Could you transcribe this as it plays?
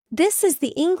This is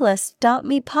the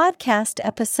Englist.me podcast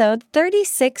episode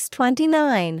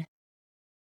 3629.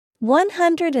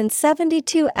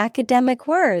 172 academic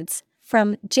words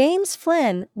from James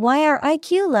Flynn. Why our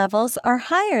IQ levels are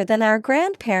higher than our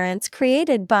grandparents,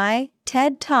 created by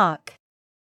TED Talk.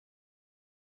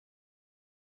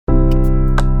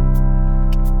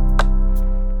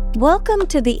 Welcome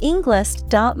to the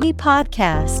Englist.me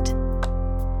podcast.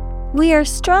 We are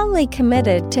strongly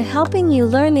committed to helping you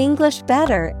learn English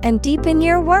better and deepen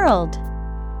your world.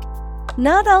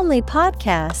 Not only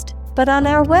podcast, but on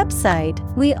our website,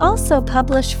 we also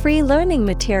publish free learning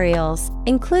materials,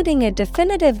 including a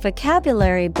definitive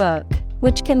vocabulary book,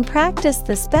 which can practice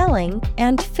the spelling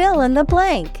and fill in the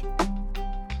blank.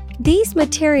 These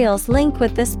materials link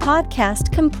with this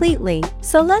podcast completely,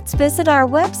 so let's visit our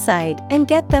website and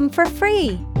get them for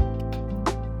free.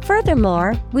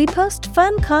 Furthermore, we post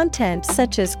fun content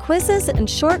such as quizzes and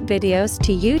short videos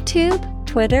to YouTube,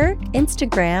 Twitter,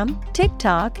 Instagram,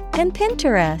 TikTok, and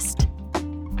Pinterest.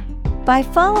 By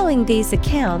following these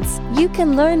accounts, you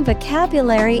can learn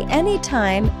vocabulary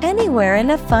anytime, anywhere in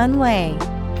a fun way.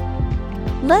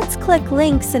 Let's click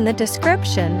links in the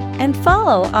description and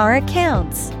follow our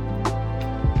accounts.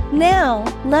 Now,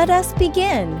 let us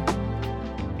begin.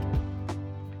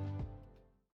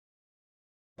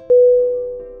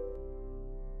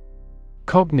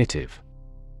 Cognitive.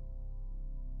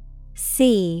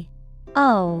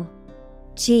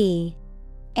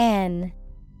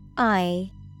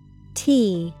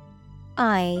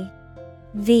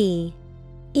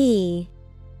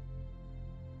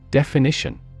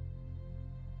 Definition: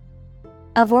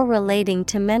 of or relating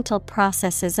to mental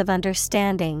processes of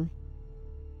understanding.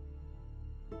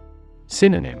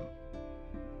 Synonym: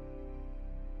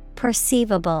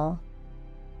 perceivable,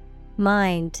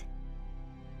 mind,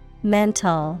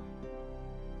 mental.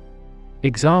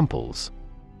 Examples: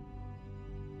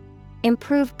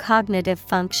 improve cognitive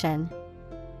function.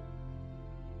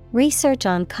 Research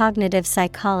on cognitive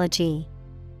psychology.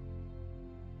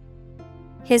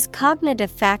 His cognitive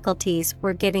faculties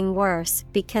were getting worse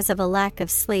because of a lack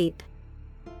of sleep.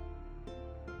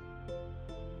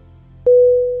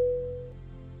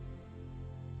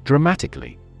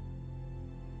 Dramatically.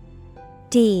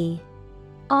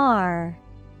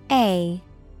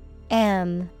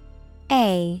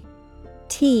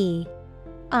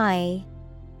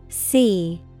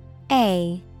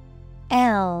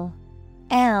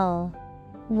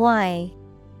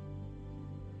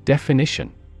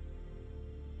 Definition: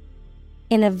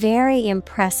 in a very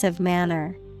impressive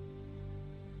manner.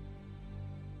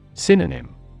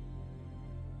 Synonym: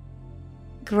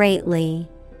 greatly,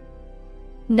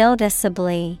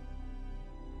 noticeably,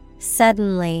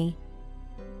 suddenly.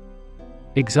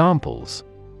 Examples: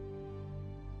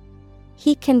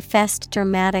 he confessed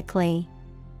dramatically.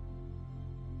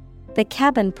 The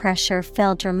cabin pressure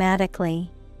fell dramatically.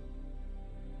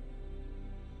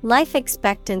 Life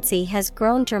expectancy has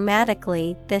grown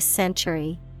dramatically this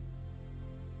century.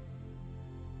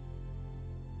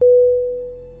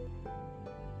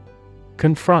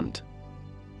 Confront.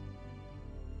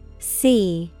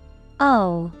 C-O-N-F-R-O-N-T.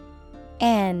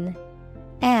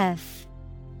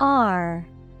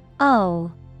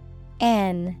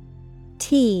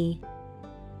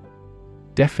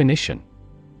 Definition: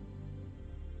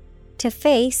 to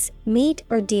face, meet,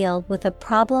 or deal with a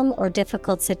problem or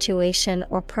difficult situation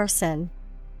or person.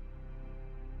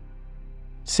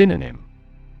 Synonym: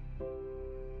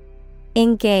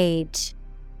 engage,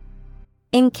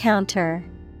 encounter,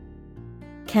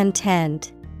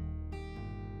 contend.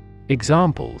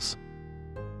 Examples: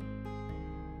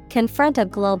 confront a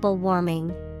global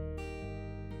warming.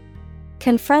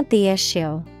 Confront the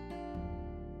issue.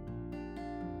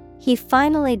 He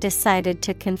finally decided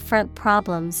to confront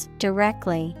problems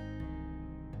directly.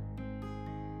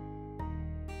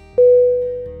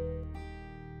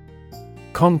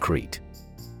 Concrete.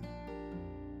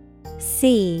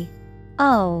 C-O-N-C-R-E-T-E.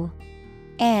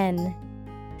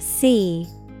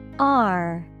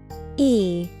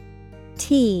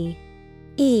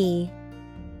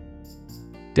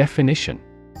 Definition: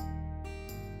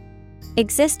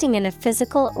 existing in a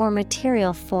physical or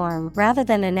material form rather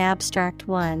than an abstract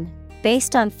one,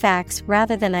 based on facts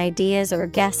rather than ideas or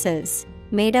guesses,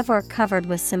 made of or covered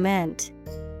with cement.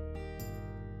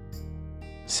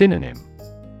 Synonym: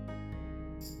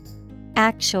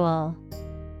 actual,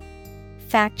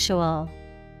 factual,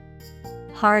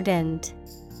 hardened.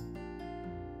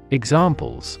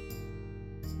 Examples: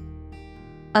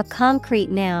 a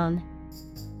concrete noun.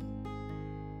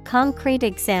 Concrete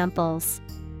examples.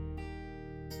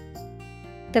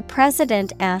 The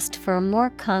president asked for a more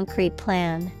concrete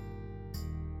plan.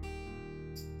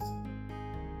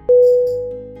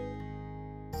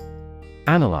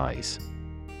 Analyze.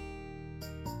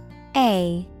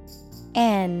 ANALYZE.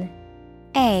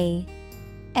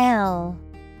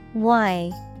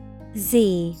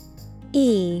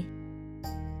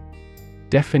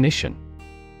 Definition.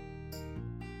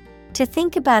 To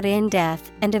think about in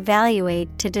depth and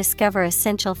evaluate to discover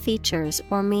essential features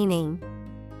or meaning.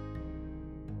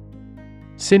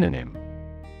 Synonym.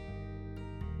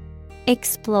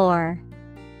 Explore,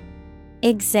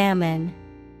 examine,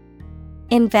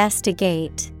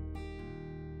 investigate.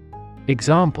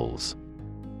 Examples.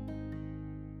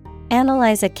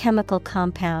 Analyze a chemical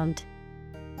compound.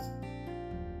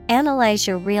 Analyze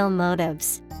your real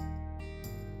motives.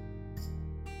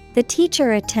 The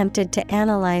teacher attempted to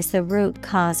analyze the root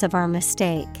cause of our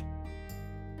mistake.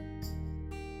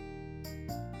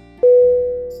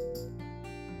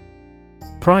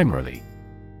 Primarily.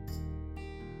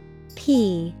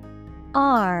 PRIMARily.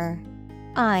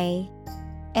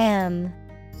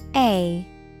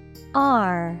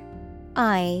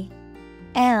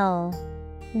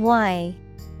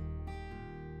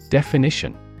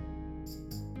 Definition.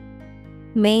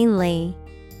 Mainly.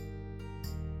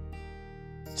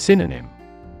 Synonym.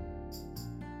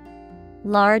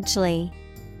 Largely,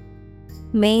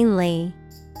 mainly,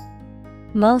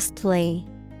 mostly.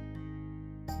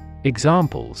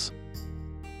 Examples.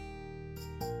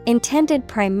 Intended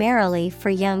primarily for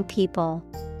young people.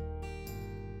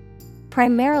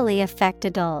 Primarily affect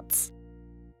adults.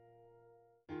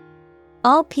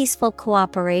 All peaceful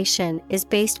cooperation is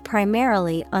based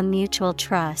primarily on mutual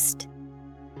trust.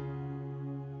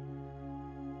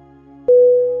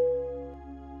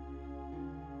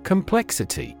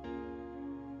 Complexity.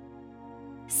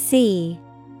 COMPLEXITY.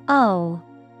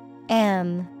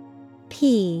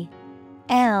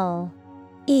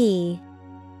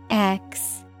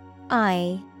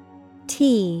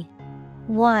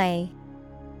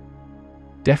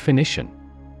 Definition.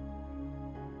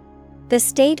 The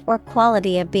state or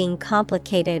quality of being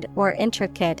complicated or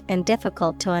intricate and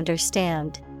difficult to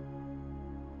understand.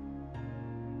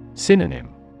 Synonym.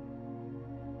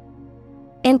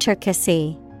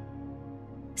 Intricacy,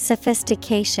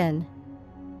 sophistication,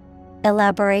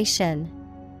 elaboration.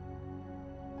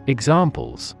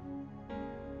 Examples.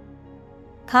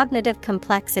 Cognitive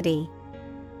complexity.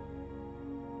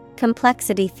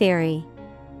 Complexity theory.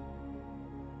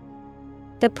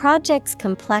 The project's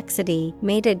complexity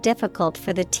made it difficult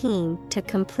for the team to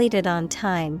complete it on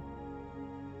time.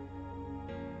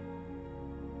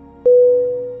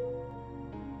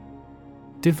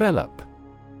 Develop.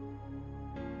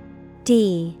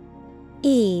 DEVELOP.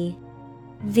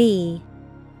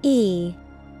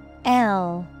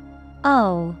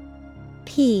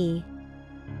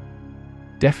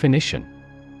 Definition.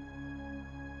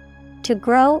 To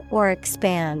grow or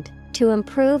expand, to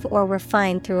improve or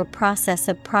refine through a process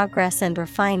of progress and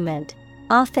refinement,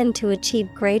 often to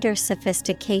achieve greater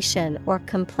sophistication or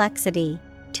complexity,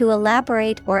 to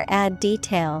elaborate or add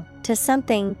detail to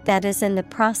something that is in the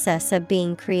process of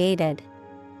being created.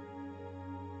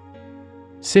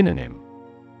 Synonym.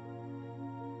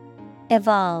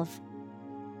 Evolve,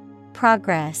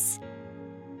 progress,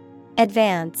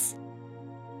 advance.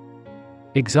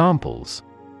 Examples.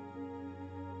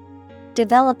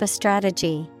 Develop a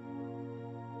strategy.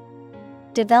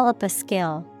 Develop a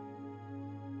skill.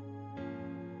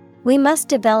 We must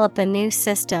develop a new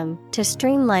system to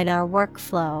streamline our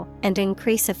workflow and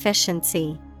increase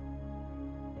efficiency.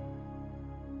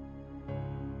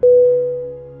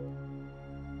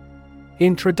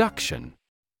 Introduction.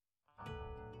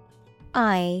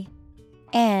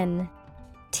 INTRODUCTION.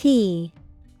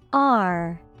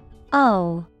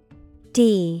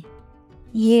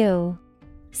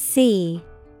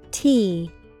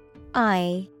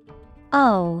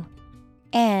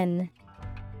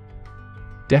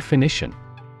 Definition.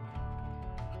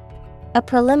 A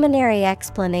preliminary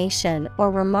explanation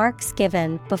or remarks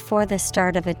given before the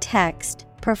start of a text,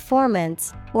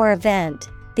 performance, or event.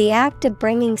 The act of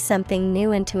bringing something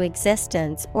new into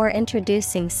existence or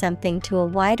introducing something to a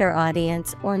wider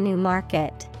audience or new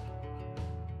market.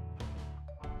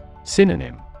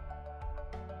 Synonym.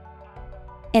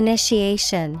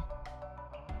 Initiation,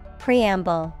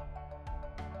 preamble,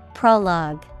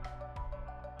 prologue.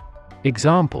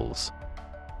 Examples.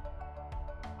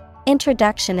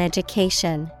 Introduction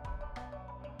education.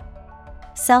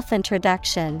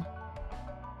 Self-introduction.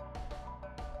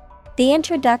 The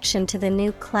introduction to the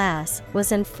new class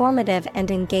was informative and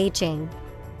engaging.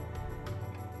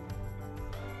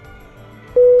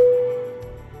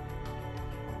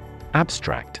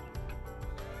 Abstract.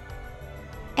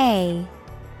 ABSTRACT.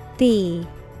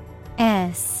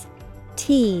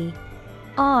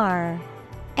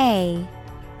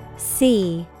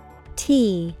 C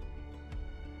T.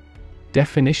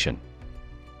 Definition: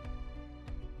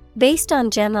 Based on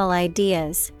general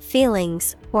ideas,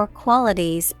 feelings, or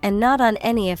qualities and not on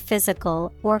any of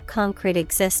physical or concrete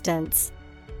existence.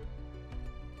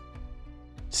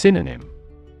 Synonym: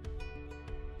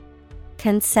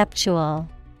 Conceptual,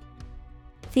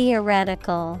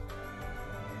 theoretical,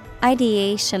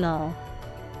 ideational.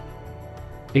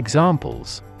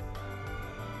 Examples: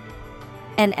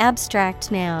 An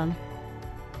abstract noun.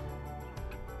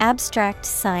 Abstract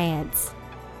science.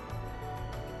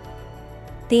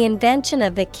 The invention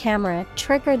of the camera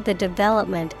triggered the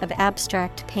development of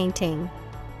abstract painting.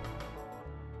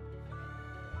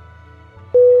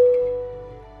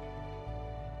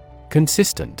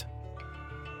 Consistent.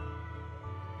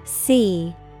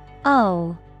 C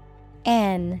O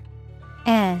N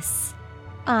S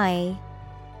I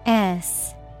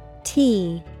S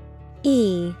T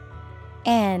E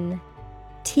N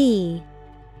T.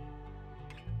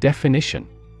 Definition: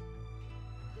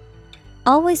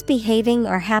 Always behaving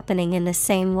or happening in the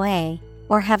same way,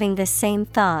 or having the same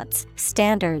thoughts,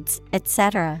 standards,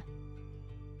 etc.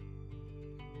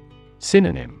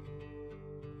 Synonym: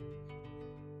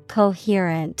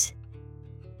 Coherent,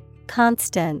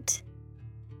 constant,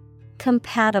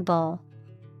 compatible.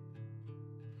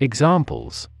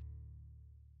 Examples: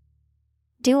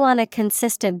 Do on a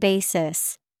consistent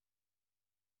basis.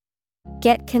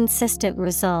 Get consistent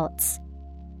results.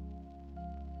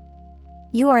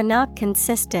 You are not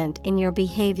consistent in your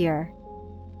behavior.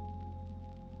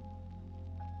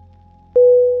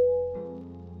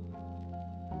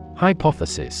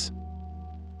 Hypothesis.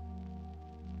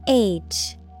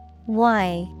 H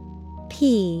Y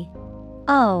P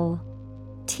O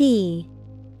T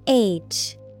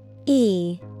H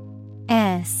E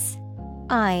S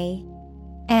I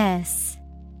S.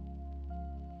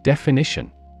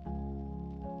 Definition: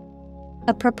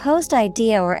 A proposed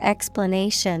idea or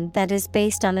explanation that is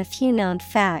based on a few known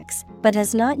facts, but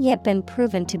has not yet been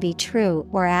proven to be true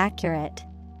or accurate.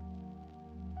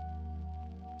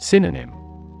 Synonym: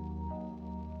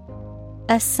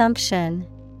 Assumption,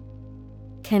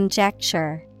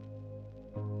 conjecture,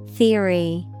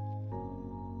 theory.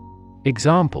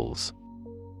 Examples: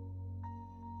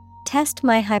 Test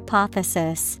my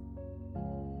hypothesis.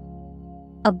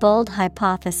 A bold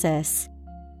hypothesis.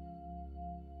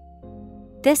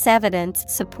 This evidence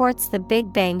supports the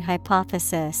Big Bang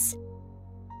hypothesis.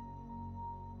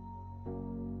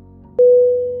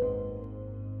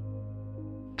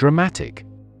 Dramatic.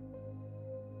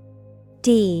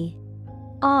 D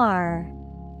R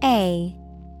A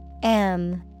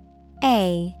M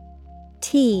A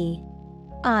T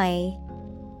I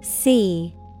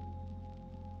C.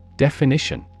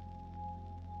 Definition: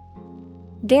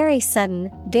 Very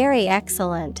sudden, very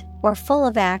excellent, or full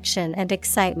of action and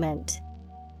excitement.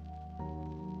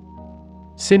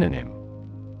 Synonym: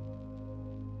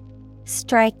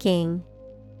 Striking,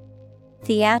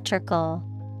 theatrical,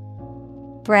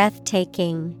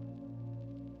 breathtaking.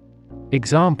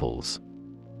 Examples: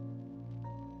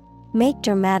 Make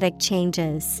dramatic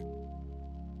changes.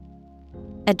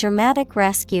 A dramatic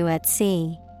rescue at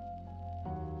sea.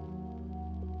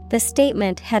 The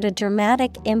statement had a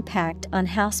dramatic impact on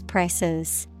house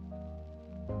prices.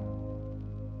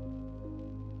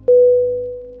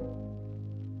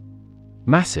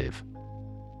 Massive.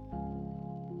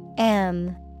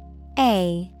 M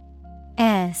A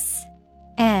S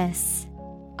S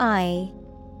I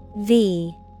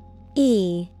V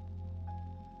E.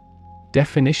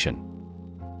 Definition: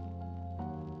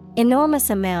 Enormous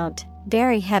amount,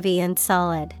 very heavy and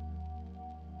solid.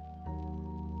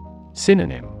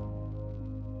 Synonym: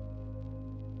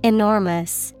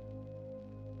 Enormous,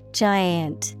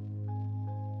 giant,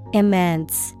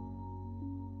 immense.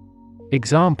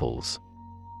 Examples: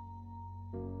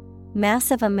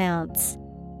 Massive amounts.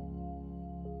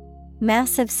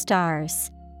 Massive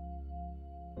stars.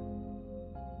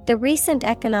 The recent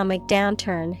economic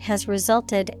downturn has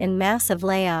resulted in massive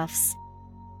layoffs.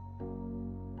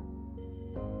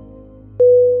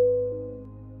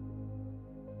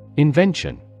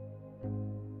 Invention.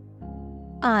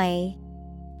 I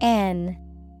N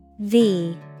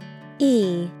V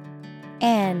E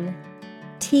N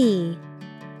T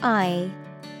I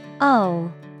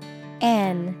O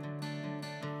N.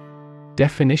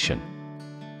 Definition: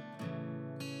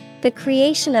 The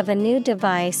creation of a new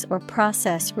device or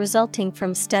process resulting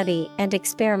from study and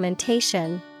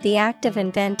experimentation, the act of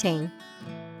inventing.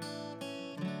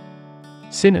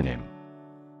 Synonym: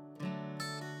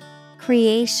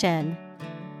 Creation,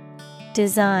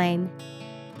 design,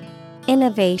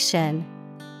 innovation.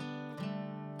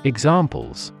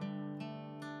 Examples: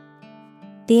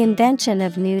 The invention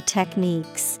of new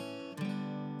techniques.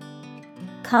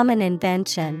 Common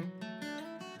invention.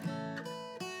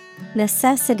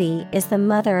 Necessity is the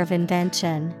mother of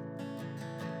invention.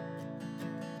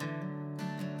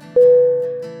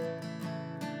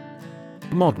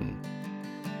 Modern.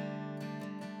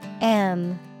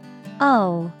 M-O-D-E-R-N.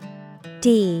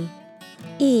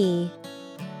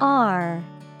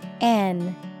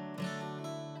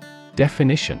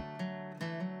 Definition.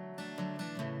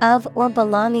 Of or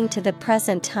belonging to the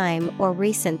present time or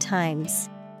recent times.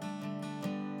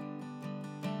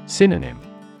 Synonym.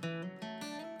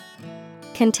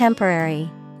 Contemporary,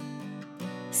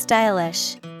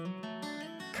 stylish,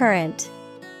 current.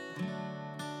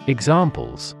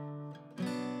 Examples.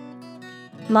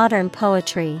 Modern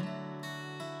poetry.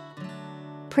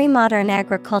 Pre-modern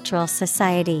agricultural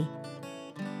society.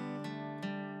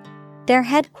 Their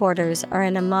headquarters are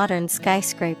in a modern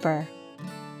skyscraper.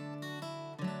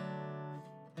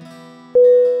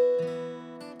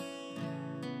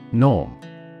 Norm.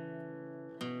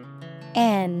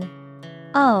 N-O-R-M.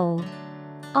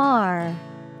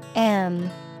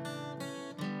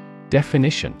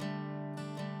 Definition.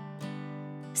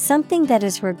 Something that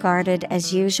is regarded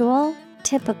as usual,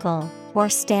 typical, or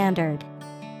standard.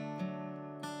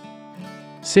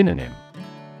 Synonym.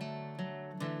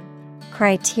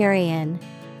 Criterion,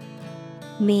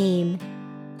 mean,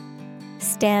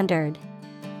 standard.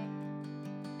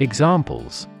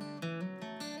 Examples.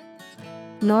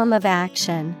 Norm of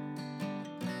action.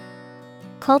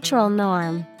 Cultural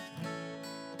norm.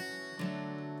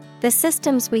 The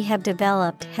systems we have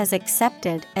developed has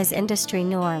accepted as industry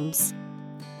norms.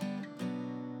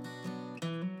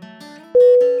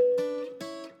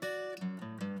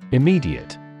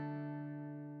 Immediate.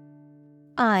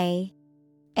 I-M-M-E-D-I-A-T-E.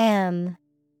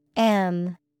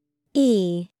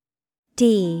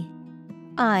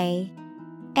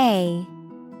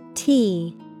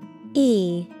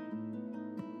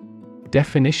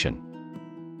 Definition.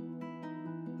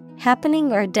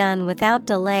 Happening or done without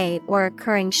delay or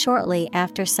occurring shortly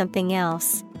after something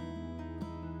else.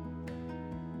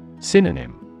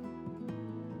 Synonym.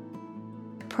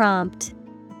 Prompt,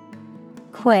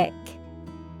 quick,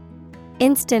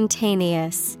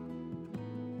 instantaneous.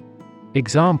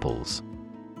 Examples.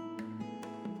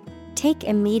 Take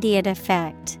immediate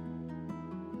effect.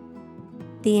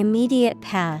 The immediate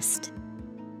past.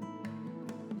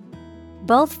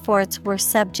 Both forts were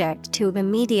subject to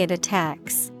immediate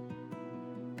attacks.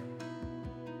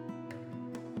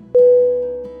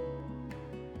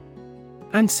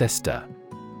 Ancestor.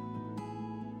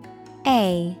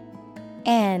 A-N-C-E-S-T-O-R.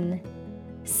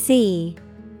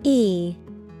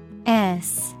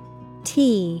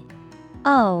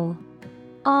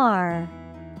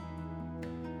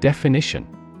 Definition.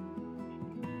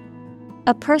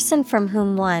 A person from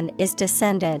whom one is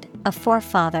descended, a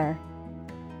forefather.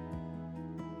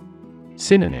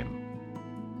 Synonym.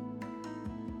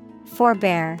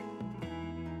 Forebear,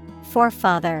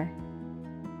 forefather,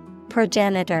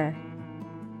 progenitor.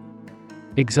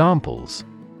 Examples.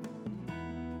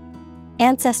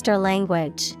 Ancestor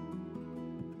language.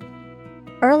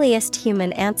 Earliest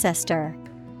human ancestor.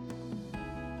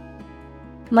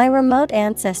 My remote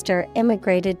ancestor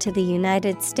immigrated to the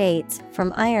United States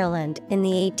from Ireland in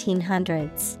the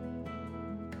 1800s.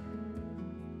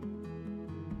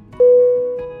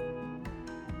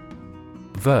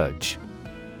 Verge.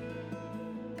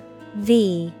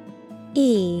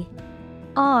 V-E-R-G-E.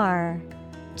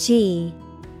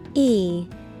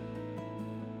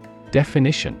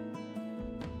 Definition.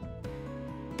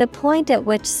 The point at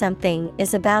which something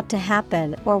is about to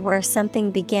happen or where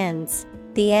something begins,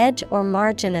 the edge or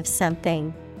margin of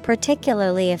something,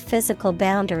 particularly a physical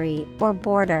boundary or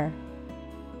border.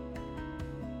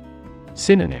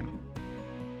 Synonym.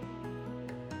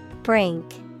 Brink,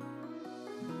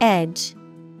 edge,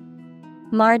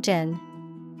 margin.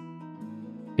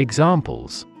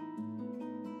 Examples.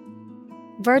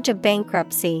 Verge of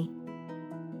bankruptcy.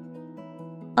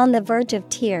 On the verge of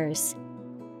tears.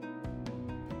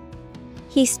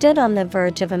 He stood on the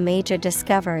verge of a major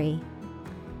discovery.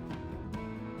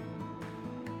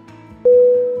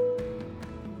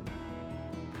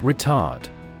 Retard.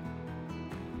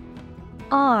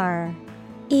 R-E-T-A-R-D.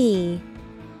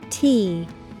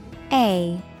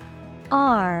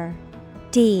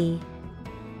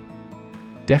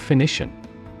 Definition.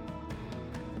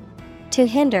 To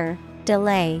hinder,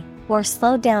 delay, or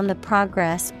slow down the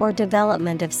progress or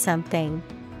development of something.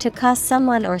 To cause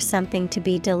someone or something to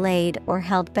be delayed or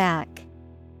held back.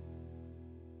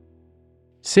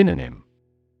 Synonym.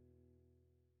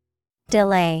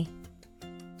 Delay,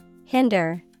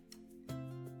 hinder,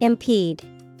 impede.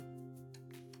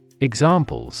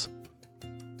 Examples: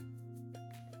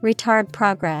 retard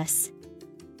progress,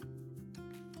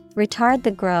 retard the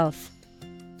growth.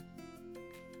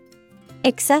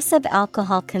 Excessive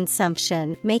alcohol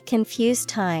consumption may confuse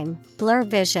time, blur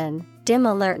vision, dim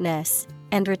alertness,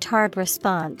 and retard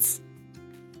response.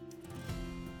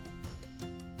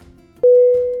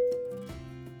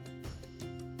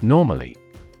 Normally.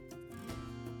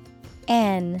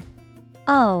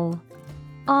 N-O-R-M-A-L-L-Y.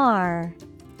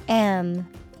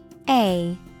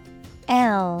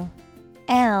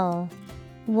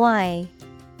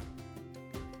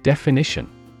 Definition: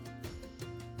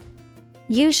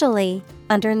 usually,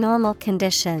 under normal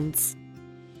conditions.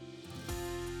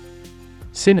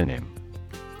 Synonym: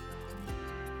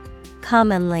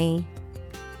 Commonly,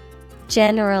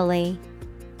 generally,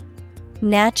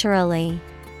 naturally.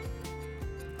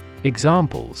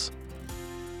 Examples: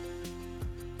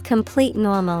 complete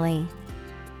normally,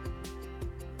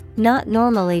 not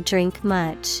normally drink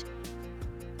much.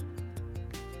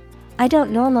 I don't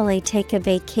normally take a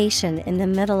vacation in the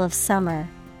middle of summer.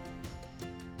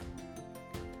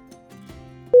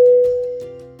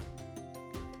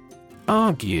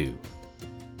 Argue.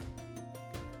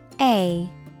 A-R-G-U-E.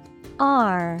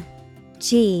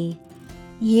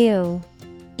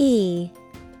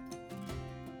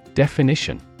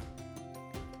 Definition: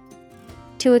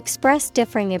 to express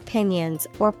differing opinions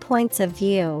or points of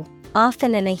view,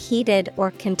 often in a heated or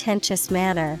contentious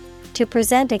manner, to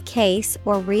present a case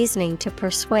or reasoning to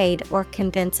persuade or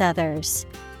convince others.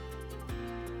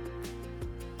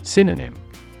 Synonym: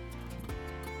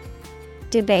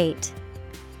 debate,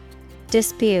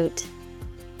 dispute,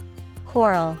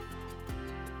 quarrel.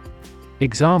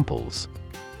 Examples: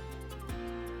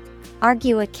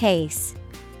 argue a case,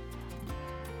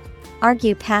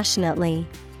 argue passionately.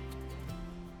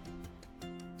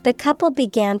 The couple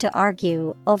began to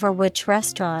argue over which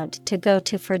restaurant to go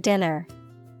to for dinner.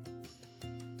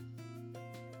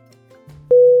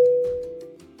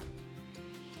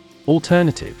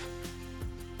 Alternative.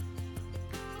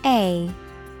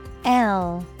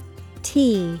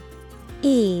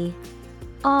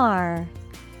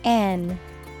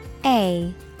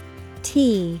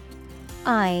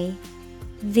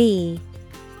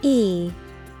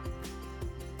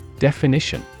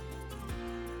 Definition: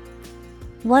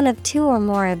 one of two or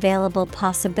more available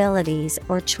possibilities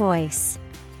or choice.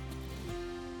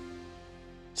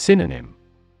 Synonym: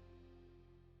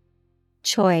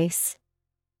 choice,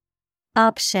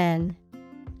 option.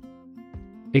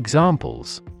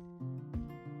 Examples: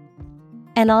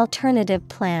 an alternative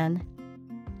plan.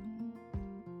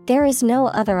 There is no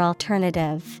other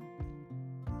alternative.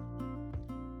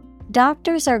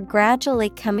 Doctors are gradually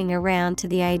coming around to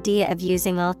the idea of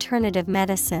using alternative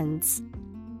medicines.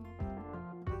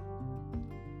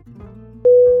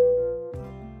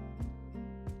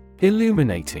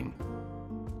 Illuminating.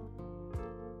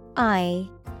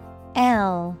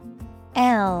 ILLUMINATING.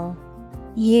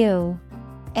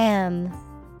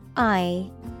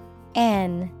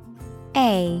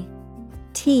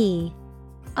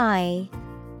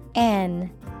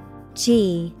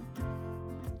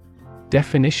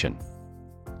 Definition: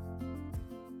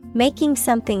 making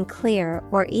something clear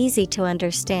or easy to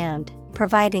understand,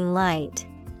 providing light.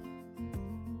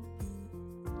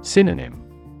 Synonym: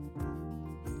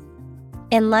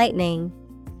 enlightening,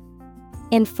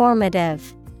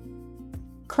 informative,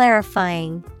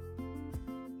 clarifying.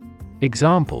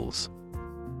 Examples: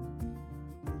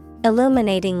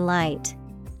 illuminating light,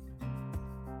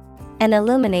 an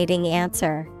illuminating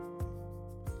answer.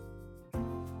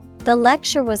 The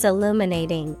lecture was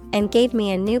illuminating and gave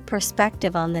me a new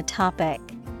perspective on the topic.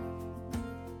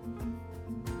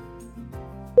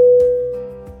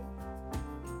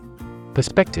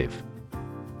 Perspective.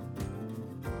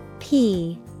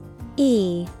 P-E-R-S-P-E-C-T-I-V-E.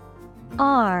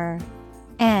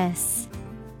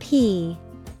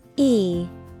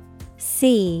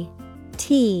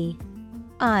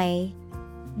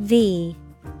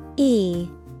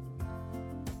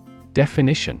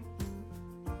 Definition: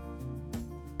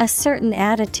 a certain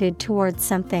attitude towards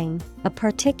something, a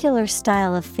particular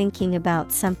style of thinking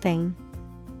about something.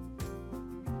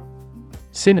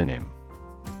 Synonym: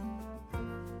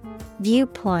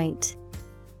 viewpoint,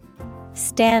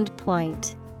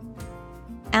 standpoint,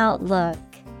 outlook.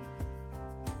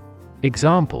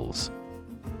 Examples: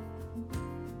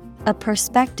 a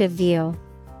perspective view,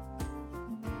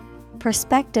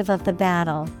 perspective of the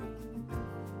battle.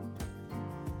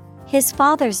 His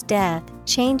father's death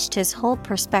changed his whole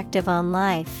perspective on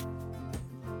life.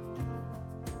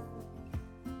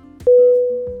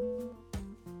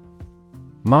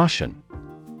 Martian.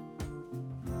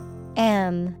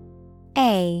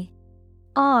 M-A-R-T-I-A-N.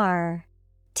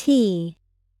 T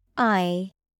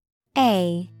I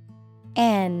A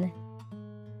N.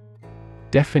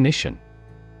 Definition: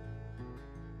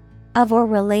 Of or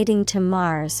relating to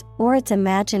Mars or its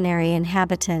imaginary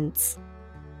inhabitants.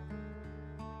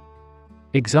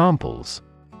 Examples: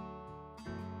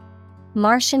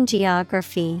 Martian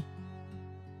geography,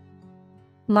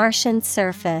 Martian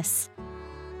surface.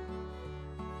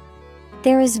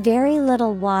 There is very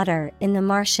little water in the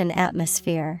Martian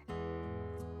atmosphere.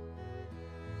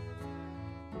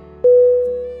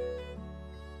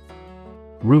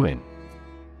 Ruin.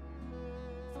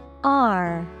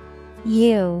 R-U-I-N.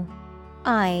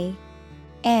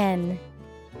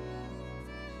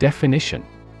 Definition: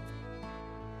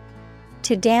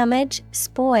 To damage,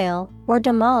 spoil, or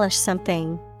demolish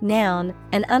something. Noun,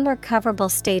 an unrecoverable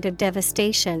state of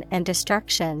devastation and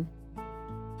destruction.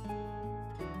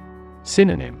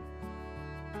 Synonym: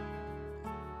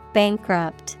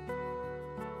 Bankrupt,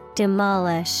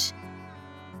 demolish,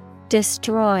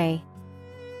 destroy.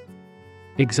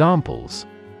 Examples: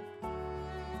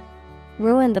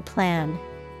 Ruin the plan,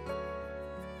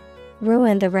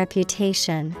 ruin the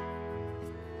reputation.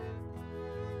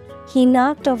 He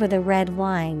knocked over the red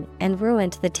wine and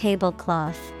ruined the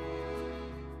tablecloth.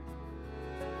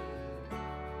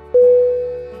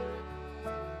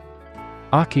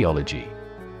 Archaeology.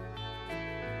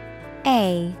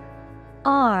 Archaeology.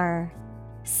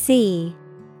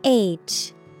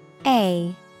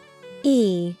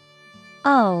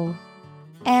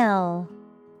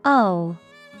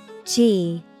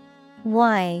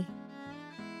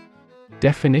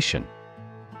 Definition: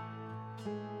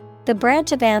 The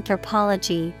branch of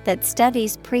anthropology that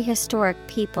studies prehistoric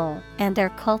people and their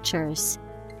cultures.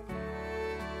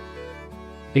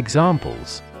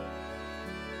 Examples: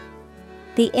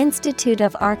 The Institute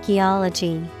of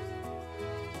Archaeology,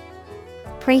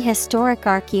 Prehistoric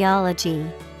Archaeology.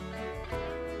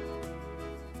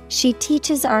 She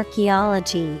teaches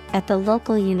archaeology at the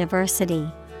local university.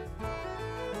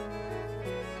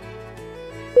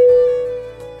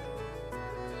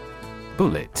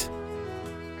 Bullet.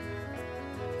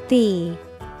 B-U-L-L-E-T.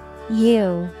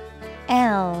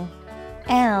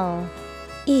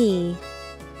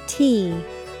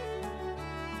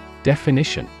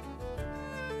 Definition: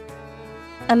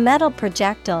 A metal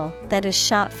projectile that is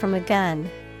shot from a gun.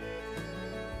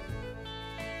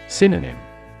 Synonym: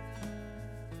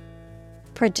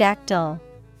 Projectile,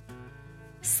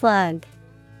 slug,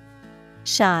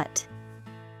 shot.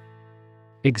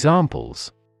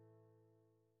 Examples: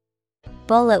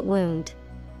 Bullet wound,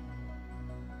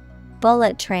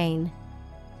 bullet train.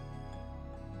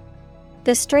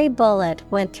 The stray bullet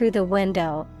went through the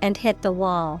window and hit the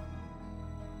wall.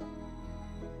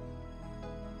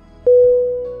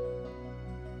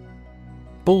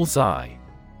 Bullseye.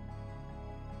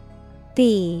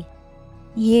 B-U-L-L-S-E-Y.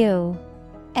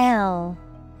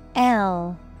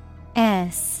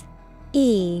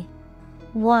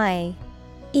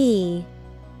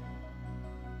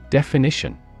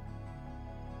 Definition: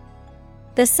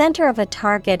 The center of a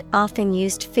target, often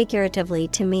used figuratively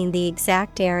to mean the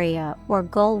exact area or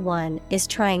goal one is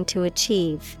trying to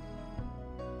achieve.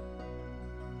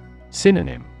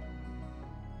 Synonym: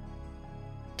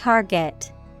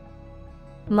 Target,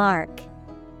 mark,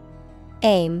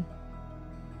 aim.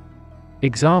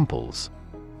 Examples: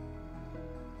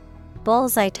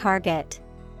 Bullseye target.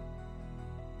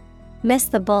 Miss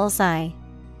the bullseye.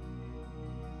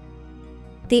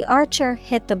 The archer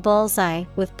hit the bullseye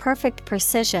with perfect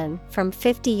precision from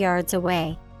 50 yards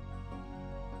away.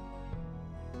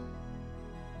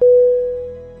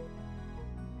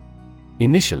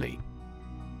 Initially.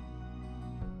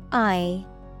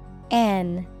 I-N-I-T-I-A-L-L-Y.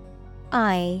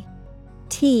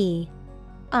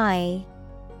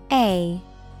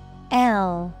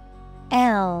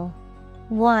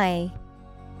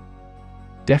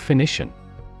 Definition: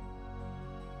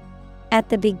 At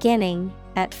the beginning,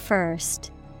 at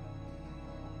first.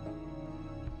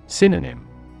 Synonym: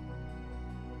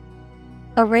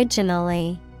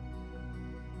 Originally,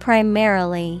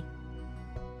 primarily,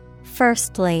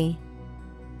 firstly.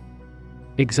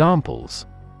 Examples: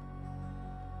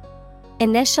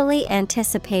 Initially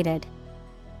anticipated.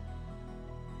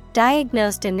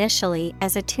 Diagnosed initially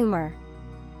as a tumor.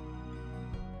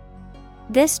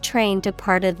 This train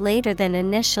departed later than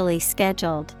initially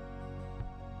scheduled.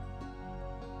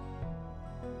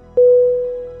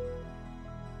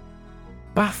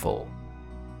 Baffle.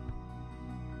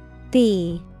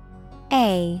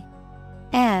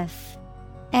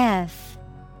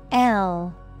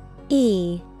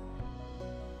 B-A-F-F-L-E.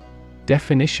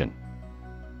 Definition: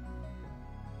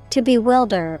 To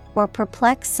bewilder or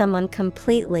perplex someone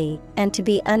completely and to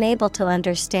be unable to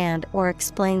understand or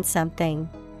explain something.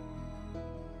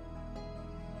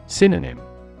 Synonym: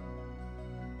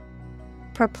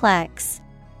 Perplex,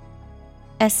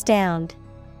 astound,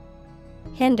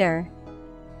 hinder.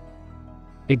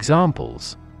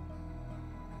 Examples: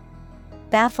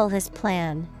 Baffle his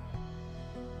plan.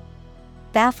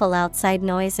 Baffle outside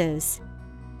noises.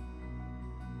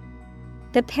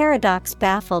 The paradox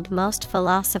baffled most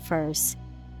philosophers.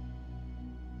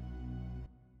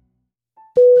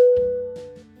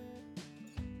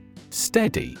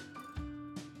 Steady.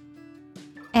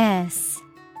 S-T-E-A-D-Y.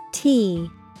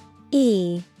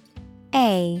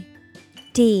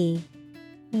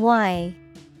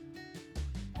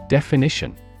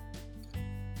 Definition: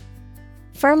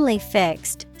 Firmly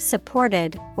fixed,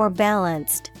 supported, or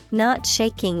balanced, not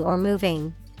shaking or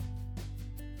moving.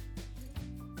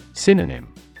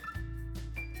 Synonym: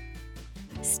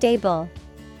 Stable,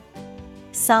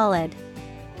 solid,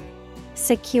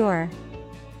 secure.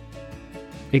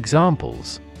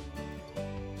 Examples: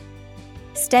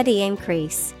 Steady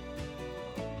increase.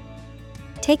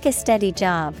 Take a steady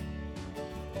job.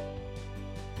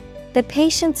 The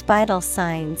patient's vital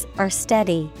signs are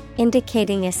steady,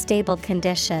 indicating a stable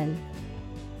condition.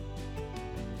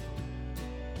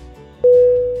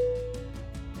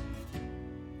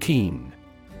 Keen.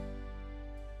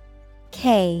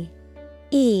 K-E-E-N.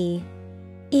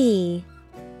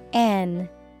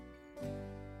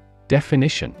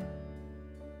 Definition: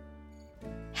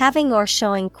 Having or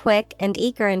showing quick and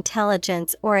eager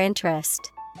intelligence or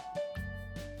interest.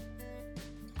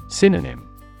 Synonym: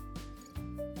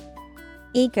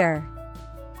 Eager,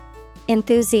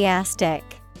 enthusiastic,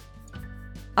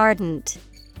 ardent.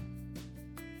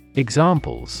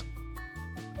 Examples: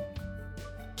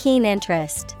 Keen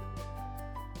interest.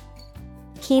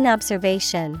 Keen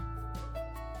observation.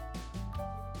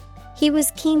 He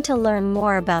was keen to learn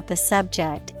more about the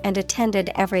subject and attended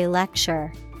every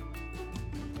lecture.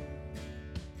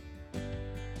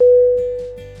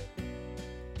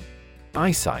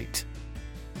 Eyesight.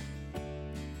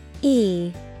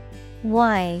 E-Y-E-S-I-G-H-T.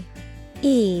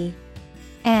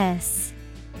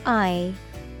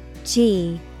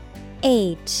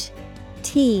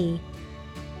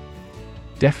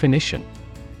 Definition: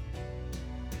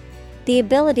 The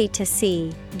ability to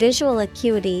see, visual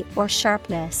acuity or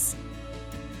sharpness.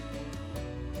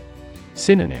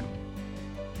 Synonym: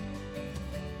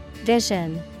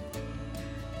 Vision,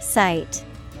 sight,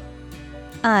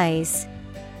 eyes.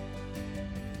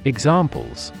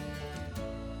 Examples: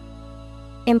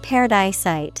 Impaired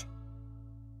eyesight.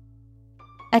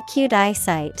 Acute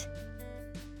eyesight.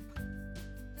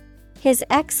 His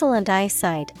excellent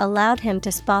eyesight allowed him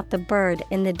to spot the bird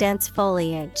in the dense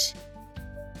foliage.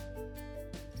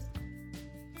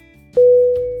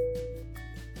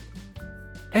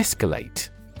 Escalate.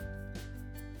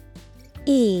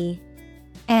 E-S-C-A-L-A-T-E.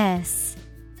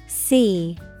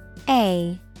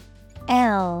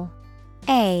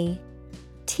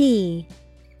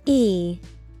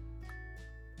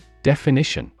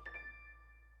 Definition: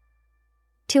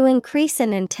 To increase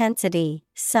in intensity,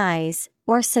 size,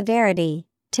 or severity,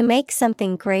 to make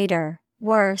something greater,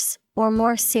 worse, or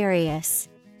more serious.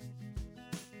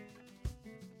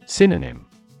 Synonym: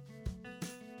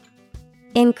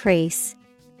 Increase,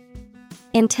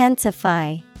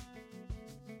 intensify,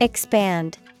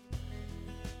 expand.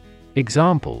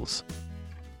 Examples: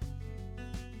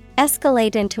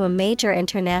 Escalate into a major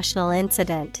international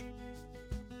incident.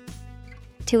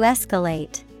 To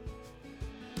escalate.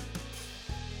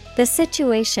 The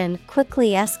situation quickly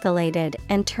escalated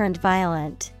and turned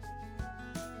violent.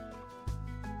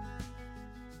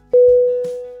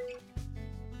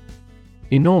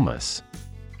 Enormous.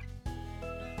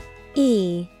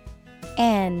 E-N-O-R-M-O-U-S.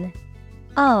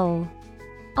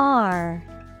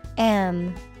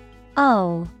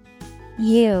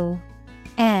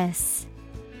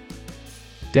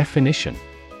 Definition: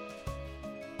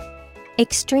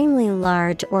 Extremely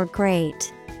large or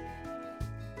great.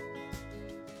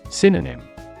 Synonym: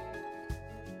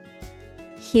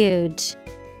 Huge,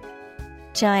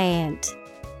 giant,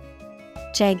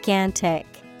 gigantic.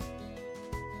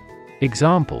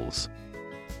 Examples: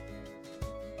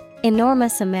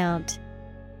 Enormous amount.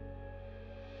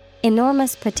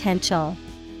 Enormous potential.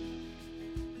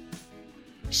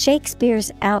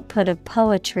 Shakespeare's output of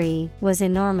poetry was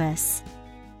enormous.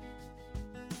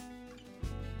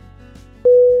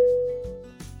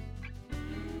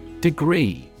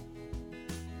 Degree.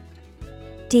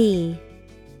 D-E-G-R-E-E.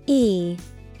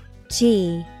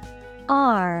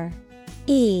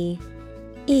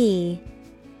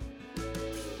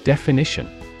 Definition: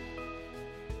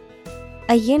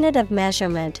 A unit of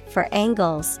measurement for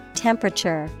angles,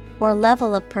 temperature, or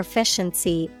level of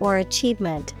proficiency or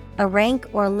achievement, a rank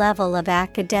or level of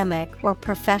academic or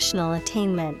professional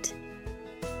attainment.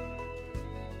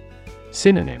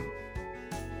 Synonym: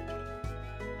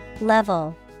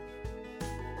 Level,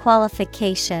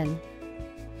 qualification,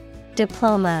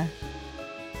 diploma.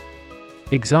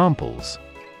 Examples: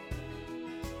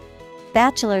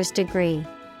 Bachelor's degree,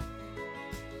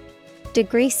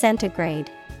 degree centigrade.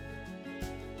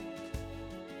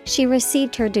 She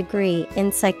received her degree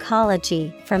in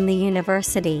psychology from the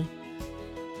university.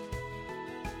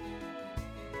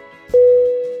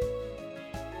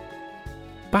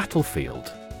 Battlefield.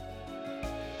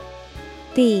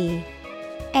 Battlefield.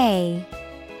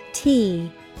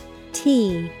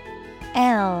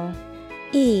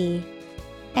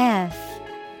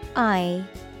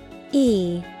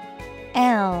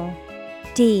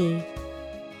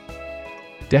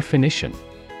 Definition: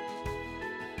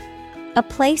 A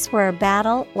place where a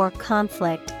battle or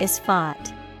conflict is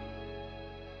fought.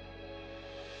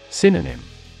 Synonym: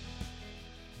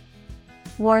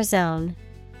 War zone,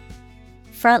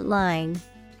 front line,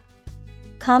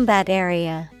 combat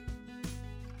area.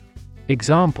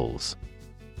 Examples: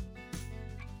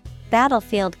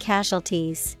 Battlefield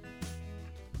casualties,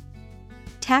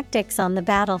 tactics on the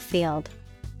battlefield.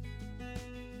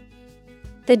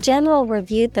 The general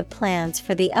reviewed the plans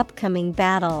for the upcoming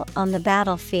battle on the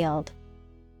battlefield.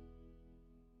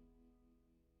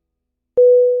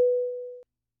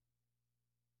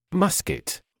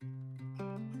 Musket.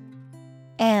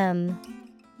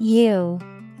 M-U-S-K-E-T.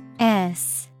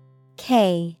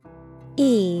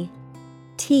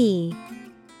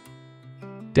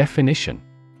 Definition: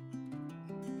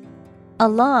 A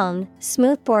long,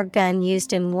 smoothbore gun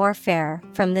used in warfare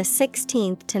from the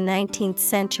 16th to 19th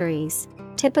centuries,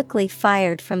 typically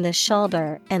fired from the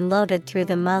shoulder and loaded through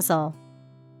the muzzle.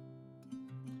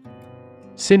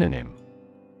 Synonym: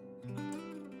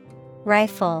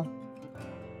 Rifle,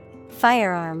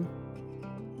 firearm,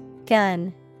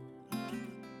 gun.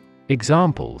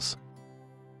 Examples: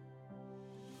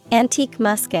 Antique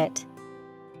musket,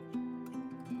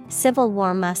 Civil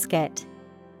War musket.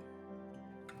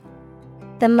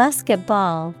 The musket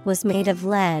ball was made of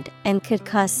lead and could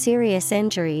cause serious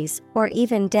injuries or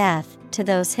even death to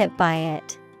those hit by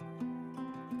it.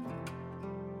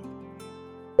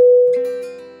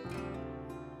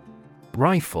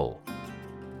 Rifle.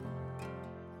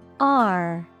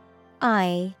 R-I-F-L-E.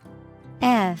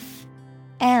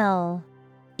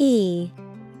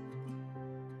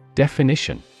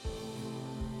 Definition: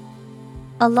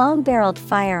 A long-barreled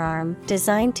firearm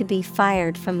designed to be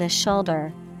fired from the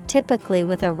shoulder, typically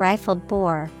with a rifled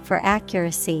bore for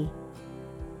accuracy.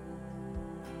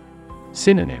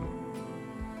 Synonym: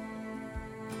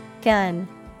 Gun,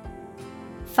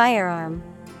 firearm,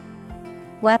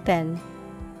 weapon.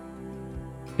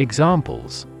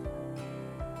 Examples: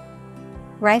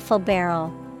 Rifle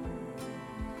barrel,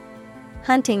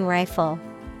 hunting rifle.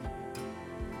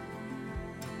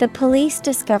 The police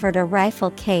discovered a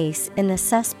rifle case in the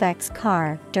suspect's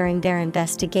car during their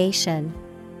investigation.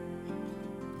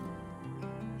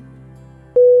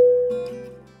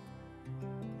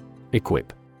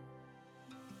 Equip.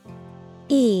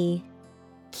 E-Q-U-I-P.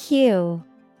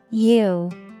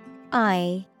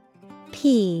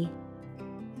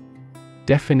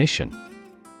 Definition: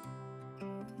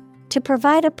 To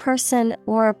provide a person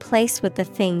or a place with the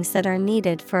things that are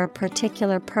needed for a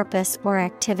particular purpose or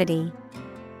activity.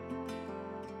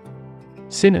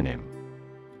 Synonym: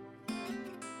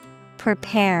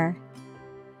 Prepare,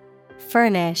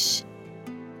 furnish,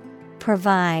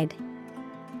 provide.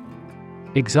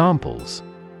 Examples: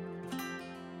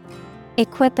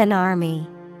 Equip an army.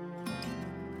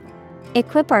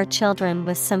 Equip our children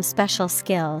with some special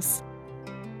skills.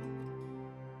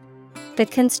 The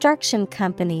construction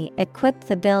company equipped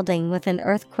the building with an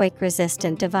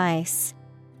earthquake-resistant device.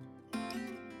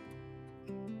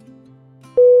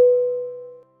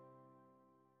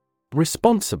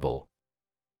 Responsible.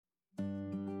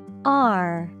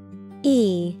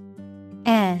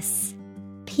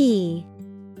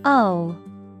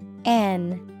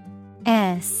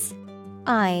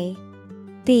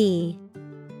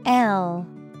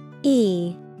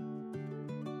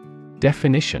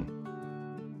 Definition: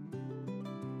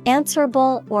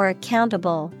 Answerable or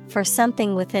accountable for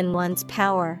something within one's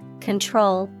power,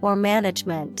 control, or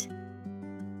management.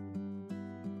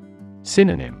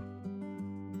 Synonym: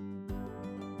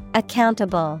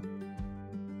 Accountable,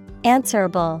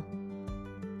 answerable,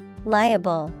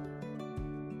 liable.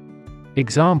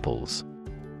 Examples: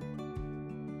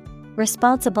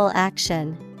 Responsible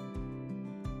action.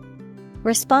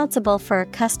 responsible for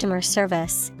customer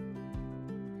service.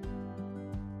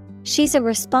 She's a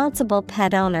responsible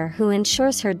pet owner who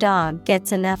ensures her dog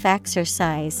gets enough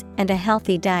exercise and a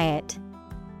healthy diet.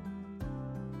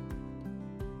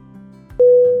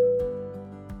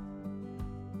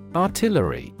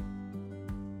 Artillery.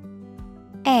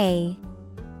 A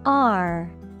R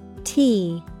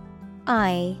T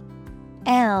I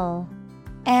L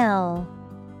L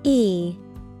E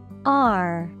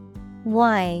R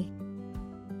Y.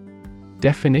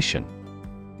 Definition.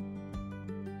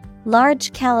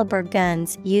 Large caliber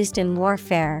guns used in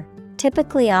warfare,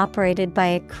 typically operated by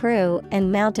a crew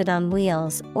and mounted on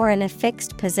wheels or in a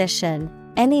fixed position.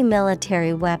 Any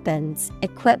military weapons,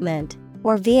 equipment,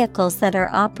 or vehicles that are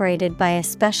operated by a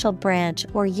special branch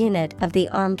or unit of the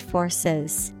armed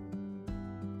forces.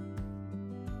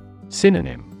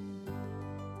 Synonym.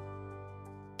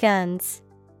 Guns,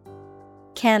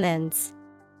 cannons,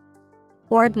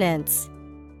 ordnance.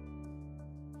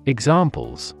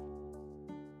 Examples.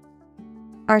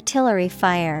 Artillery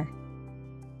fire,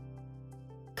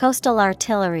 coastal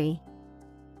artillery.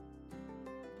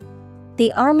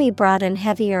 The army brought in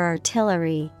heavier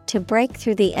artillery to break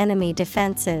through the enemy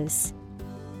defenses.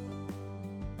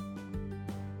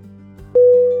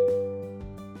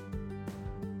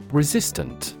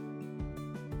 Resistant.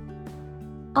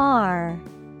 R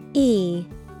E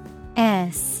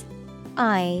S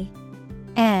I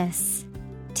S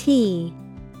T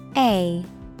A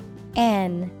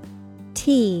N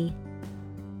T.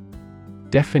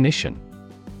 Definition.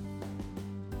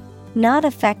 Not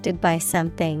affected by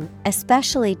something,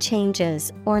 especially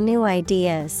changes or new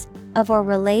ideas, of or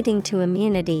relating to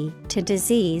immunity to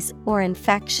disease or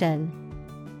infection.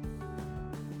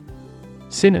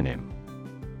 Synonym.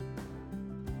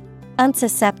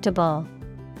 Unsusceptible,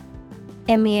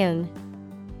 immune,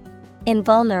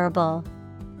 invulnerable.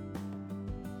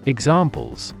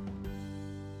 Examples.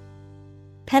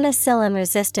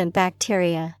 Penicillin-resistant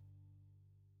bacteria.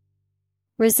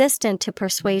 Resistant to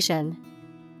persuasion.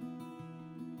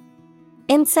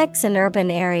 Insects in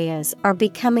urban areas are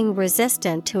becoming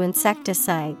resistant to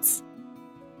insecticides.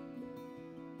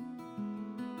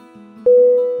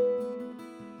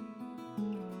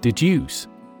 Deduce.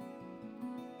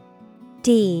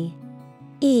 D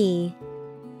E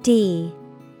D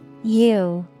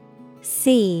U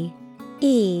C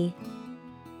E.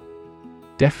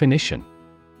 Definition.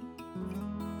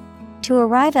 To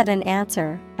arrive at an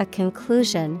answer, a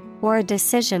conclusion, or a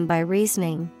decision by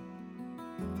reasoning.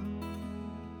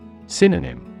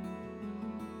 Synonym.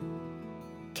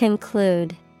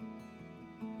 Conclude,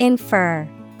 infer,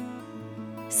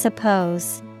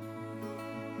 suppose.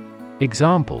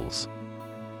 Examples.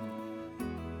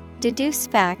 Deduce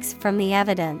facts from the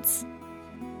evidence.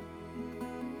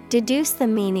 Deduce the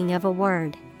meaning of a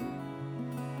word.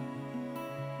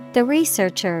 The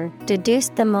researcher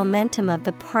deduced the momentum of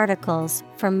the particles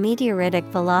from meteoritic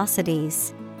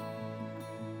velocities.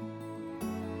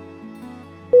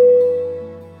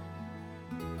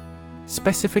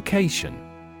 Specification.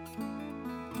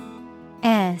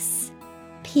 S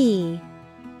P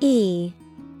E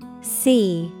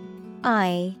C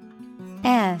I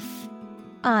F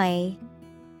I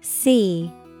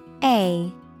C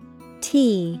A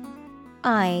T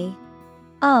I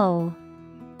O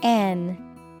N.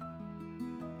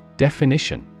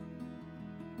 Definition.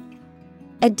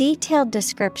 A detailed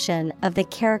description of the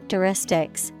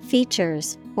characteristics,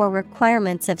 features, or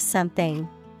requirements of something,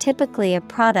 typically a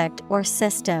product or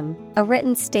system, a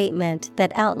written statement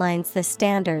that outlines the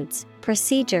standards,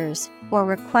 procedures, or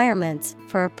requirements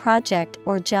for a project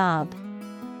or job.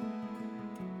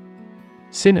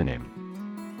 Synonym.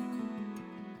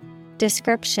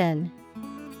 Description,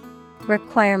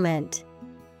 requirement,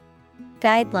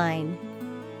 guideline.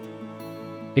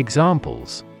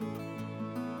 Examples.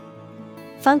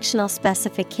 Functional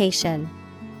specification,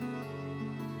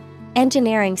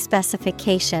 engineering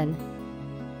specification.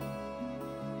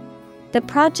 The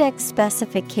project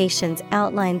specifications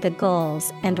outline the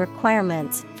goals and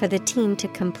requirements for the team to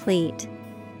complete.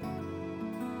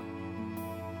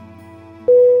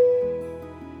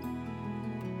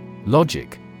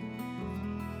 Logic.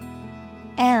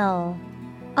 L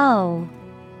O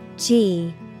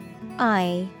G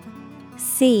I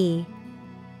C.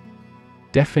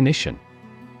 Definition.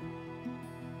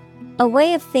 A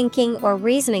way of thinking or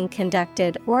reasoning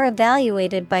conducted or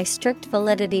evaluated by strict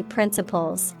validity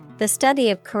principles, the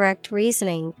study of correct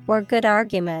reasoning or good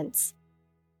arguments.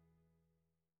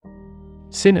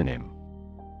 Synonym.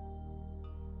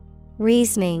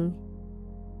 Reasoning,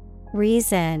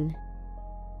 reason,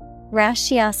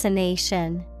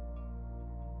 ratiocination.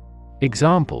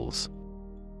 Examples.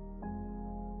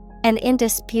 An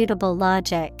indisputable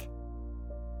logic.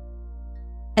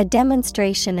 A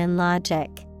demonstration in logic.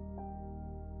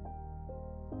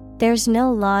 There's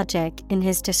no logic in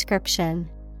his description.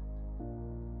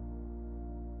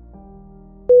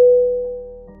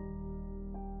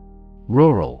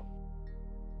 Rural.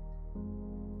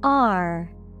 R-U-R-A-L.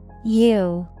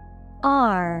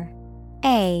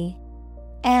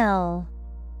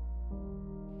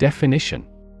 Definition.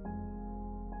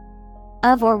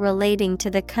 Of or relating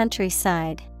to the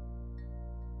countryside.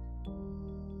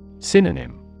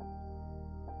 Synonym.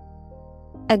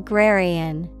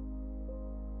 Agrarian,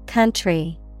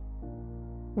 country,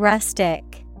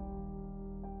 rustic.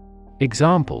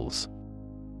 Examples.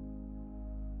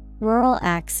 Rural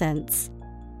accents.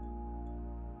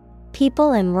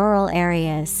 People in rural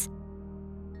areas.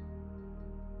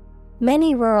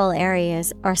 Many rural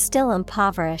areas are still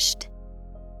impoverished.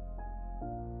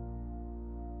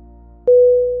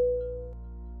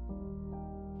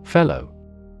 Fellow.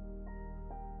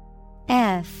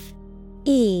 F-E-L-L-O-W.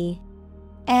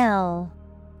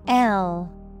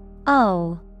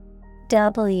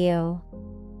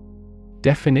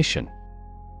 Definition.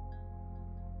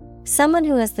 Someone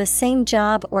who has the same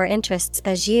job or interests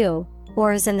as you,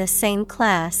 or is in the same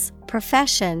class,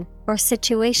 profession, or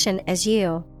situation as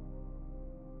you.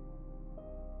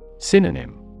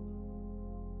 Synonym.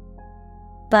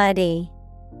 Buddy,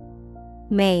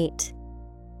 mate,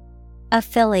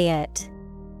 affiliate.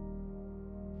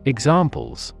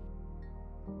 Examples.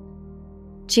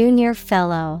 Junior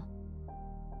fellow.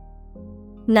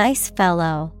 Nice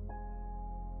fellow.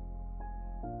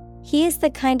 He is the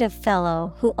kind of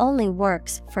fellow who only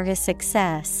works for his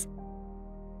success.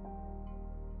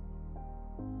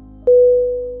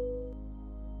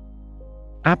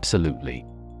 Absolutely.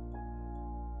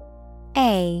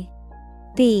 A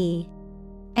B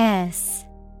S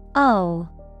O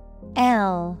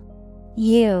L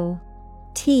U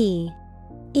T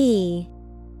E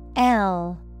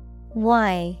L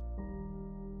Y.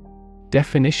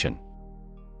 Definition.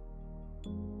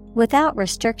 Without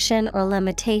restriction or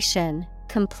limitation,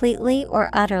 completely or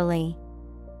utterly.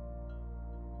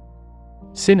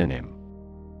 Synonym.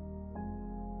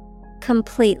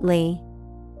 Completely,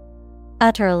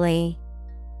 utterly,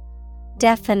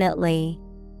 definitely.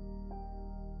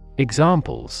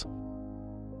 Examples.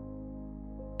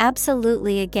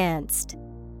 Absolutely against.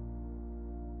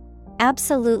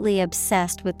 Absolutely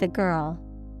obsessed with the girl.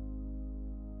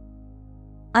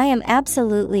 I am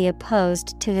absolutely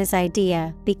opposed to his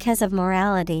idea because of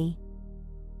morality.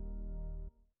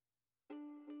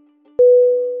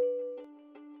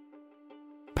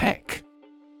 Peck.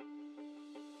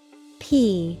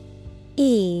 P-E-C-K.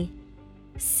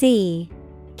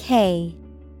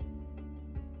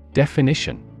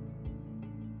 Definition.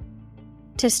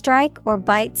 To strike or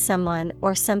bite someone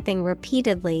or something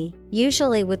repeatedly,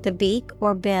 usually with the beak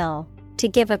or bill. To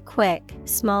give a quick,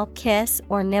 small kiss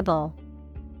or nibble.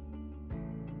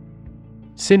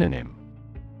 Synonym.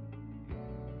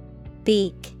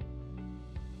 Beak,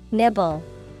 nibble,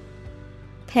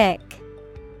 pick.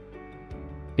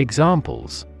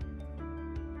 Examples.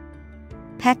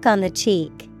 Peck on the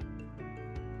cheek.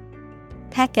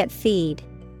 Peck at feed.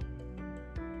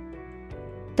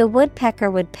 The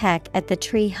woodpecker would peck at the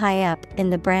tree high up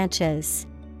in the branches.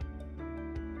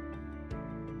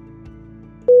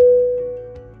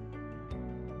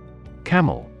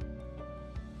 Camel.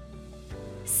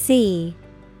 C-A-M-E-L.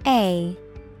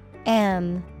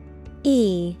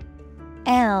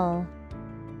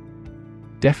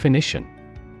 Definition.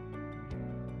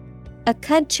 A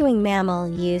cud-chewing mammal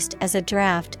used as a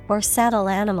draft or saddle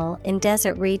animal in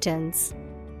desert regions.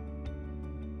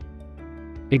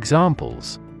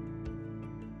 Examples.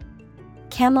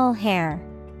 Camel hair.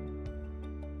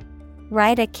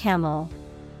 Ride a camel.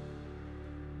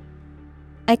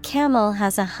 A camel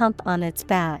has a hump on its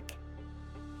back.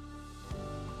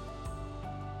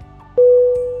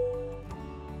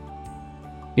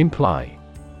 Imply.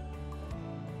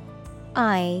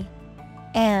 I-M-P-L-Y.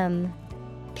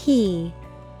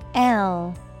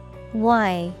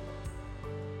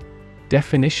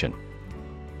 Definition.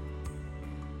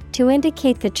 To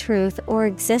indicate the truth or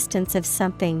existence of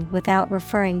something without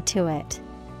referring to it.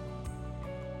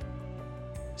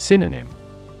 Synonym.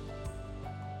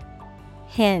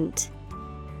 Hint.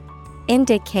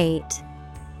 Indicate.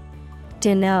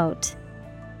 Denote.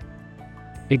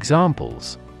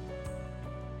 Examples.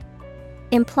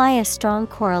 Imply a strong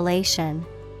correlation.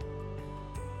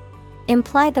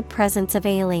 Imply the presence of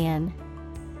alien.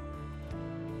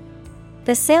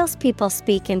 The salespeople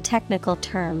speak in technical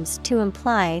terms to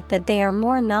imply that they are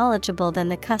more knowledgeable than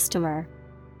the customer.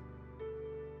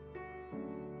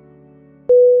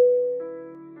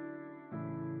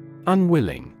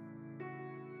 Unwilling.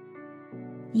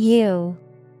 UNWILLING.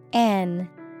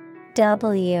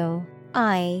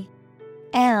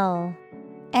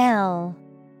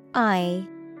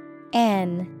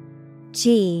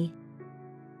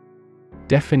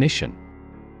 Definition.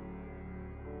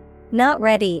 Not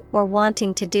ready or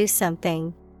wanting to do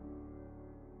something.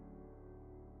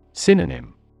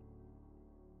 Synonym.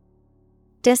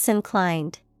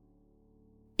 Disinclined,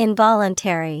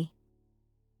 involuntary,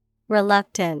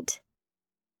 reluctant.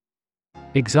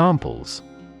 Examples.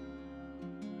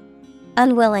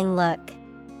 Unwilling look.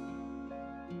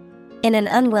 In an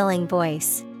unwilling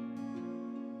voice.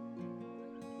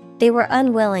 They were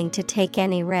unwilling to take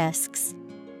any risks.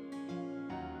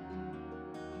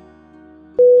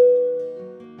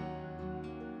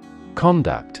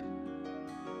 Conduct. CONDUCT.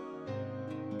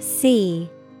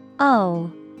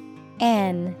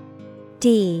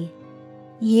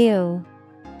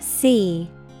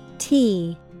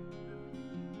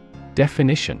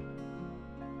 Definition.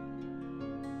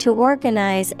 To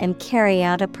organize and carry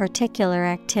out a particular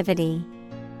activity.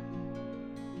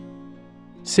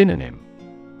 Synonym.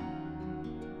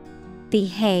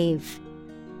 Behave,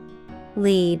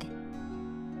 lead,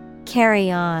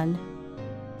 carry on.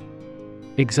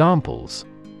 Examples.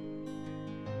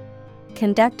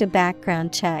 Conduct a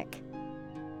background check.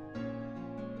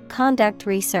 Conduct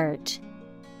research.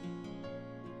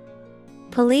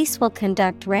 Police will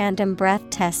conduct random breath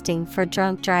testing for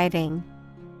drunk driving.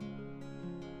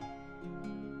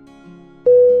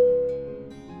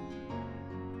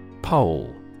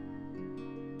 Pole.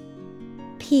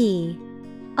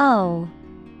 POLE.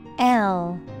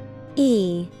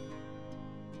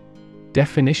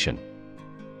 Definition.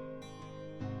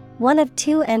 One of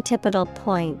two antipodal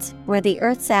points where the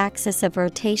Earth's axis of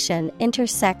rotation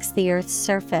intersects the Earth's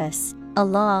surface, a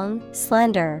long,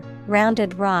 slender,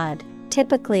 rounded rod,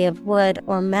 typically of wood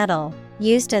or metal,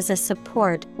 used as a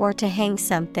support or to hang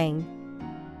something.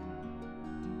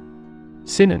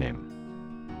 Synonym.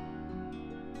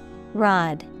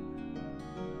 Rod,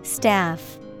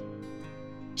 staff,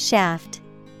 shaft.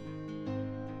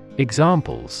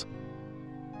 Examples.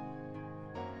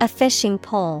 A fishing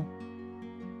pole.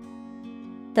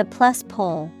 The plus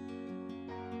pole.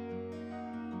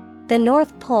 The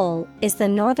North Pole is the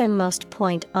northernmost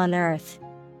point on Earth.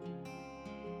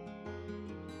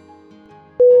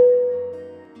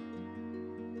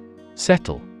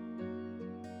 Settle.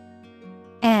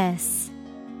 SETTLE.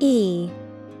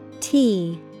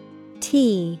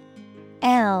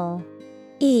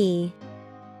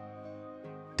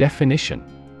 Definition.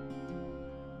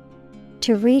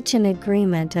 To reach an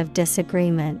agreement of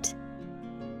disagreement.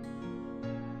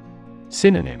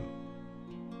 Synonym.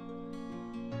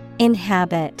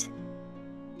 Inhabit,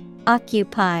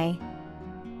 occupy,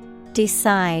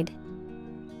 decide.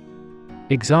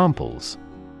 Examples.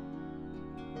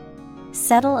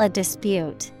 Settle a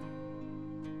dispute.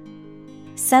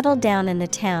 Settle down in the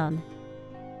town.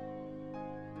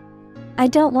 I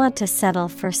don't want to settle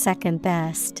for second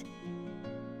best.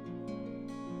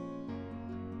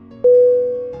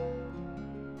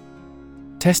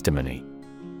 Testimony.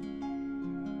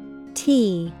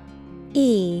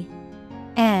 TESTIMONY.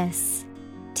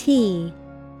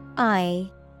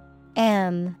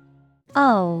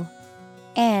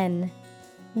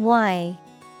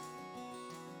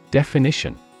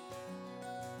 Definition.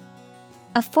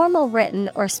 A formal written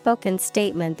or spoken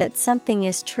statement that something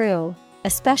is true,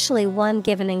 especially one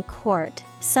given in court,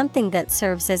 something that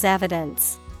serves as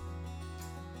evidence.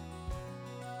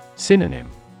 Synonym.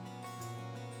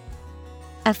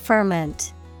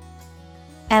 Affirmant,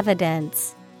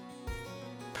 evidence,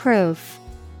 proof.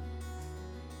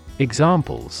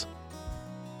 Examples.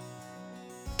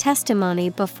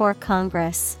 Testimony before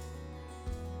Congress.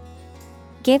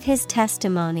 Give his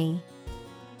testimony.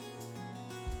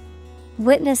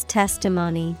 Witness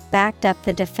testimony backed up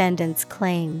the defendant's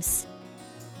claims.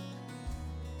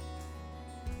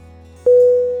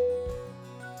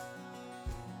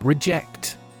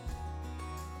 Reject.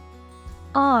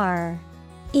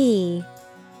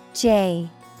 REJECT.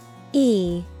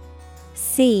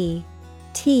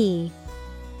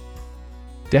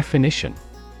 Definition.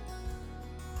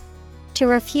 To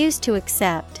refuse to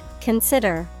accept,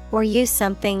 consider, or use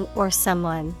something or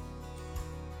someone.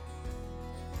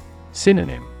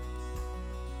 Synonym.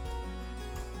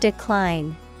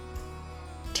 Decline,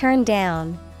 turn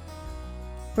down,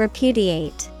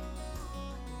 repudiate.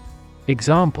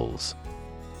 Examples.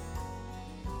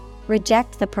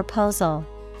 Reject the proposal.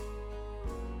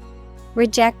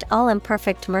 Reject all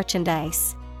imperfect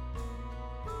merchandise.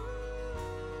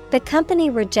 The company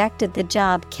rejected the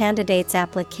job candidate's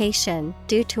application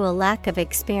due to a lack of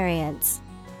experience.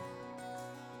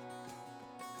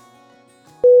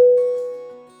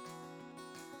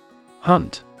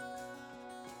 Hunt.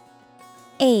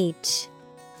 Hunt.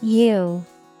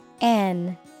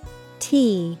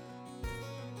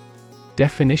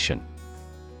 Definition.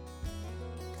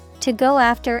 To go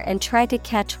after and try to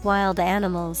catch wild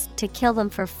animals to kill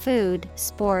them for food,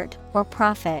 sport, or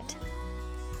profit.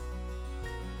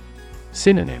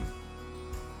 Synonym.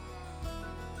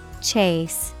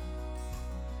 Chase,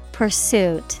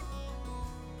 pursuit,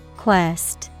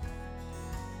 quest.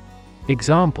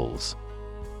 Examples.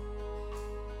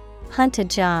 Hunt a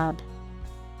job.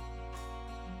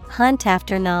 Hunt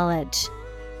after knowledge.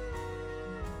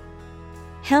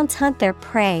 Hounds hunt their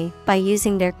prey by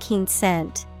using their keen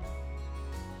scent.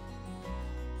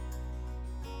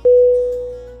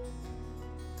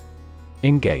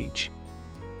 Engage.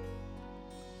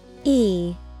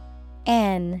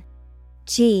 ENGAGE.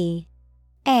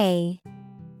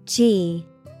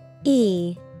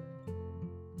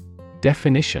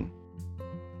 Definition.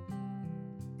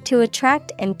 To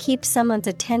attract and keep someone's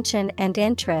attention and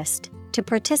interest, to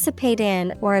participate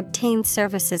in or obtain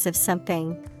services of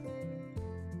something.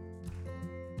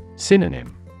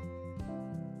 Synonym.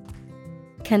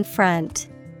 Confront,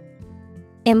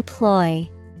 employ,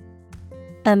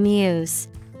 amuse.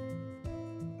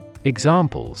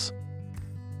 Examples.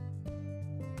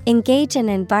 Engage in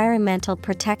environmental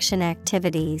protection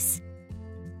activities.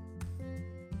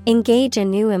 Engage a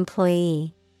new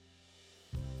employee.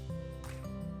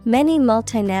 Many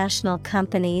multinational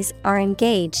companies are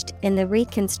engaged in the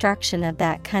reconstruction of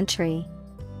that country.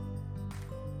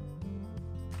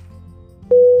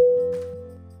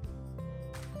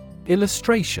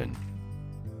 Illustration.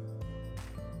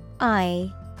 Illustration.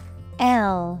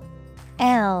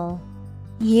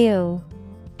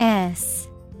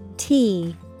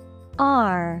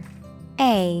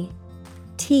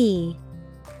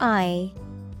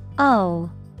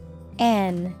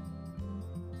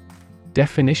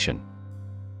 Definition.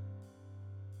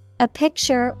 A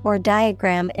picture or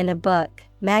diagram in a book,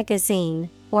 magazine,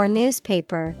 or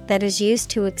newspaper that is used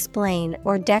to explain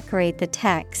or decorate the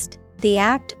text, the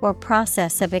act or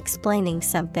process of explaining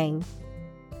something.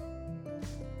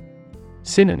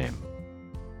 Synonym.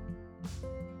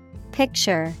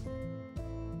 Picture,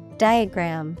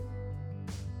 diagram,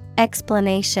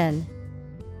 explanation.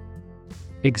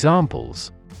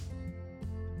 Examples.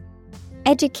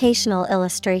 Educational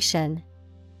illustration.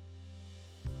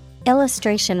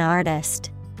 Illustration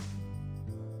artist.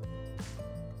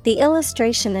 The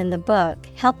illustration in the book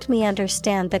helped me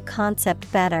understand the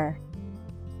concept better.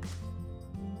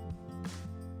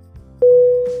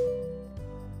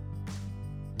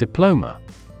 Diploma.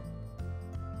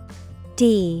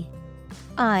 DIPLOMA.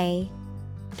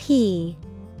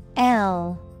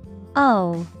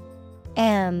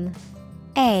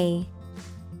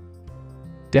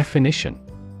 Definition.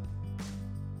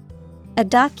 A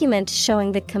document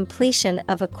showing the completion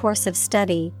of a course of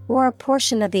study or a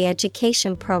portion of the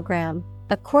education program,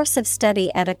 a course of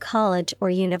study at a college or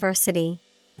university.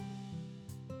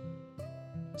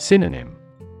 Synonym.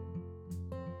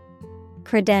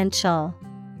 Credential,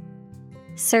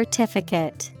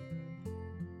 certificate,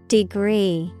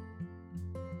 degree.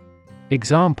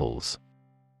 Examples.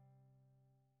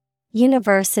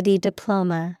 University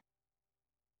diploma.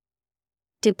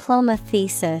 Diploma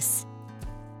thesis.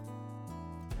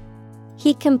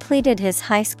 He completed his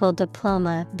high school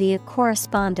diploma via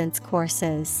correspondence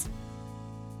courses.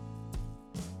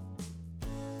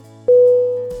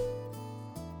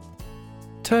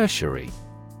 Tertiary.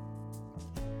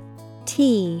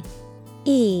 TERTIARY.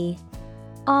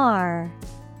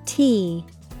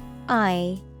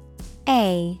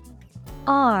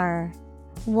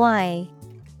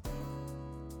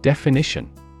 Definition.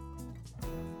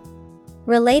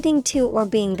 Relating to or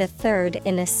being the third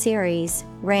in a series,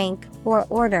 rank, or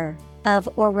order of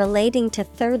or relating to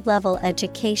third-level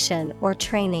education or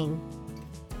training.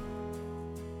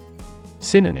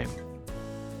 Synonym.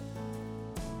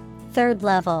 Third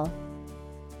level,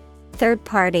 third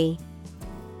party,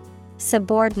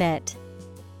 subordinate.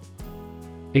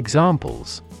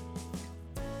 Examples.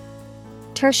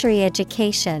 Tertiary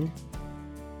education.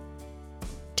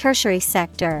 Tertiary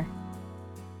sector.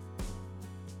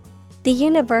 The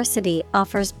university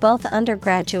offers both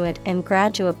undergraduate and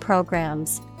graduate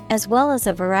programs, as well as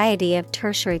a variety of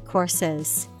tertiary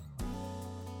courses.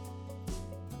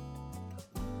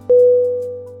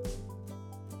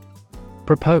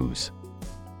 Propose.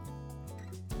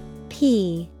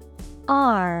 PROPOSE.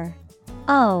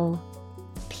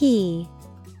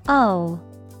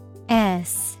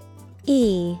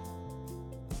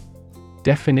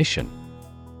 Definition.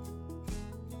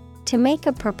 To make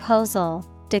a proposal,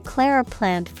 declare a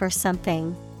plan for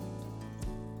something.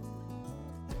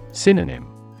 Synonym.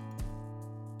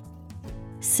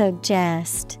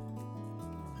 Suggest,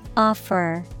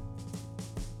 offer,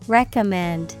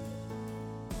 recommend.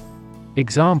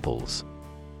 Examples.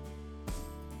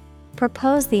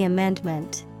 Propose the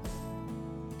amendment.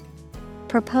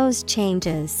 Propose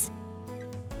changes.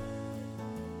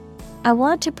 I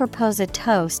want to propose a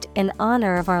toast in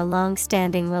honor of our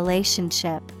long-standing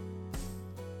relationship.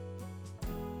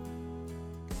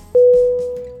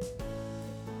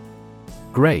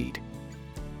 Grade.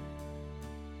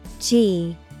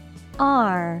 G-R-A-D-E.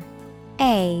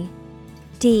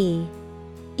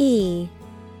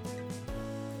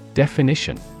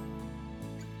 Definition.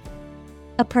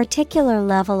 A particular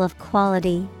level of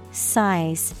quality,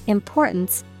 size,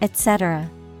 importance, etc.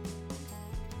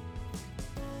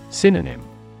 Synonym.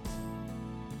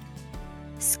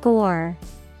 Score,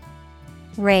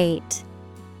 rate,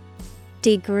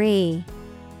 degree.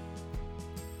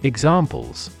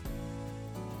 Examples.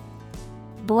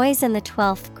 Boys in the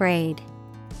 12th grade.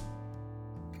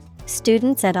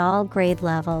 Students at all grade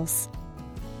levels.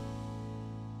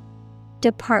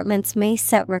 Departments may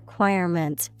set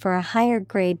requirements for a higher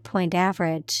grade point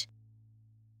average.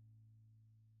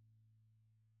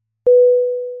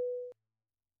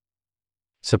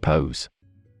 Suppose.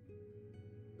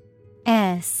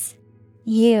 S-U-P-P-O-S-E.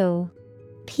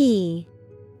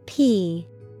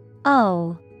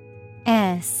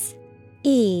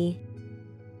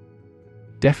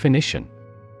 Definition.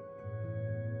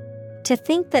 To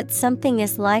think that something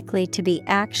is likely to be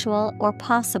actual or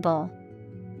possible.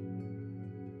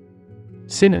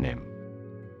 Synonym.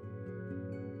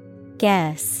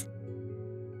 Guess,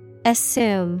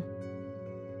 assume,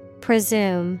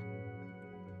 presume.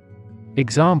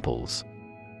 Examples.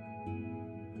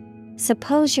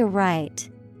 Suppose you're right.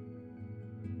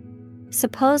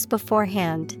 Suppose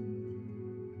beforehand.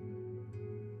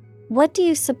 What do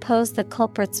you suppose the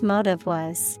culprit's motive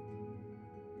was?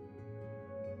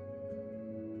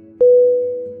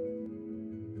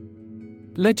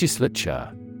 Legislature.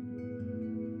 Legislature.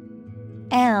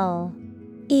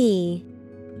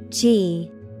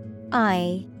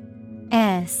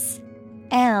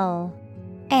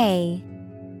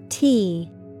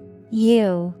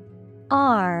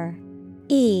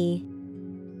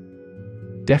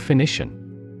 Definition.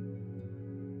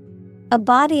 A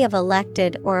body of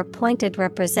elected or appointed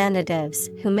representatives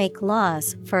who make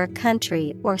laws for a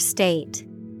country or state.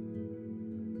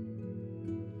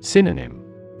 Synonym.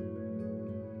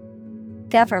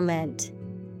 Government,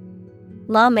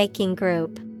 lawmaking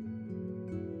group.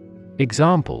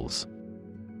 Examples.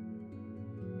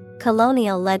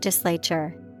 Colonial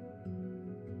legislature.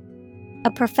 A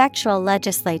prefectural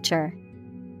legislature.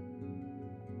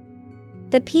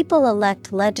 The people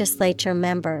elect legislature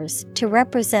members to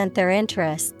represent their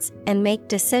interests and make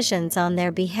decisions on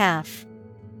their behalf.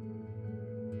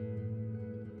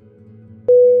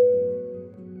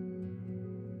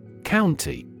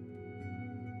 County.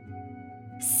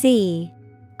 C-O-U-N-T-Y.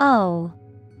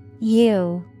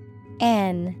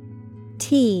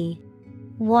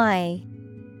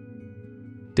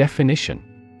 Definition.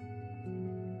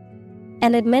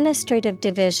 An administrative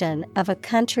division of a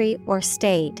country or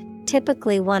state,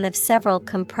 typically one of several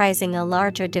comprising a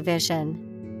larger division.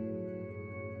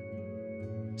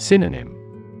 Synonym.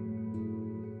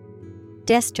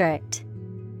 District,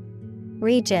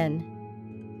 region,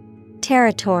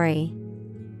 territory.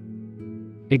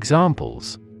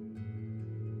 Examples.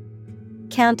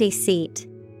 County seat.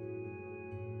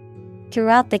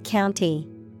 Throughout the county.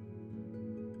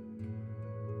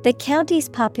 The county's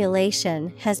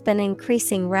population has been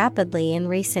increasing rapidly in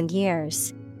recent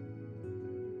years.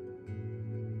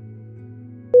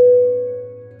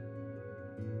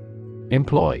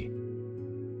 Employ.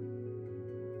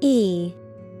 E-M-P-L-O-Y.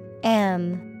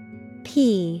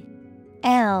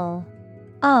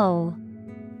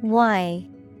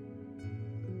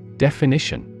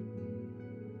 Definition.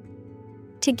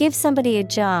 To give somebody a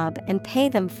job and pay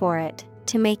them for it,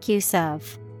 to make use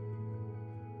of.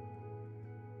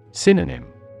 Synonym.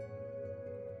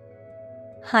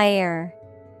 Hire,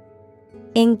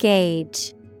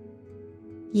 engage,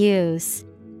 use.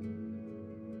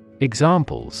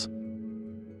 Examples.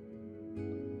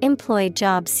 Employ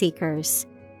job seekers.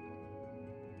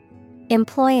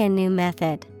 Employ a new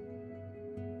method.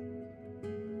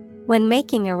 When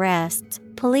making arrests,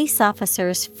 police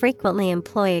officers frequently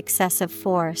employ excessive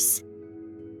force.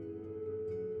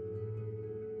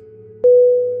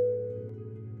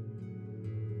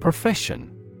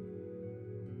 Profession.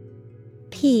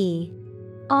 P-R-O-F-E-S-S-I-O-N.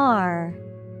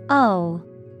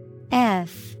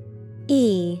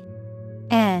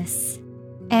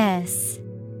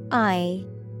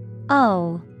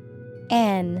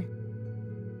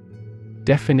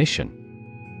 Definition: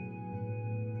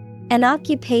 an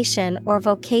occupation or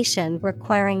vocation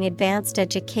requiring advanced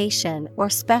education or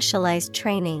specialized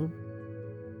training.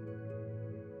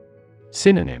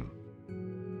 Synonym: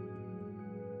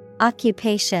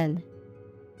 Occupation,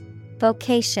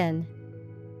 vocation,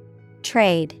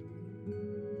 trade.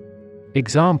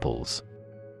 Examples: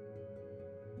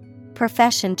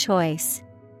 Profession choice,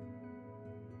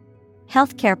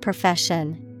 healthcare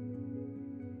profession.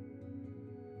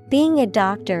 Being a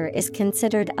doctor is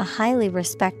considered a highly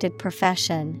respected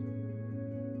profession.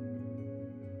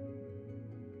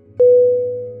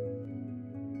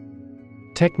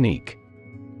 Technique: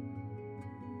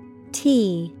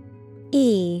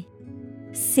 Technique.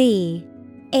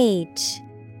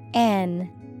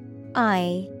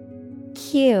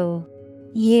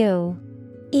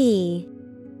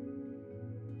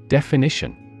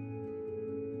 Definition: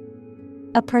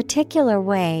 A particular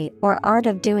way or art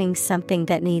of doing something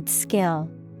that needs skill.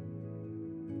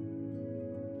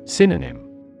 Synonym: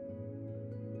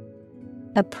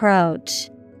 Approach,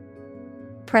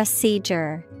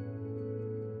 procedure,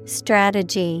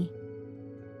 strategy.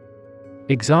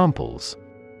 Examples: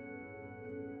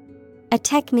 A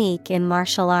technique in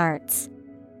martial arts.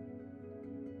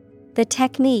 The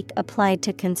technique applied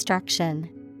to construction.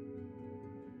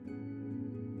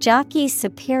 Jockey's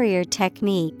superior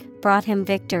technique brought him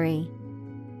victory.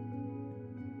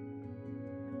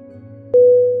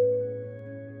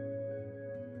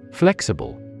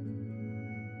 Flexible: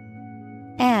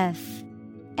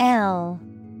 Flexible.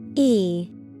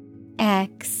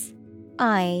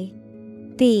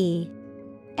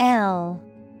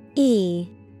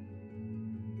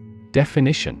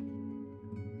 Definition: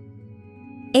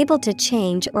 Able to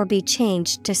change or be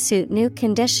changed to suit new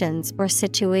conditions or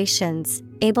situations,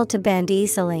 able to bend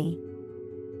easily.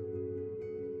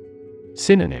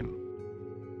 Synonym: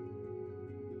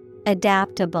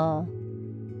 Adaptable,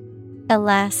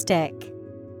 elastic,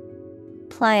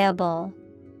 pliable.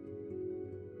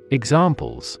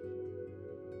 Examples: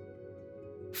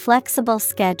 Flexible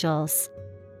schedules.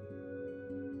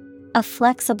 A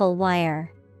flexible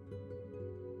wire.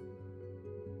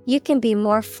 You can be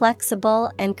more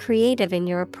flexible and creative in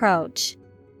your approach.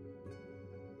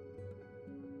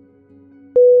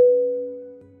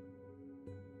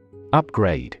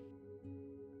 Upgrade: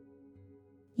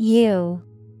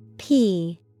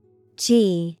 UPGRADE.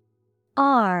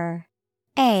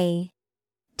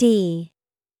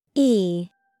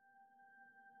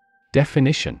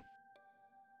 Definition: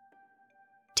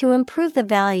 To improve the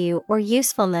value or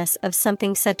usefulness of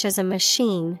something such as a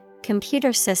machine,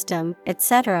 computer system,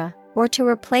 etc., or to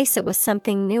replace it with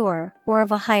something newer or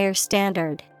of a higher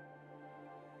standard.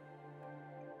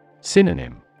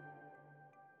 Synonym: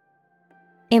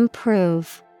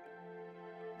 Improve,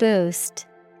 boost,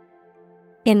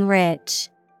 enrich.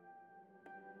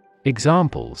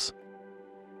 Examples: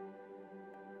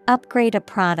 Upgrade a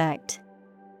product.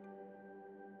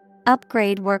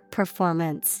 Upgrade work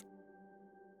performance.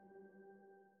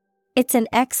 It's an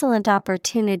excellent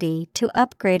opportunity to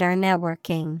upgrade our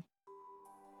networking.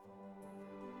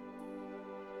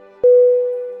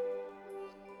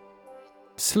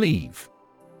 Sleeve: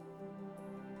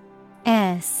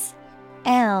 SLEEVE.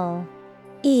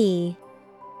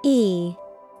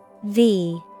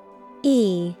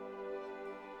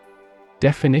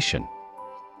 Definition: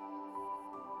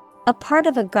 A part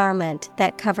of a garment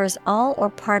that covers all or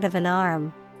part of an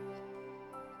arm.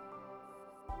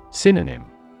 Synonym: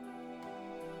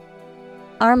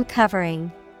 Arm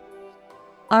covering,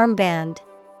 armband.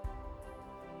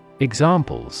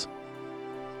 Examples: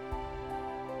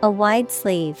 A wide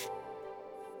sleeve,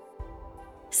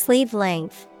 sleeve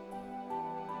length.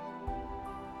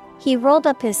 He rolled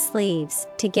up his sleeves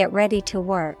to get ready to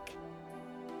work.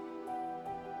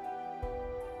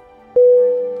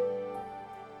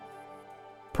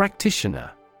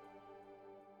 Practitioner: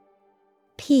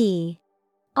 Practitioner.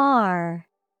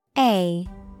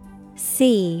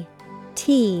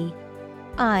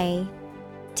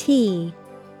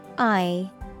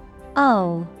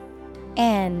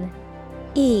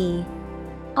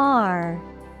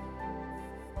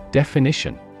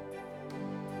 Definition: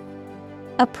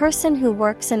 A person who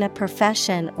works in a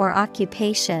profession or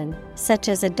occupation, such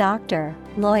as a doctor,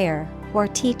 lawyer, or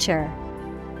teacher.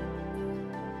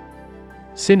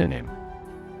 Synonym: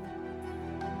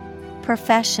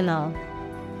 Professional,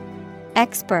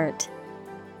 expert,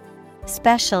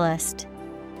 specialist.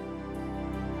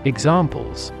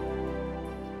 Examples: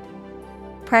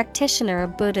 Practitioner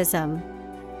of Buddhism.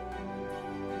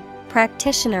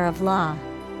 Practitioner of law.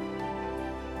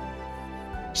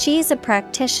 She is a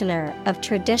practitioner of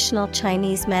traditional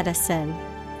Chinese medicine.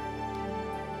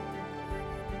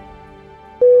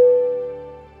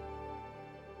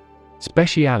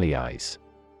 Specialize.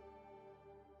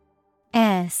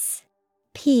 Specialize.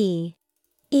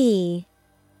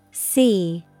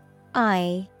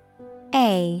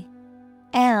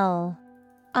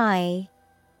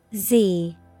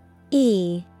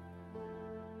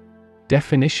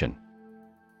 Definition.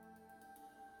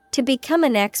 To become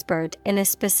an expert in a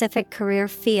specific career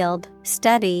field,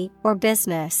 study, or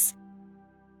business.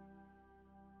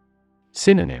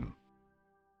 Synonym.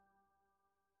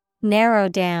 Narrow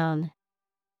down.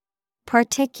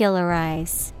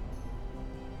 Particularize.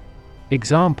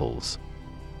 Examples.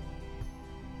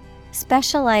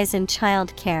 Specialize in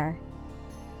childcare.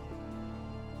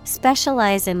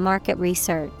 Specialize in market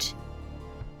research.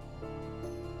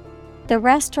 The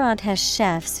restaurant has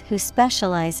chefs who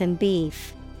specialize in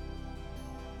beef.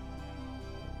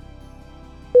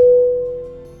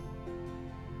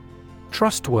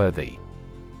 Trustworthy.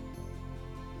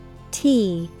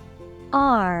 Trustworthy.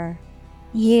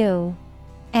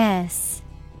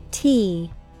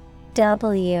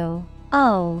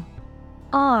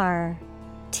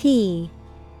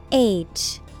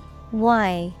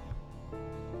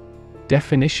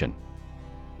 Definition.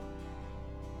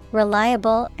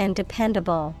 Reliable and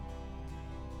dependable.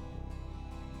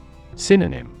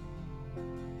 Synonym.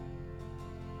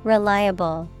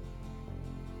 Reliable,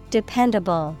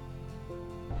 dependable,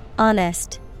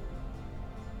 honest.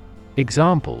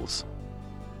 Examples.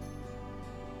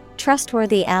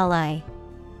 Trustworthy ally.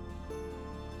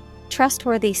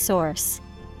 Trustworthy source.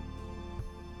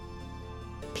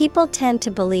 People tend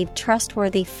to believe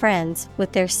trustworthy friends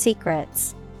with their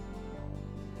secrets.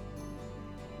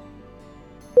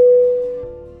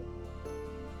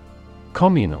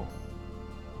 Communal.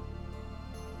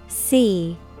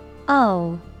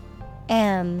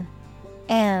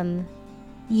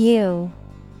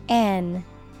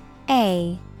 COMMUNAL.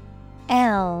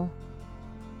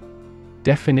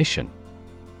 Definition.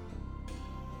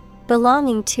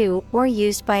 Belonging to or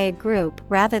used by a group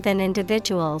rather than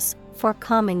individuals, for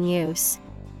common use.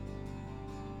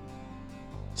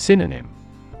 Synonym.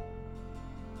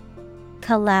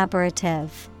 Collaborative,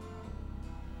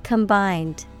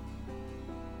 combined,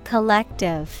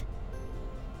 collective.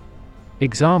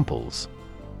 Examples.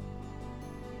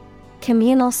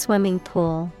 Communal swimming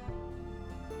pool.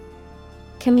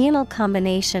 Communal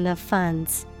combination of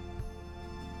funds.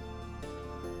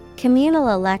 Communal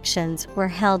elections were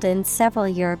held in several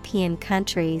European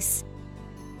countries.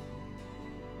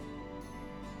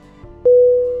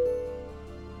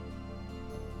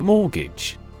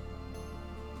 Mortgage.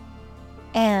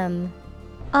 MORTGAGE.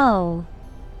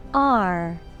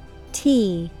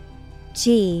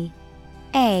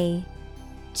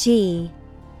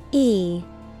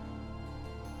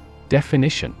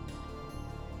 Definition.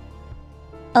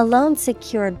 A loan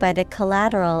secured by the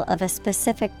collateral of a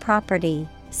specific property,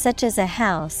 such as a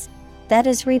house, that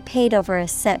is repaid over a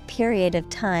set period of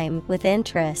time with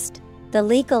interest, the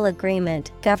legal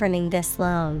agreement governing this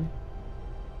loan.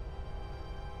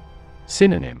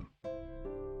 Synonym.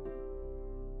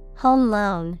 Home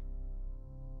loan,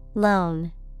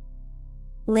 loan,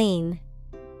 lien.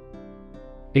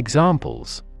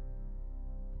 Examples.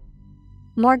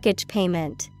 Mortgage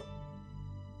payment.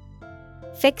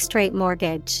 Fixed rate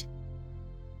mortgage.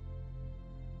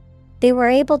 They were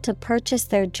able to purchase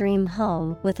their dream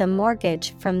home with a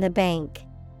mortgage from the bank.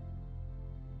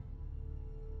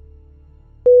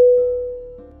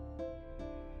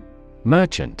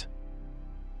 Merchant.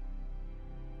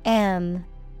 MERCHANT.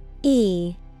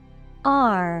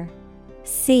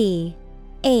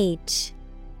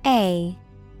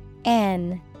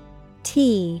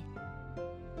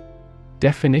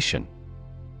 Definition.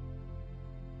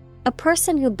 A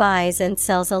person who buys and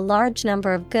sells a large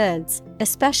number of goods,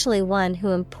 especially one who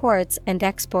imports and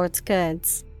exports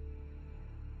goods.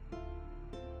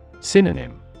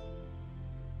 Synonym.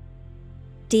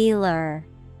 Dealer,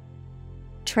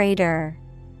 trader,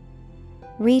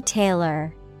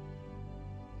 retailer.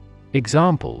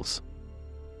 Examples.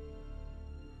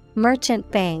 Merchant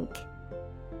bank.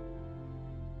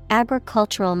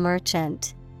 Agricultural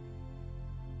merchant.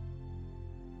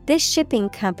 This shipping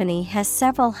company has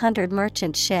several hundred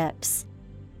merchant ships.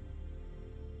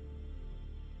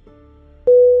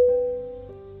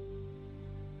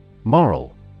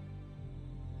 Moral.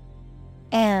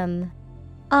 MORAL.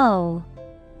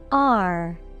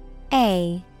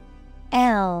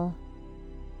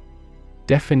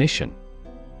 Definition.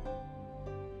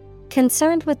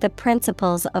 Concerned with the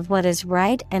principles of what is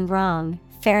right and wrong,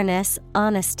 fairness,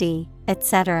 honesty,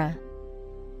 etc.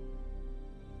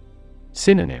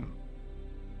 Synonym: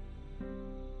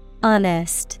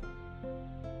 honest,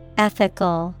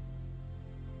 ethical,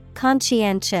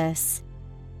 conscientious.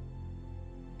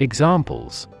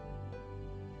 Examples: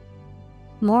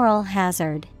 Moral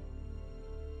hazard,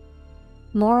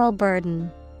 moral burden.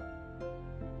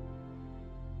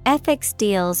 Ethics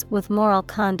deals with moral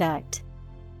conduct.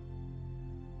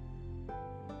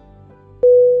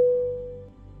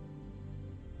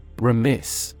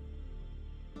 Remiss.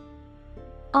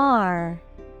 R-E-M-I-S-S.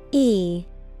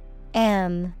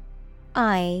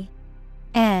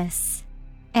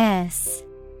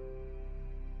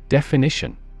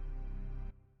 Definition: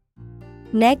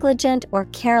 negligent or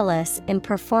careless in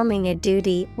performing a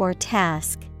duty or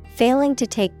task, failing to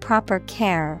take proper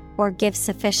care or give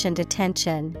sufficient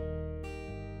attention.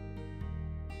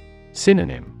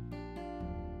 Synonym: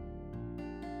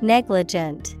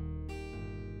 negligent,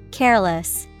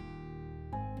 careless,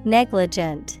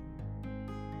 negligent.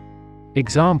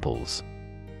 Examples: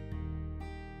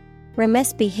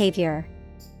 remiss behavior,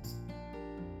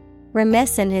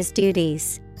 remiss in his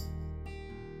duties.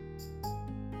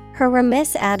 Her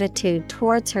remiss attitude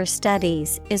towards her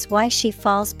studies is why she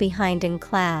falls behind in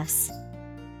class.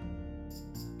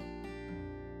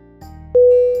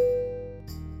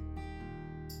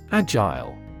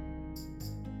 Agile.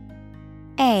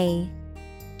 A-G-I-L-E.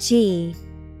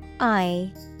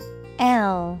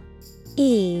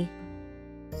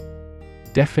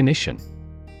 Definition: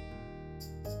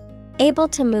 able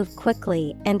to move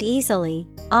quickly and easily,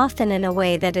 often in a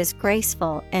way that is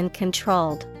graceful and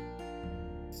controlled.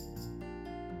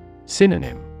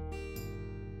 Synonym: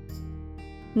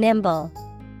 nimble,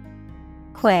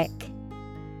 quick,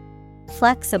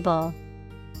 flexible.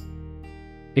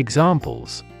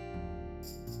 Examples: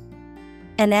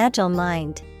 an agile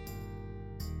mind,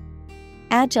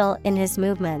 agile in his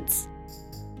movements.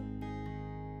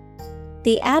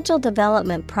 The agile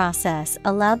development process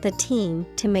allowed the team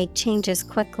to make changes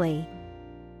quickly.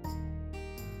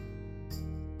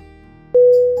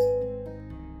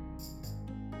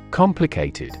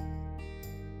 Complicated.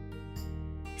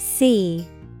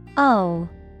 C-O-M-P-L-I-C-A-T-E.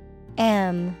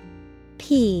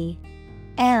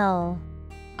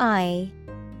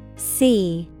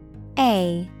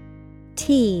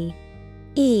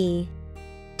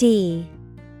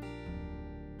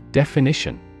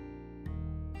 Definition: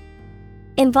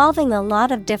 involving a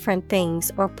lot of different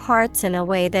things or parts in a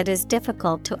way that is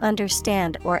difficult to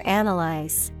understand or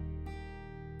analyze.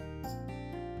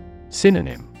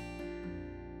 Synonym: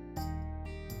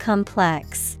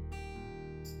 complex,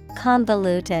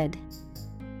 convoluted,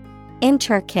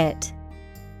 intricate.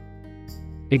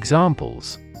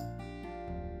 Examples: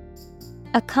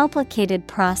 a complicated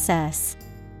process,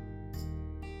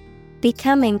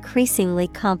 become increasingly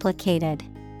complicated.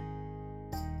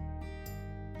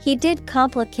 He did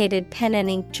complicated pen and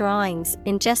ink drawings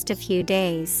in just a few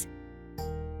days.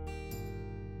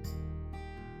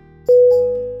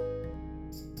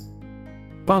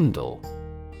 Bundle.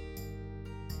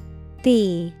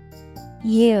 B-U-N-D-L-E.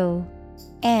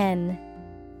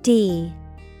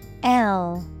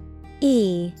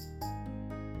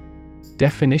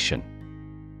 Definition: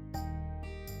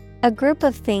 a group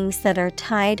of things that are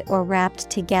tied or wrapped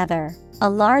together,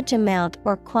 a large amount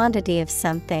or quantity of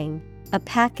something, a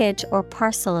package or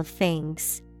parcel of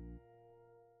things.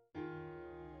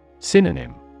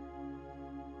 Synonym: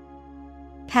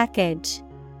 package,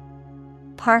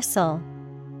 parcel,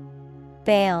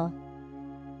 bale.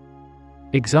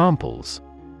 Examples: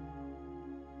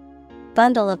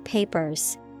 bundle of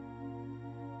papers,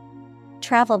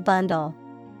 travel bundle.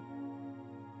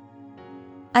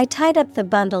 I tied up the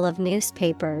bundle of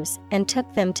newspapers and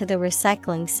took them to the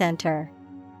recycling center.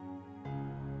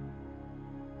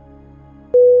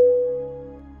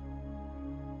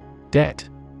 Debt.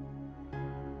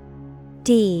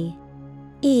 D-E-B-T.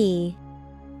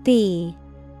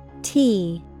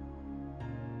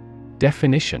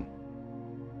 Definition: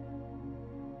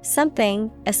 something,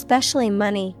 especially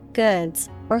money, goods,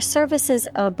 or services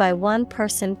owed by one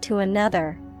person to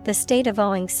another, the state of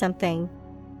owing something.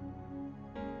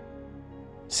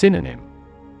 Synonym: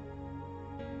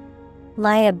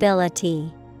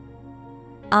 liability,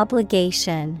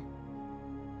 obligation,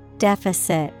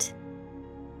 deficit.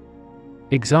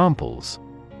 Examples: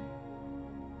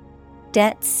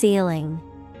 debt ceiling,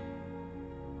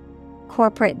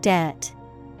 corporate debt.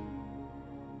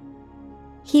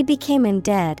 He became in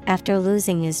debt after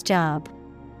losing his job.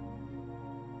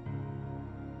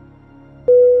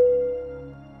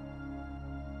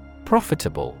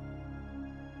 Profitable.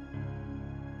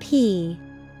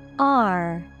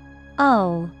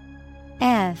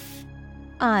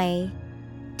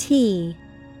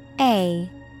 P-R-O-F-I-T-A-B-L-E.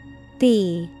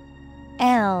 B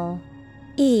L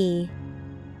E.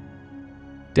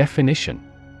 Definition: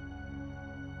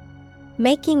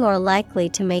 Making or likely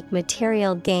to make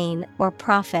material gain or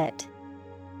profit.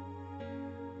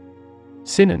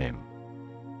 Synonym: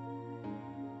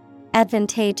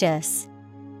 Advantageous,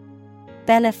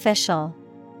 beneficial,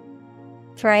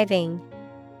 thriving.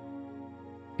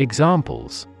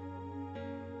 Examples: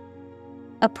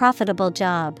 A profitable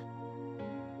job,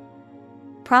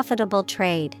 profitable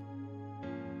trade.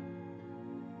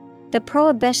 The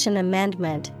Prohibition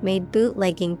Amendment made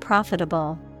bootlegging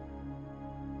profitable.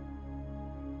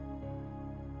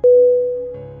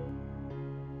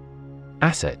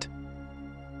 Asset: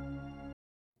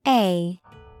 A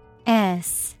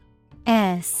S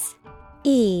S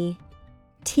E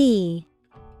T.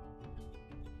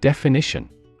 Definition: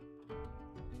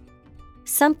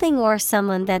 Something or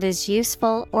someone that is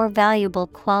useful or valuable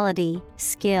quality,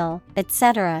 skill,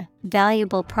 etc.,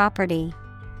 valuable property.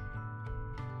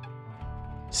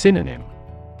 Synonym: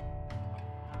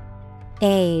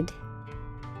 Aid,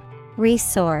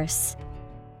 resource,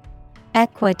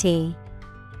 equity.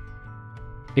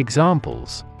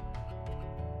 Examples: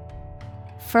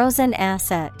 Frozen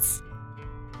assets,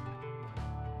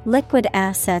 liquid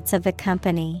assets of the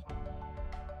company.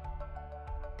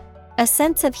 A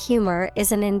sense of humor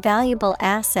is an invaluable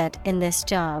asset in this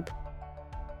job.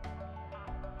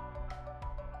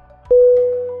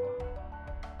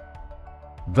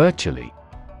 Virtually: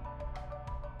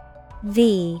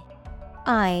 V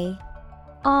I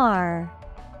R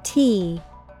T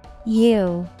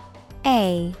U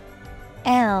A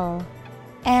L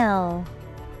L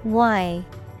Y.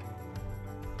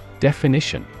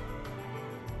 Definition: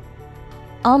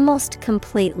 Almost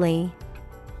completely.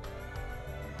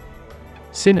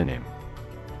 Synonym: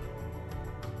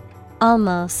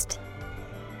 Almost,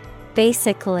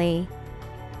 basically,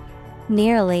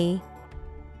 nearly.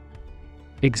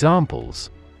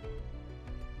 Examples: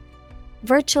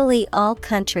 Virtually all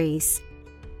countries.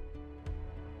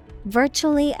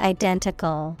 Virtually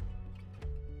identical.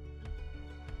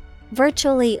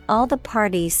 Virtually all the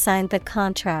parties signed the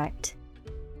contract.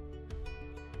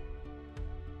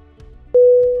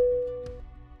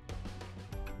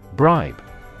 Bribe: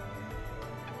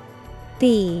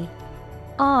 B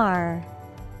R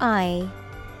I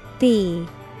B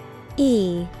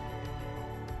E.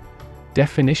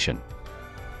 Definition: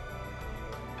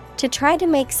 To try to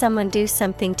make someone do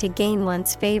something to gain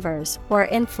one's favors or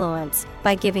influence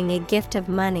by giving a gift of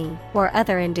money or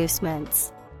other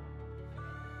inducements.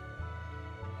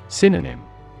 Synonym: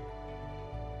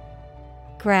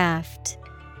 Graft,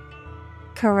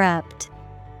 corrupt.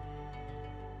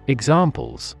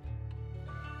 Examples: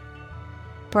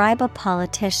 Bribe a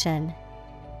politician.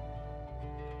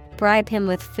 Bribe him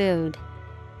with food.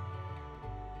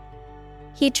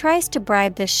 He tries to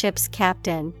bribe the ship's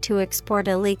captain to export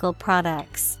illegal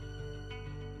products.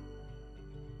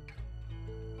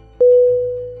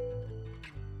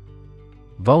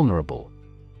 Vulnerable: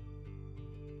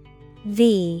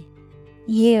 V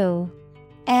U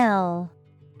L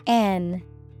N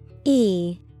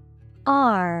E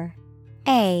R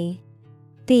A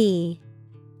B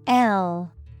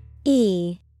L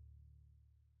E.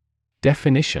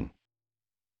 Definition: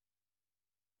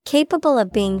 Capable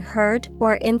of being hurt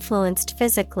or influenced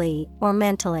physically or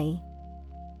mentally.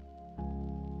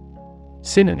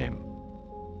 Synonym: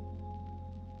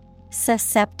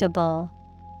 Susceptible,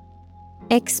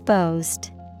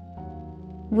 exposed,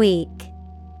 weak.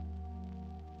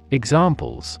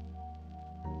 Examples: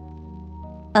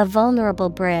 A vulnerable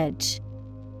bridge.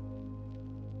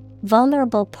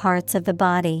 Vulnerable parts of the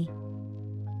body.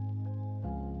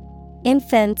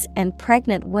 Infants and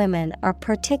pregnant women are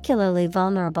particularly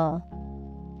vulnerable.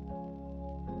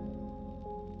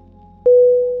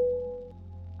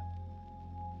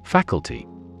 Faculty: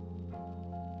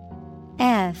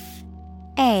 F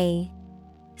A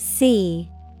C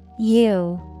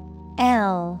U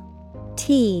L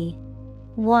T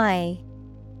Y.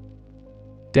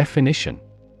 Definition: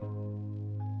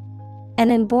 An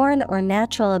inborn or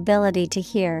natural ability to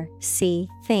hear, see,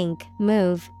 think,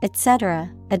 move,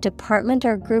 etc., a department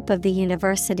or group of the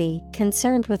university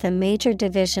concerned with a major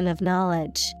division of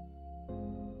knowledge.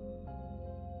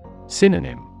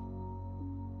 Synonym: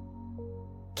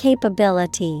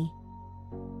 Capability,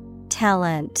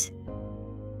 talent,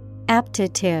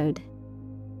 aptitude.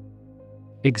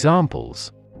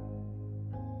 Examples: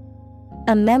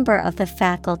 A member of the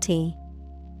faculty.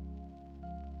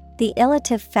 The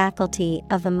elative faculty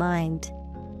of the mind.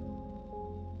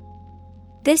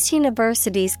 This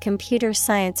university's computer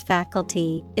science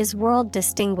faculty is world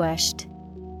distinguished.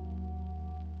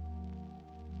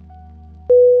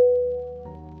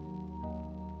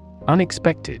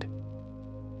 Unexpected.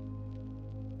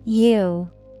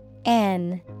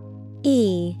 UNEXPECTED.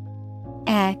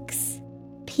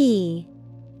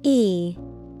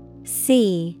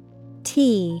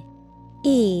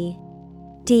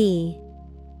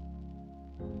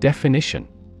 Definition.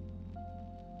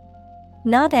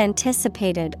 Not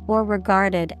anticipated or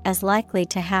regarded as likely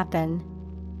to happen.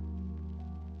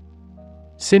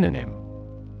 Synonym.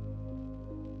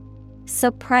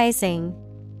 Surprising,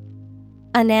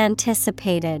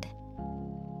 unanticipated,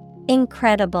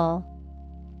 incredible.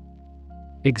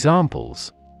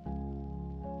 Examples.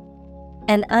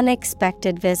 An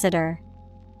unexpected visitor.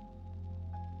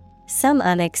 Some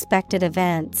unexpected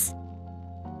events.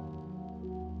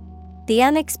 The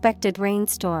unexpected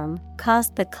rainstorm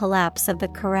caused the collapse of the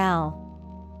corral.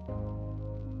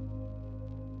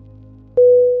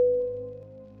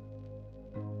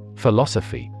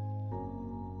 Philosophy.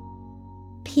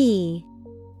 PHILOSOPhy.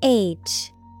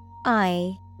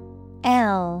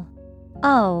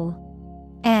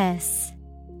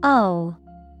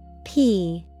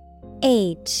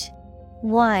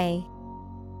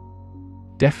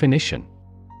 Definition.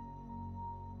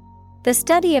 The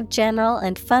study of general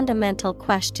and fundamental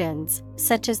questions,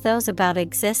 such as those about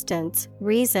existence,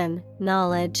 reason,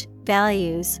 knowledge,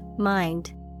 values,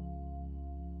 mind.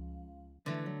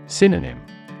 Synonym.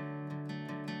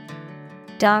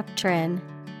 Doctrine,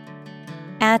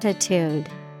 attitude,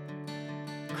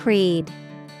 creed.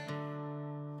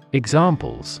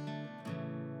 Examples.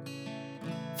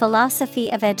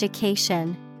 Philosophy of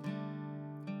education.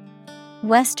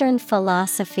 Western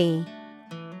philosophy.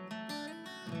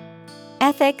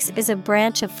 Ethics is a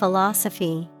branch of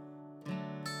philosophy.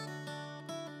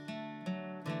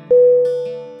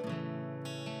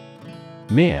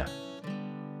 Mere.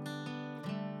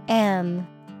 MERE.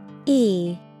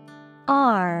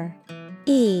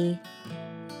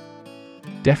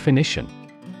 Definition.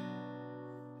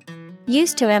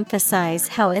 Used to emphasize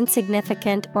how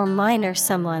insignificant or minor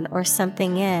someone or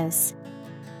something is.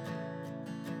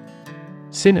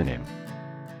 Synonym.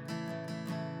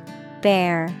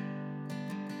 Bare,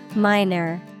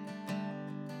 minor,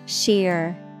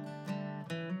 sheer.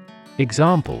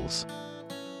 Examples.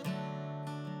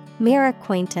 Mere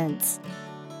acquaintance.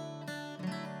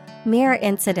 Mere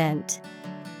incident.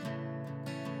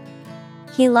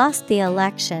 He lost the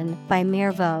election by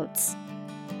mere votes.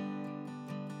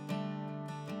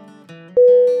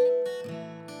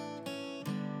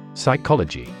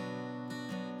 Psychology.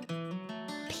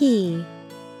 PSYCHOLOGY.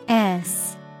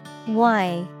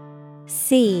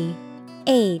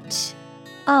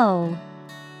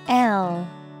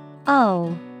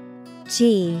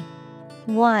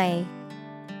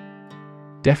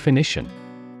 Definition.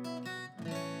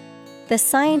 The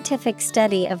scientific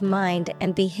study of mind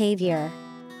and behavior.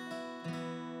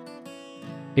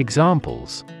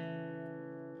 Examples.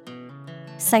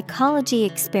 Psychology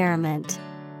experiment.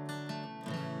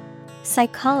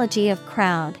 Psychology of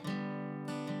crowd.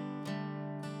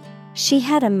 She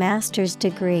had a master's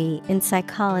degree in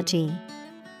psychology.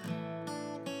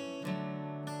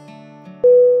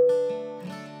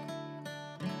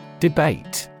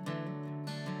 Debate.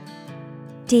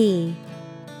 DEBATE.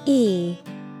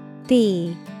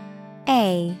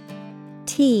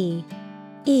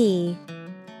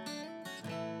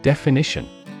 Definition.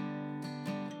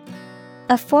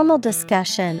 A formal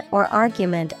discussion or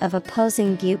argument of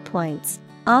opposing viewpoints,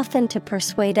 often to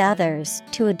persuade others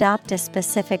to adopt a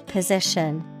specific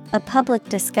position, a public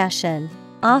discussion,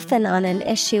 often on an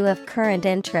issue of current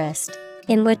interest,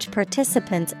 in which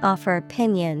participants offer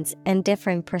opinions and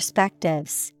differing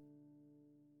perspectives.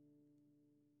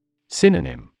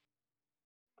 Synonym.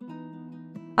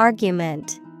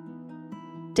 Argument,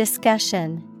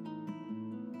 discussion,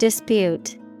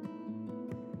 dispute.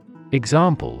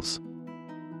 Examples.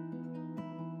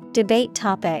 Debate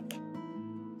topic.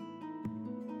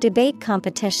 Debate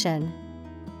competition.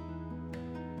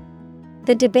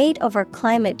 The debate over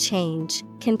climate change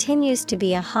continues to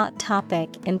be a hot topic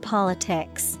in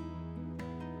politics.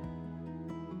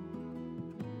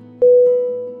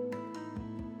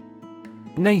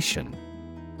 Nation.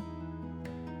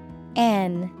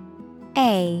 NATION.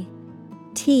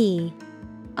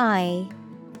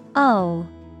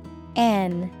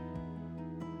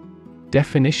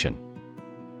 Definition.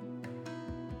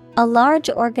 A large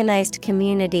organized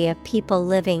community of people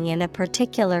living in a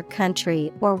particular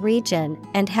country or region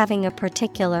and having a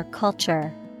particular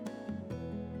culture.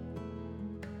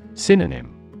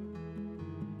 Synonym.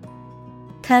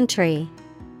 Country,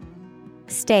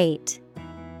 state,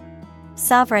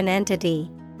 sovereign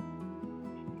entity.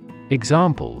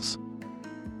 Examples.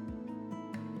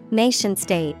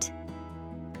 Nation-state.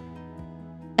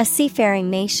 A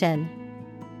seafaring nation.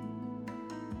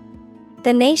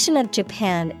 The nation of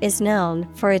Japan is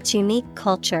known for its unique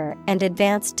culture and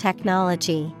advanced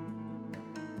technology.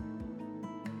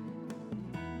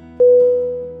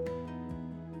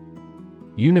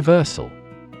 Universal.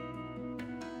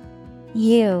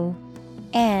 U-N-I-V-E-R-S-A-L.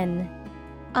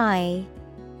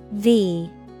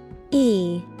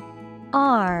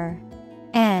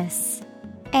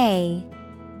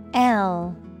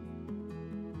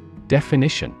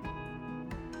 Definition: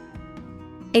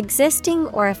 existing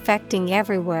or affecting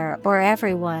everywhere or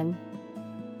everyone.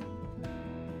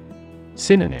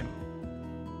 Synonym: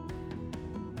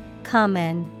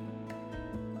 Common,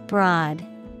 broad,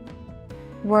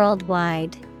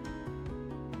 worldwide.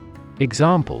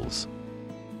 Examples: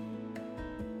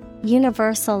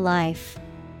 universal life,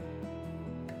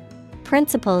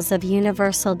 principles of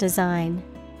universal design.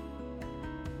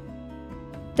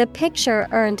 The picture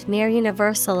earned near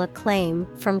universal acclaim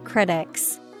from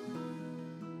critics.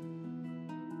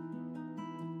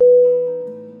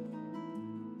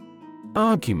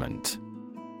 Argument.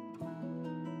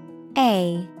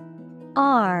 A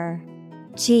R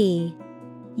G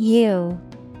U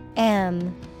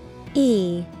M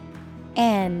E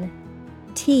N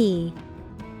T.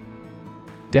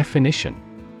 Definition: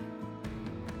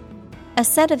 a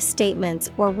set of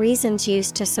statements or reasons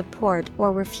used to support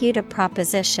or refute a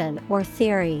proposition or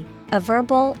theory, a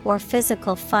verbal or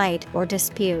physical fight or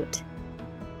dispute.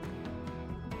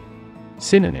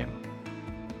 Synonym: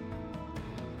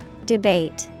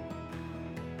 debate,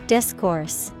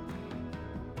 discourse,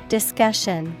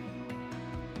 discussion.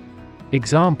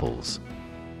 Examples: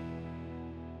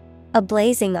 a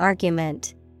blazing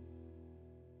argument,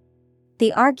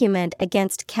 the argument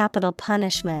against capital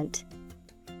punishment.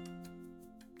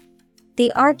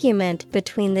 The argument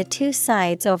between the two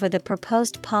sides over the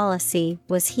proposed policy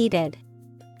was heated.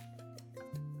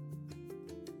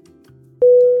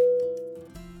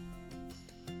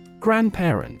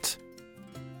 Grandparent.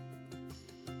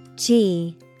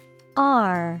 G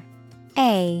R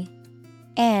A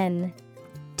N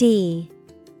D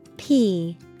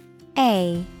P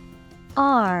A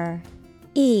R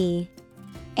E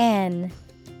N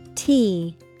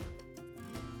T.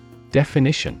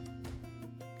 Definition: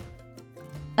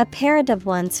 a parent of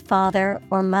one's father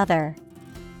or mother.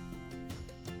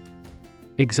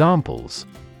 Examples: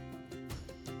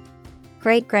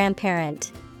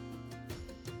 great-grandparent,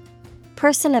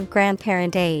 person of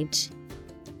grandparent age.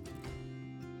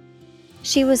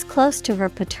 She was close to her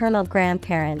paternal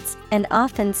grandparents and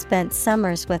often spent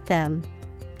summers with them.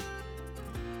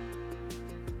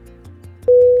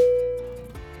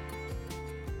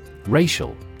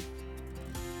 Racial.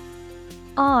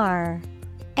 R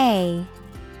A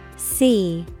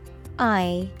C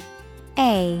I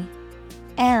A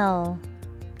L.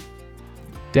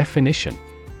 Definition: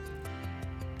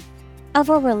 of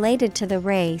or related to the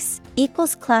race,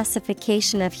 equals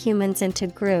classification of humans into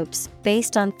groups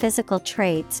based on physical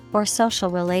traits or social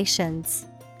relations.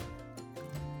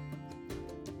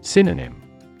 Synonym: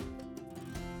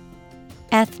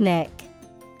 ethnic,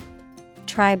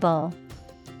 tribal,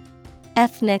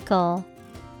 ethnical.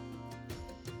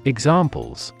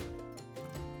 Examples: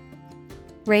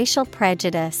 racial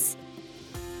prejudice,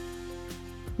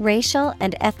 racial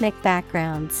and ethnic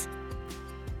backgrounds.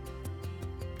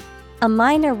 A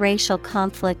minor racial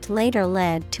conflict later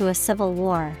led to a civil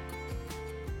war.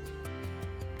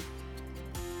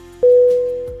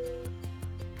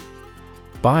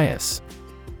 Bias.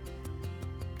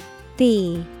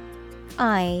 B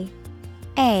I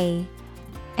A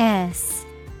S.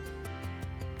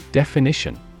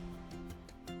 Definition: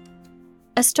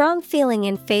 a strong feeling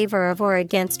in favor of or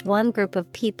against one group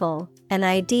of people, an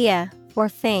idea, or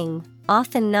thing,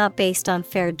 often not based on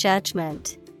fair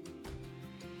judgment.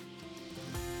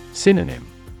 Synonym: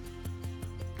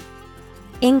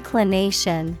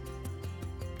 inclination,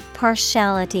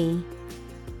 partiality,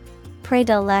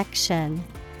 predilection.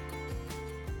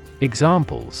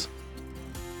 Examples: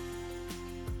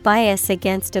 bias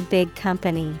against a big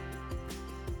company.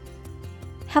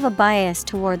 Have a bias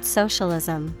towards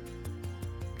socialism.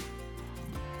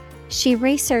 She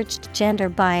researched gender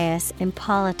bias in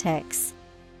politics.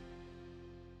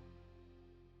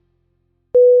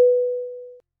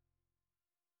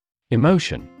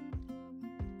 Emotion.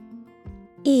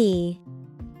 E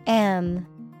M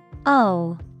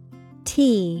O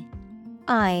T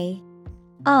I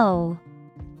O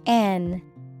N.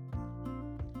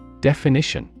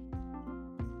 Definition: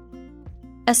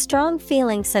 a strong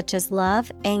feeling such as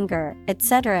love, anger,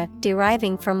 etc.,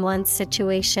 deriving from one's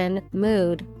situation,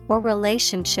 mood, or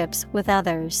relationships with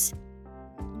others.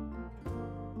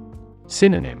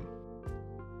 Synonym: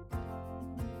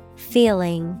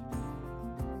 feeling,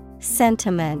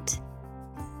 sentiment,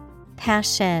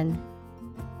 passion.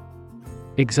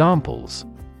 Examples: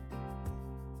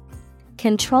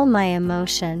 control my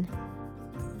emotion,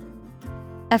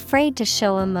 afraid to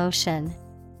show emotion.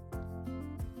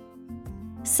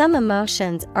 Some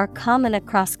emotions are common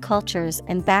across cultures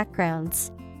and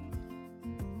backgrounds.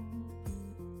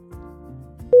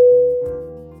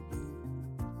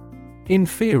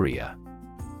 Inferior.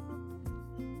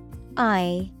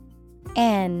 I-N-F-E-R-I-O-R.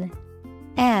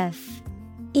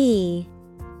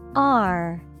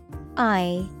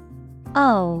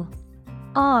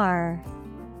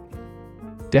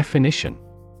 Definition: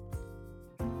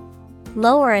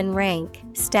 lower in rank,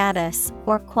 status,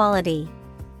 or quality.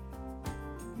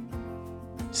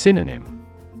 Synonym: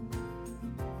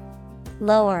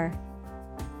 Lower,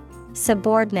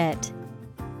 subordinate,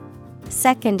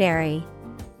 secondary.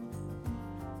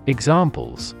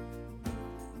 Examples: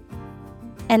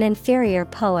 an inferior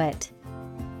poet,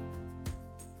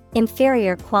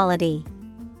 inferior quality.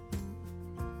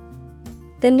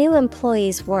 The new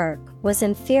employee's work was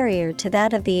inferior to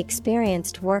that of the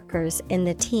experienced workers in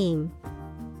the team.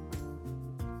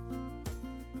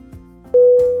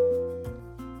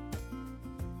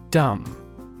 Dumb.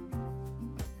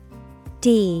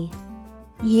 D-U-M-B.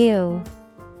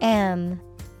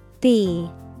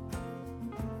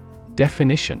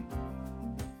 Definition: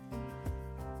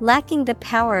 lacking the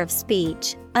power of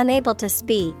speech, unable to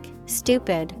speak,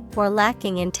 stupid, or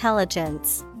lacking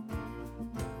intelligence.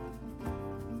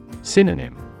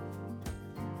 Synonym: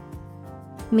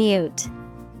 mute,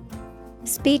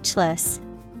 speechless,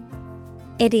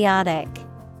 idiotic.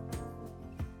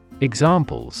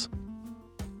 Examples: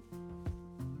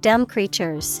 dumb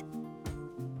creatures,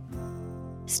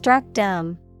 struck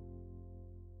dumb.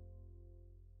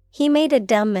 He made a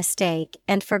dumb mistake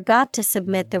and forgot to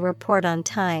submit the report on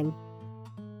time.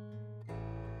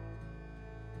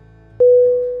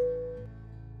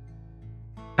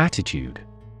 Attitude.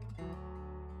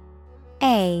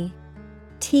 A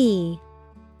T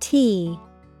T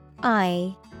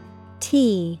I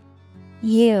T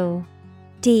U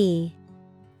D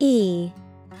E.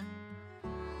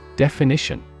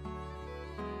 Definition: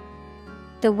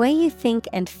 the way you think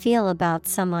and feel about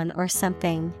someone or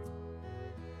something.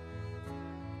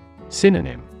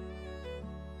 Synonym: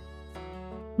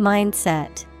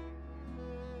 mindset,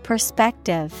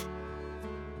 perspective,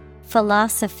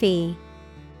 philosophy.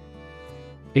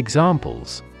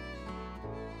 Examples: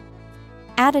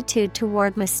 attitude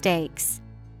toward mistakes,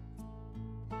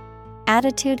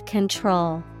 attitude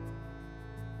control.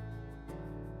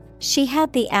 She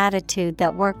had the attitude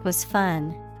that work was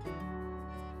fun.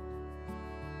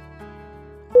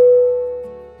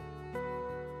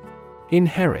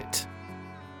 Inherit.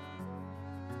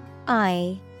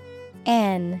 I-N-H-E-R-I-T.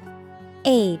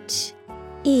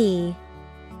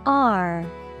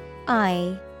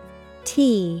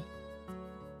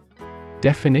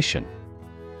 Definition: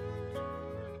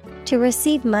 to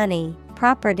receive money,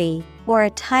 property, or a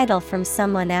title from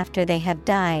someone after they have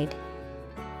died.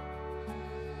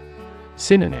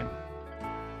 Synonym: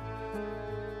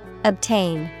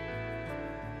 obtain,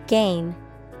 gain,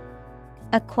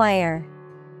 acquire.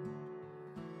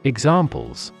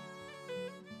 Examples: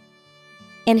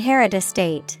 inherit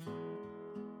estate,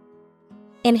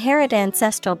 inherit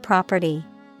ancestral property.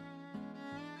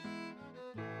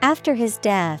 After his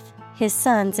death, his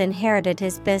sons inherited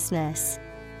his business.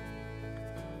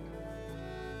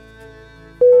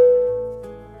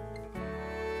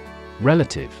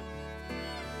 Relative.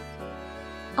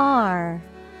 R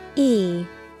E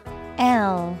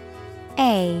L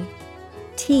A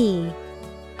T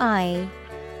I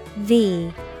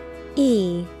V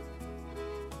E.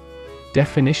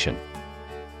 Definition: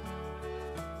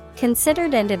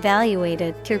 considered and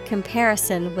evaluated through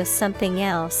comparison with something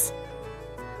else.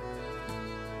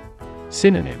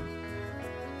 Synonym: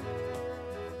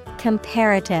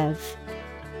 comparative,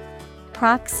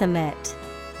 proximate,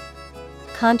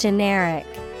 congeneric.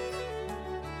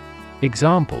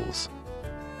 Examples: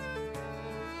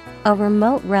 a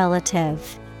remote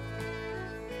relative,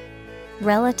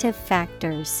 relative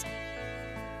factors.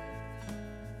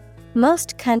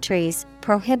 Most countries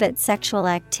prohibit sexual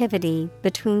activity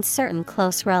between certain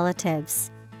close relatives.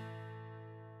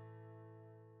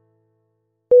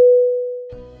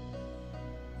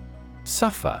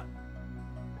 Suffer.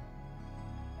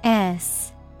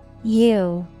 S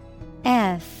U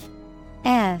F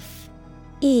F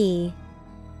E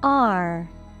R.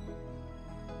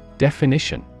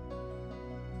 Definition: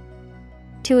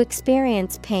 to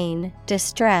experience pain,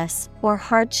 distress, or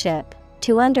hardship,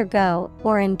 to undergo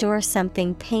or endure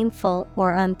something painful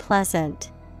or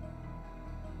unpleasant.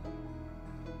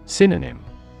 Synonym: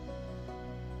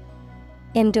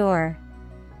 endure,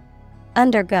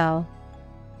 undergo,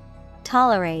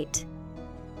 tolerate.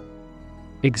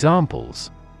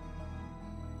 Examples: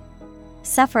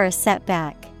 Suffer a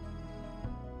setback,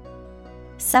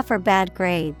 suffer bad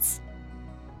grades.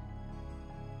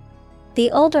 The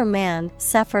older man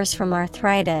suffers from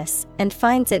arthritis and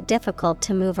finds it difficult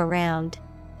to move around.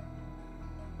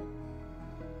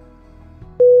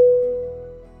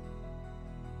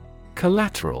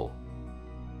 Collateral.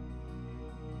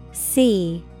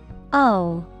 Collateral.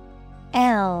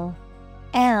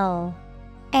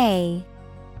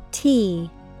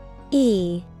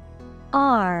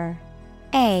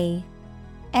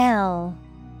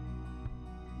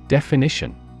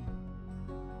 Definition: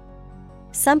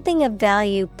 Something of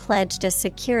value pledged as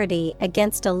security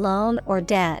against a loan or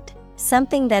debt,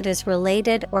 something that is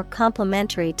related or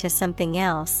complementary to something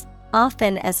else,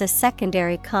 often as a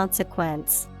secondary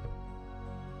consequence.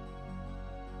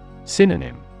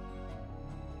 Synonym: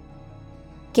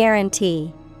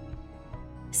 Guarantee,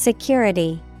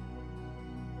 security,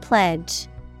 pledge.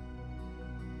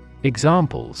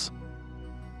 Examples: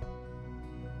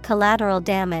 Collateral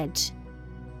damage,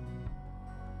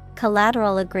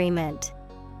 collateral agreement.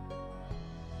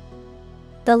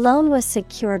 The loan was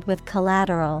secured with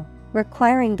collateral,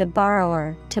 requiring the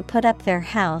borrower to put up their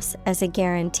house as a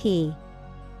guarantee.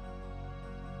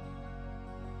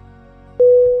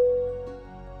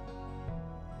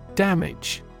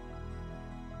 Damage.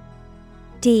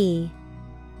 D-A-M-A-G-E.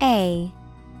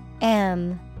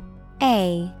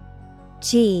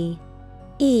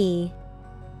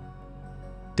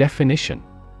 Definition: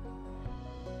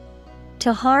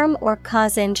 To harm or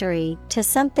cause injury to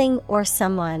something or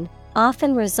someone,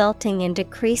 often resulting in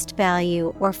decreased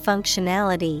value or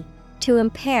functionality, to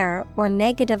impair or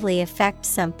negatively affect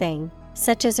something,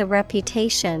 such as a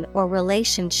reputation or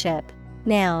relationship.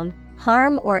 Noun,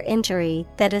 harm or injury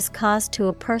that is caused to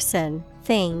a person,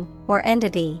 thing, or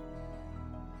entity.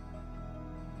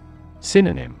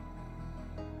 Synonym: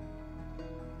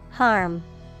 Harm,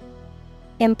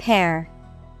 impair,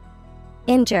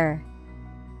 injure.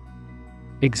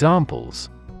 Examples: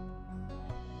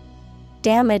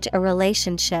 Damage a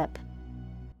relationship,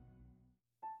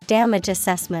 damage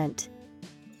assessment.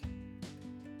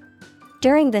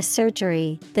 During the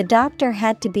surgery, the doctor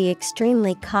had to be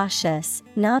extremely cautious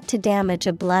not to damage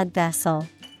a blood vessel.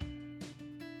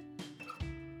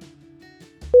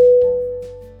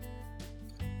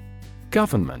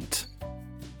 Government.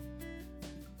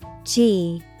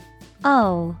 G-O-V-E-R-N-M-E-N-T.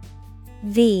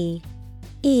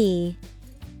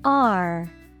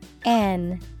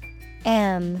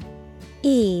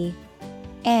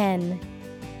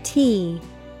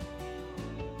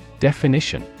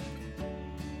 Definition: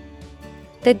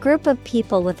 The group of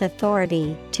people with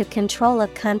authority to control a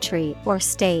country or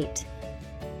state.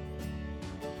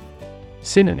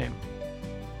 Synonym: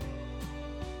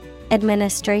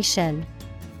 Administration,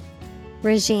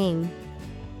 regime,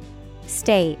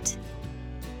 state.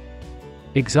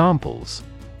 Examples: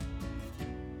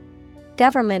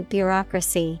 Government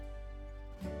bureaucracy,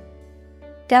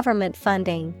 government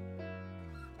funding.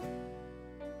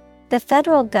 The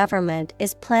federal government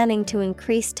is planning to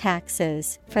increase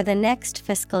taxes for the next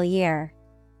fiscal year.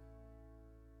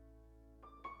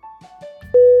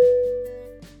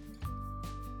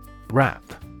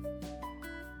 Rap.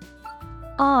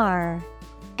 R-A-P.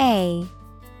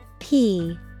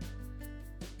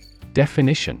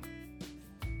 Definition: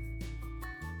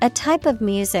 A type of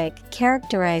music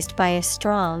characterized by a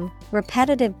strong,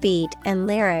 repetitive beat and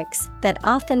lyrics that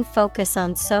often focus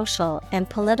on social and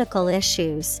political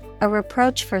issues, a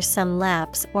reproach for some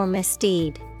lapse or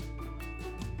misdeed.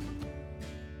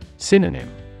 Synonym: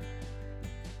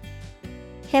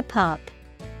 Hip-hop,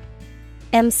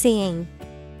 emceeing,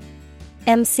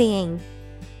 emceeing.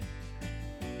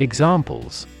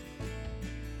 Examples: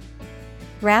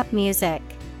 Rap music,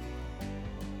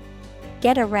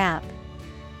 get a rap.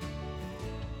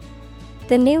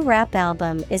 The new rap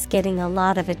album is getting a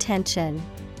lot of attention.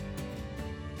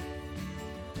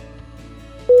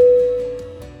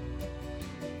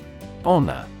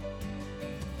 Honor.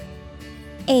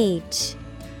 H-O-N-O-R.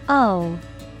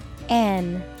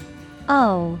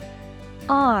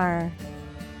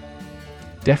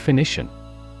 Definition: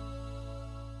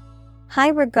 High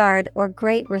regard or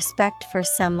great respect for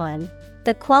someone,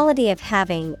 the quality of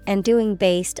having and doing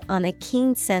based on a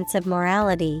keen sense of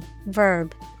morality.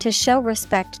 Verb, to show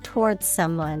respect towards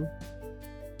someone.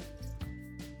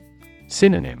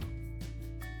 Synonym: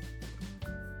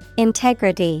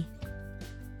 Integrity,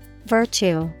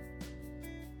 virtue,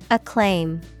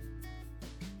 acclaim.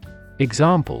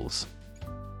 Examples: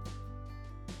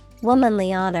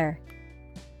 womanly honor.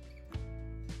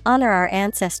 Honor our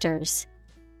ancestors.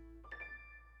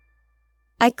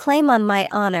 I claim on my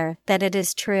honor that it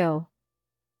is true.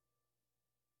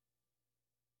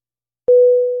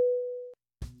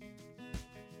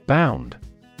 Bound.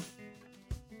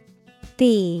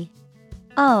 B-O-U-N-D.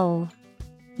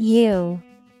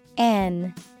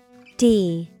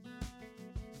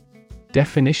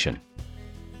 Definition: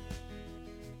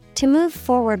 to move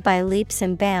forward by leaps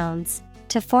and bounds,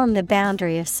 to form the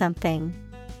boundary of something.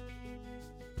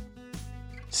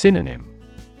 Synonym: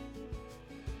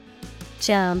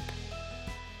 Jump,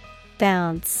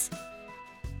 bounce,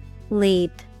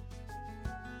 leap.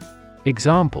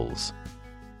 Examples: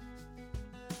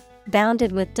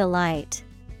 bounded with delight.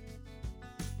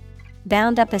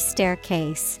 Bound up a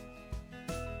staircase.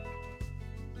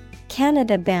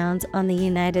 Canada bounds on the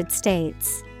United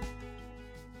States.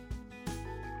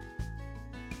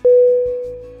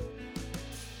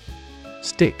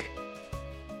 Stick.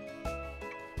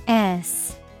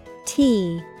 S-T-I-C-K.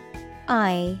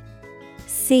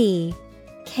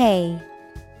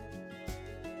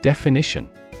 Definition: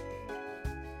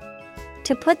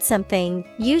 to put something,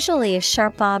 usually a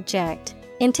sharp object,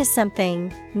 into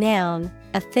something. Noun,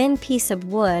 a thin piece of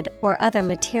wood or other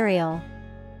material.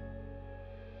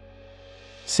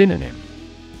 Synonym: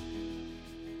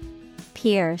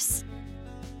 pierce,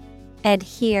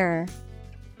 adhere,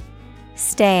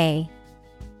 stay.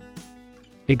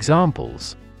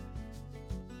 Examples: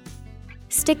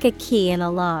 stick a key in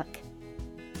a lock.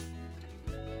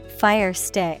 Fire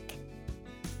stick.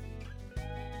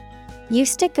 You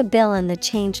stick a bill in the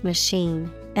change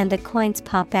machine, and the coins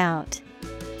pop out.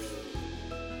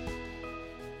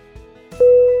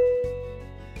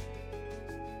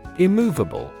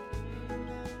 Immovable.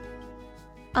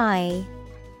 I-M-M-O-V-A-B-L-E.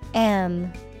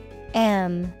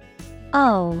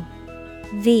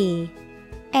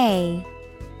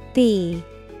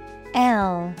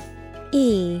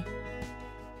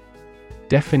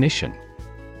 Definition: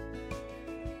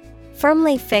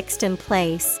 firmly fixed in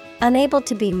place, unable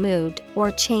to be moved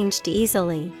or changed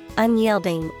easily,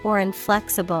 unyielding or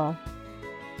inflexible.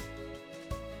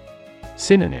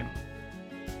 Synonym: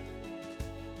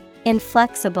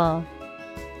 inflexible,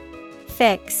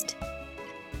 fixed,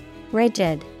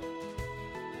 rigid.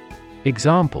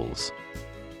 Examples: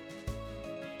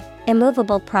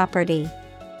 immovable property.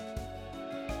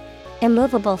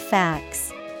 Immovable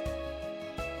facts.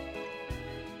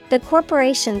 The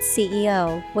corporation's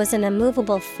CEO was an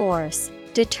immovable force,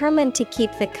 determined to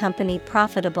keep the company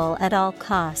profitable at all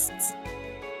costs.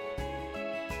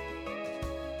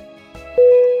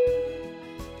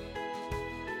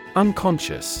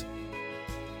 Unconscious.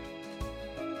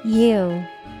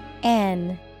 U-N-C-O-N-S-C-I-O-U-S.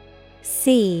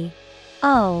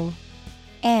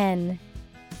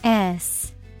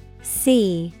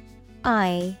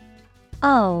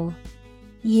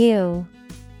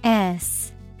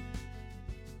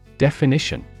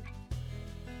 Definition: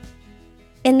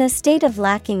 in the state of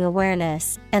lacking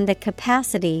awareness and the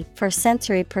capacity for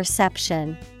sensory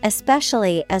perception,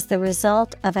 especially as the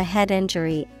result of a head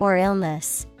injury or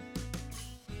illness.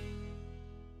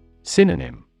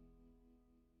 Synonym: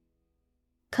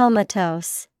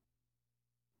 comatose,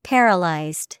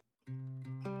 paralyzed,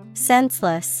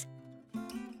 senseless.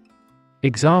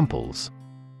 Examples: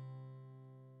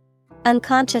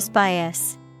 unconscious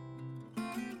bias.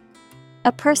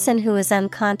 A person who is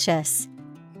unconscious.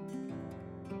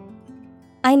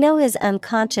 I know his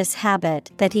unconscious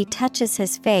habit that he touches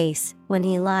his face when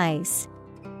he lies.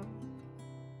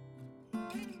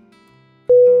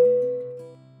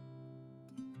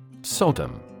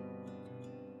 Sodom.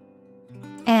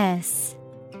 S-O-D-O-M.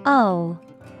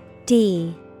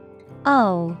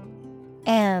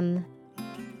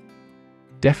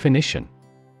 Definition: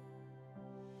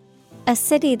 a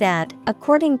city that,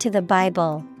 according to the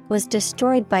Bible, was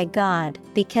destroyed by God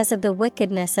because of the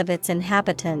wickedness of its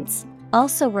inhabitants.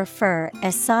 Also refer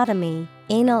as sodomy,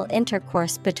 anal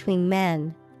intercourse between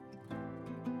men.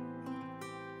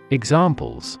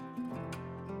 Examples: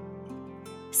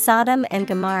 Sodom and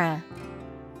Gomorrah.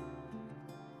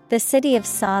 The city of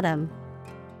Sodom.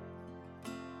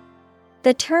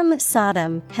 The term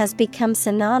Sodom has become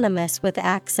synonymous with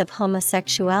acts of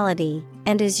homosexuality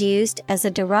and is used as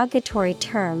a derogatory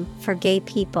term for gay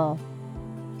people.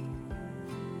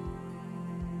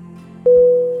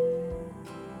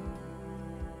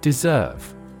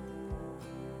 Deserve.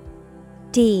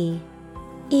 D-E-S-E-R-V-E.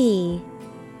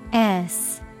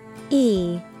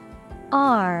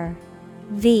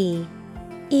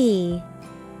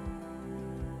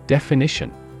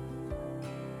 Definition: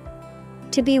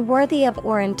 to be worthy of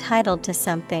or entitled to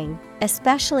something,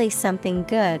 especially something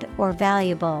good or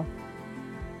valuable.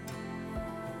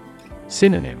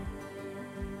 Synonym: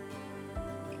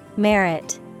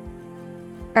 Merit,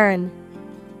 earn,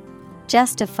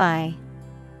 justify.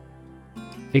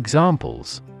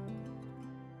 Examples: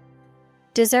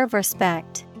 Deserve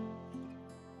respect.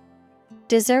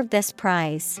 Deserve this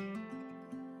prize.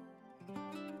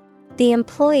 The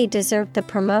employee deserved the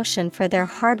promotion for their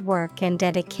hard work and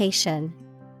dedication.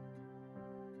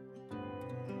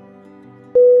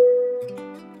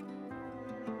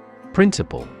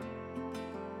 Principle.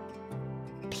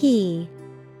 P-R-I-N-C-I-P-L-E.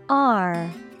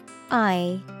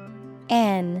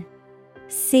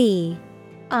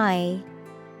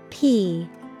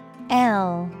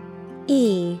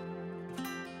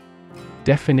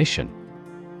 Definition: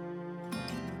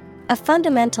 A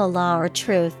fundamental law or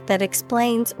truth that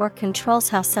explains or controls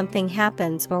how something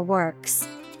happens or works.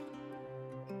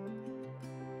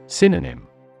 Synonym: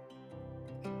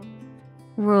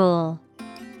 Rule,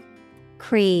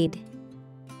 creed,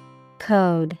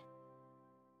 code.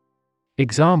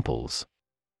 Examples: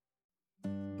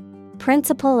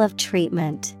 Principle of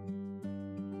treatment.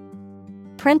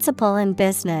 Principle in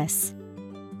business.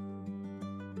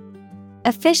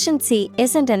 Efficiency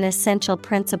isn't an essential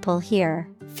principle here,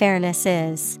 fairness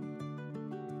is.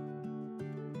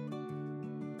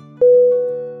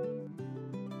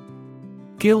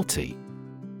 Guilty.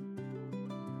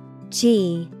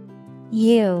 G-U-I-L-T-Y.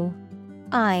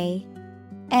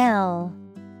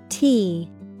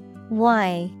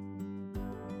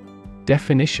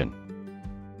 Definition: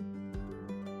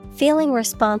 Feeling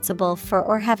responsible for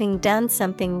or having done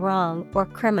something wrong or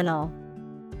criminal.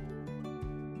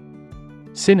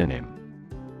 Synonym: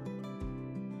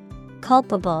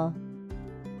 Culpable,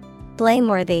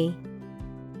 blameworthy,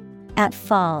 at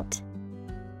fault.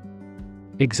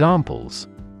 Examples: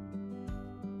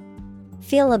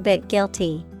 Feel a bit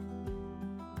guilty.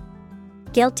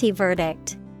 Guilty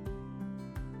verdict.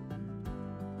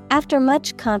 After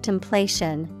much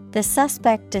contemplation, the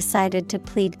suspect decided to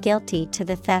plead guilty to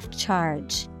the theft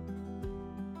charge.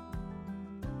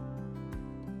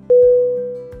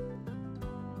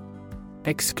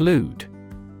 Exclude.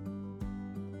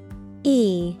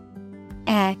 E-X-C-L-U-D-E.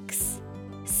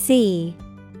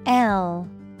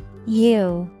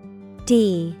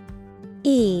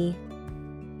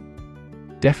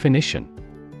 Definition: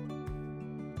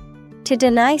 To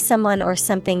deny someone or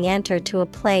something enter to a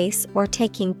place or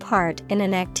taking part in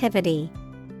an activity.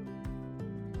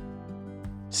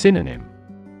 Synonym: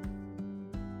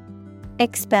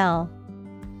 Expel,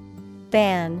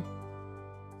 ban,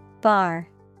 bar.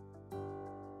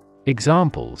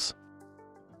 Examples: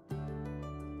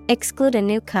 Exclude a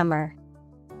newcomer.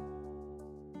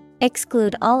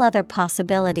 Exclude all other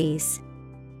possibilities.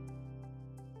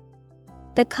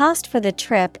 The cost for the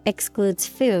trip excludes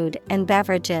food and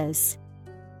beverages.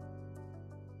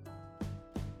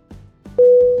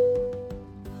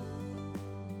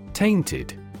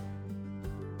 Tainted.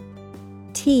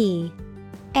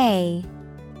 T-A-I-N-T-E-D.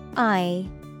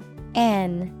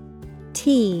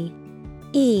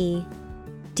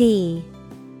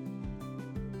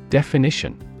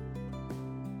 Definition: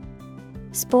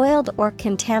 Spoiled or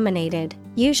contaminated,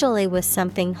 usually with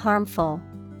something harmful,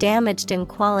 damaged in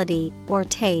quality or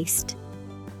taste.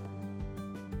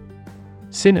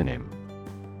 Synonym: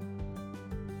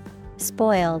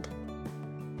 Spoiled,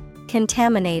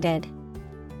 contaminated,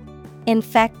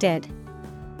 infected.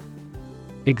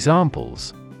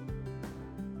 Examples: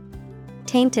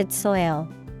 Tainted soil.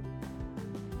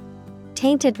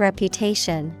 Tainted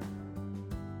reputation.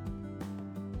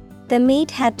 The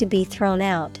meat had to be thrown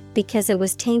out because it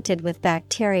was tainted with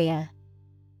bacteria.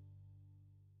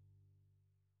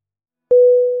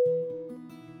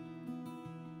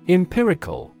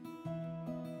 Empirical.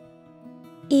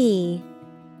 E-M-P-I-R-I-C-A-L.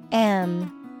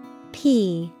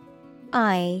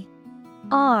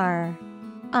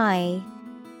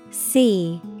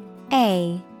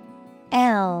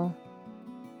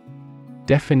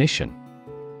 Definition: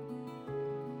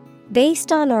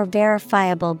 Based on or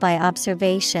verifiable by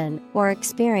observation or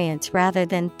experience rather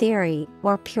than theory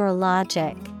or pure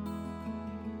logic.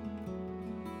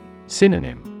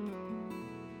 Synonym: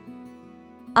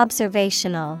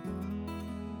 Observational,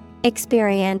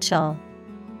 experiential,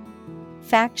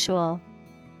 factual.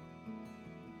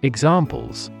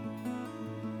 Examples: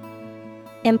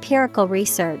 Empirical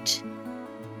research.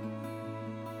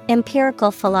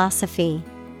 Empirical philosophy.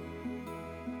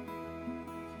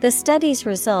 The study's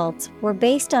results were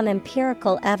based on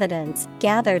empirical evidence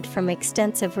gathered from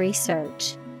extensive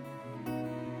research.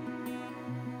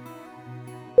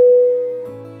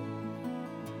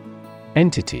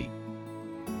 Entity.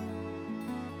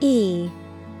 E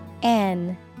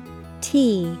N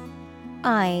T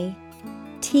I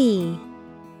T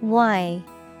Y.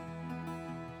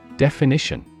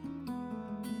 Definition: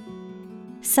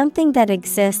 Something that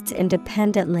exists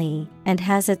independently and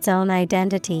has its own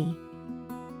identity.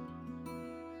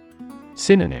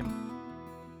 Synonym: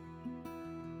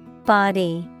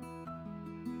 Body,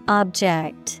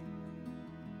 object,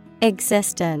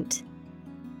 existent.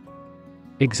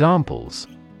 Examples: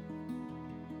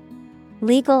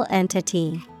 Legal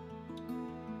entity,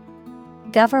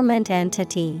 government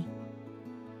entity.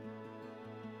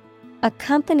 A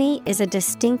company is a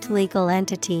distinct legal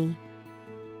entity.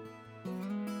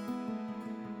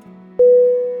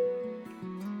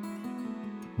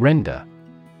 Render: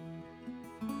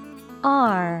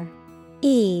 R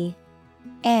E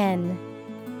N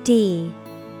D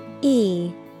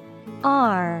E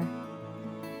R.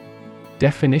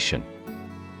 Definition: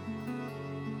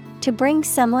 To bring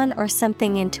someone or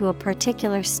something into a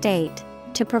particular state,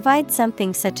 to provide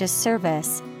something such as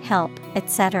service, help,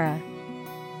 etc.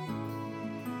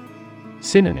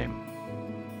 Synonym: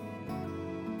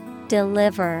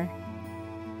 Deliver,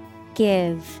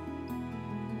 give,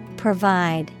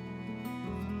 provide.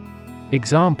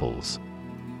 Examples: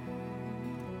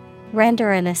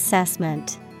 Render an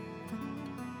assessment.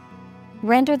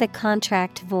 Render the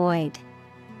contract void.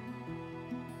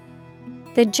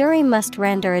 The jury must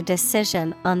render a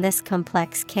decision on this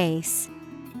complex case.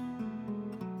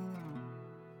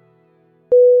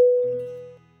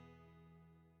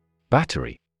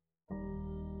 Battery: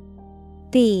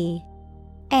 B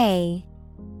A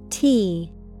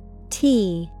T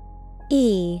T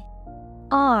E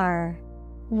R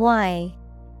Y.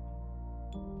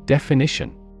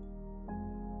 Definition: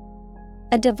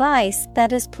 A device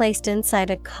that is placed inside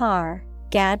a car,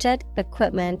 gadget,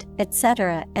 equipment,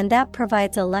 etc., and that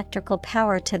provides electrical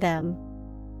power to them.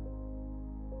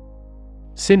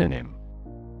 Synonym: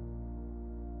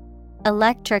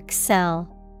 Electric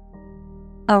cell,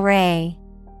 array,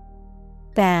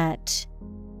 batch.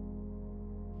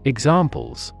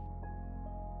 Examples: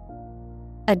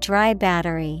 A dry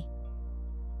battery.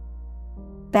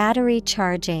 Battery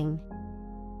charging.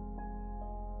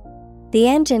 The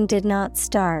engine did not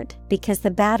start because the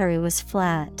battery was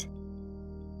flat.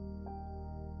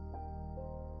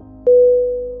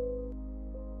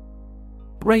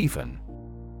 Raven: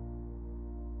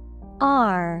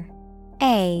 R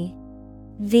A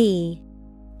V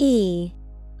E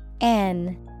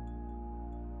N.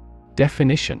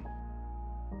 Definition: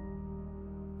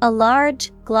 A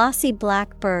large, glossy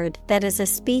black bird that is a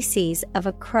species of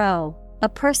a crow, a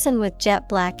person with jet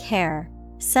black hair,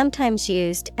 sometimes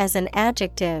used as an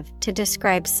adjective to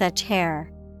describe such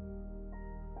hair.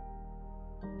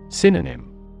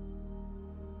 Synonym: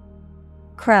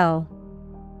 Crow,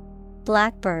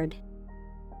 blackbird,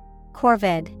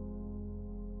 corvid.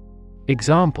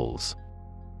 Examples: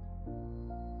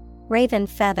 Raven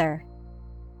feather.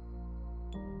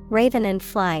 Raven in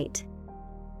flight.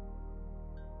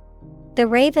 The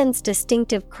raven's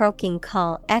distinctive croaking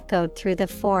call echoed through the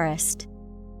forest.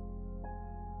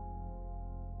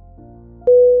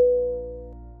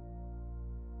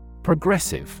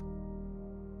 Progressive: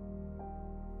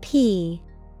 P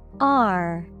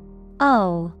R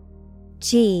O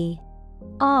G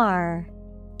R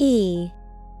E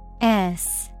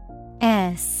S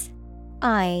S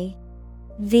I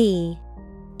V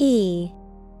E.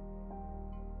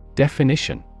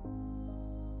 Definition: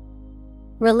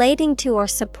 Relating to or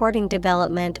supporting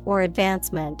development or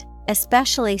advancement,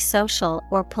 especially social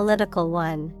or political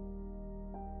one.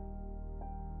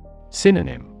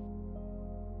 Synonym: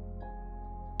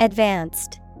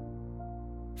 Advanced,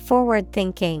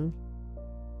 forward-thinking,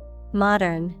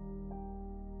 modern.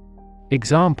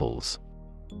 Examples: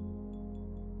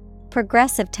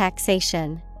 Progressive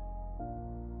taxation.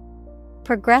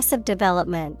 Progressive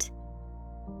development.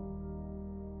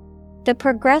 The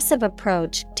progressive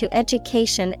approach to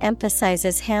education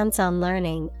emphasizes hands-on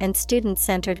learning and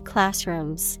student-centered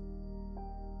classrooms.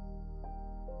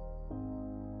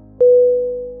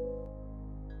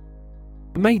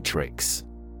 Matrix: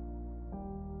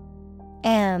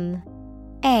 M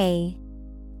A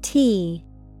T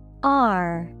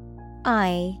R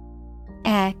I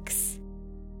X.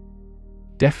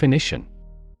 Definition: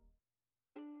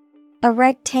 A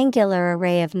rectangular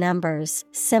array of numbers,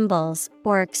 symbols,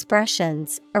 or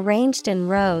expressions arranged in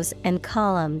rows and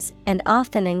columns and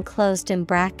often enclosed in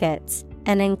brackets,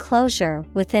 an enclosure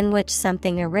within which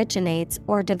something originates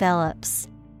or develops.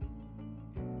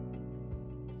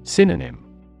 Synonym: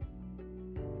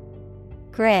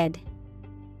 Grid,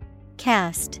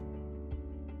 cast,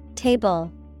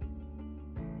 table.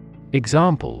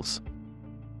 Examples: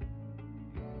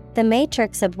 The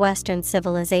matrix of Western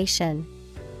civilization.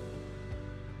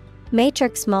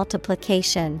 Matrix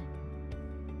multiplication.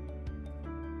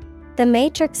 The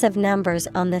matrix of numbers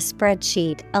on the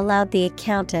spreadsheet allowed the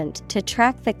accountant to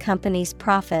track the company's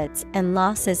profits and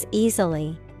losses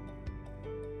easily.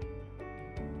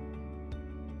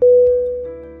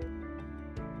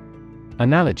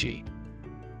 Analogy.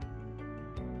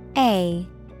 A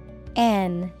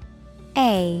N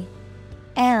A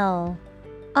L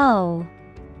O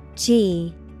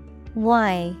G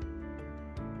Y.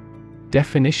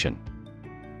 Definition.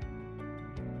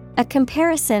 A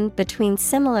comparison between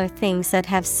similar things that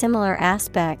have similar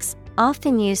aspects,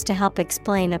 often used to help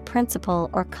explain a principle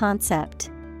or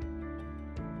concept.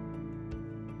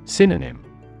 Synonym.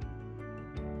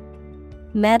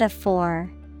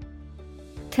 Metaphor,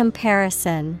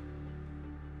 comparison,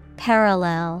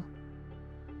 parallel.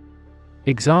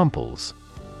 Examples.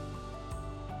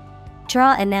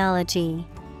 Draw analogy.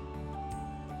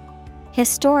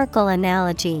 Historical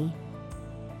analogy.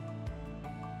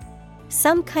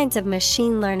 Some kinds of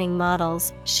machine learning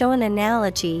models show an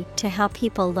analogy to how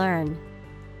people learn.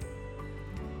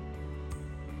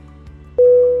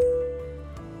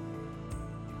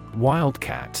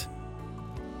 Wildcat.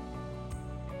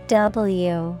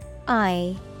 W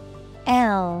I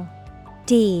L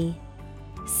D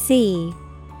C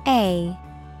A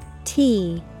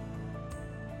T.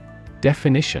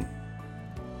 Definition.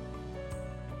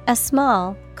 A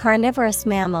small, carnivorous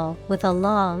mammal with a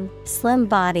long, slim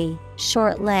body,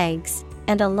 short legs,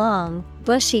 and a long,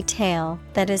 bushy tail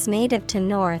that is native to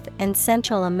North and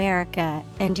Central America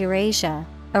and Eurasia,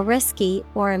 a risky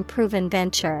or unproven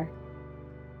venture.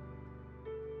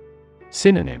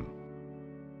 Synonym.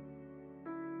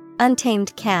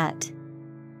 Untamed cat,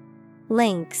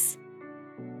 lynx,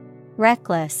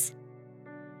 reckless.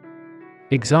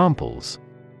 Examples.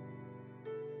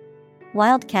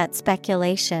 Wildcat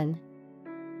speculation.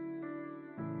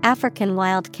 African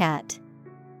wildcat.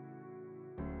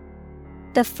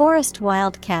 The forest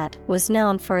wildcat was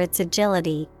known for its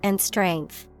agility and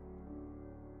strength.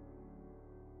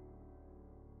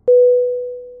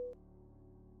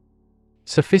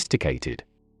 Sophisticated.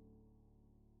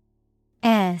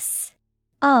 S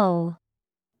O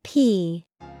P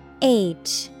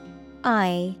H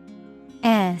I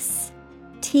S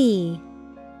T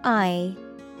I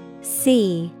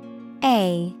C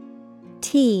A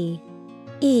T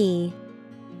E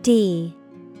D.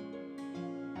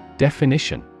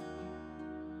 Definition.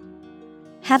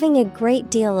 Having a great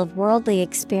deal of worldly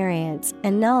experience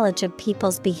and knowledge of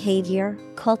people's behavior,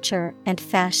 culture, and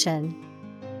fashion.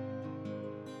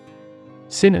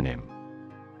 Synonym.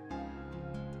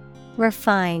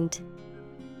 Refined,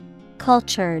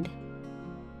 cultured,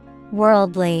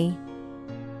 worldly.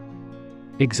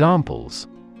 Examples.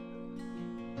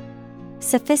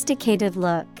 Sophisticated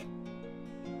look.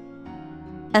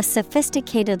 A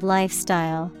sophisticated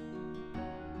lifestyle.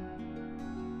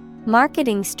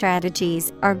 Marketing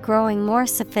strategies are growing more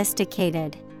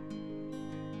sophisticated.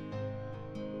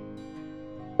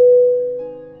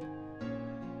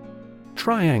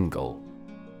 Triangle.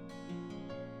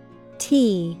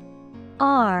 T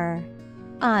R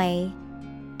I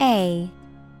A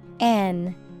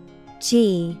N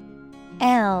G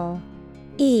L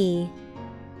E.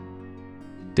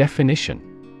 Definition.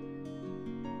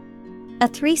 A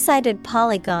three-sided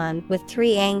polygon with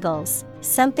three angles,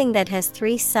 something that has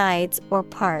three sides or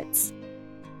parts.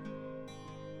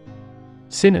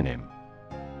 Synonym.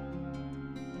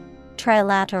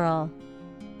 Trilateral,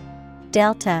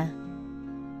 delta,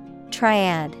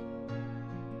 triad.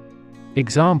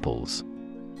 Examples.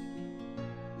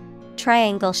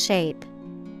 Triangle shape.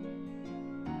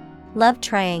 Love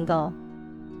triangle.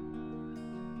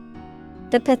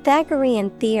 The Pythagorean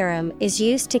theorem is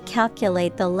used to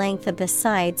calculate the length of the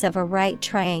sides of a right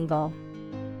triangle.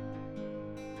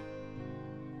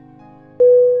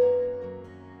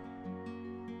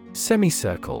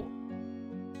 Semicircle.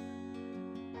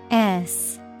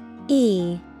 S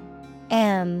E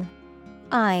M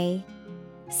I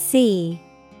C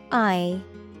I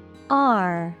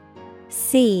R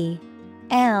C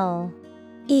L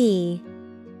E.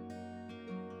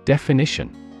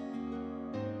 Definition.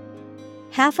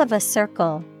 Half of a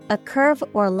circle, a curve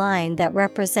or line that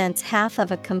represents half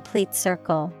of a complete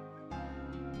circle.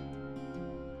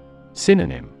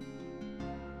 Synonym.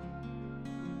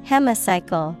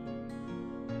 Hemicycle,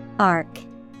 arc,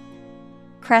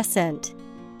 crescent.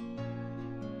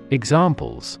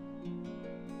 Examples.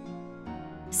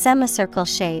 Semicircle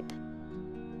shape.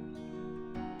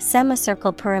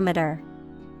 Semicircle perimeter.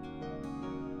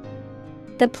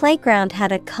 The playground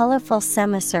had a colorful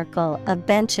semicircle of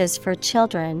benches for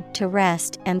children to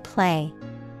rest and play.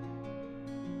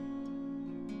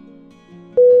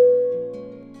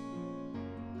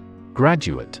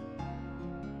 Graduate.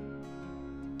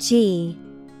 Graduate.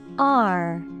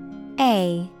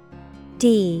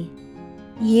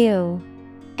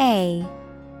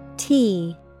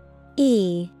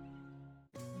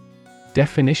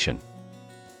 Definition.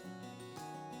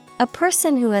 A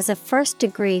person who has a first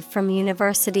degree from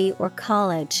university or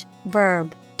college.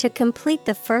 Verb, to complete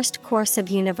the first course of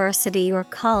university or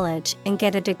college and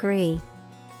get a degree.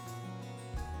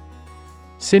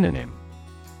 Synonym.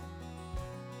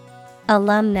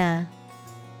 Alumna,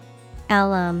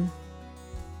 alum,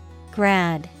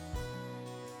 grad.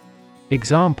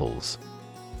 Examples.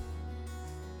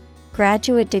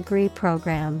 Graduate degree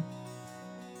program.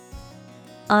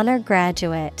 Honor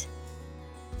graduate.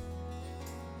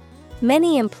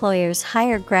 Many employers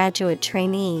hire graduate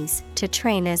trainees to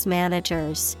train as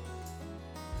managers.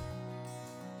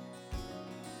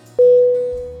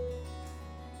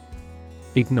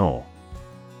 Ignore.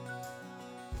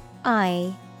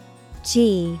 I-G-N-O-R-E.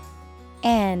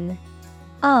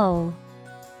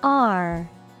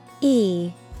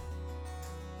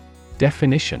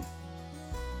 Definition.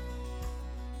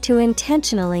 To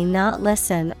intentionally not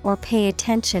listen or pay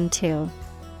attention to.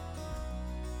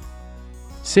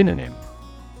 Synonym.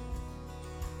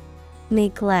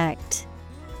 Neglect,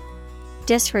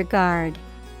 disregard,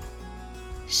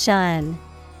 shun.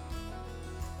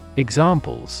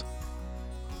 Examples.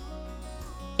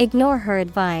 Ignore her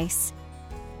advice.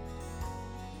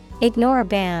 Ignore a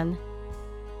ban.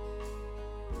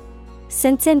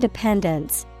 Since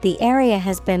independence, the area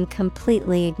has been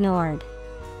completely ignored.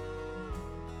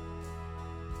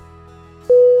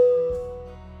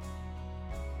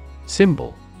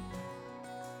 Symbol.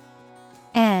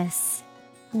 S-Y-M-B-O-L.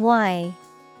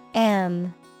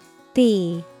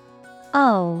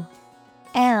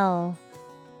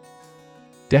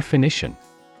 Definition.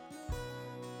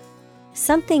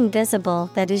 Something visible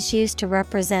that is used to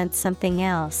represent something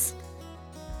else.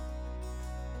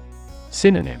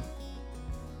 Synonym.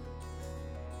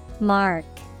 Mark,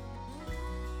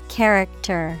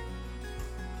 character,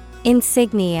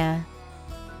 insignia.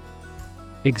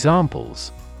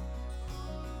 Examples.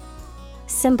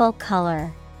 Symbol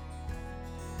color.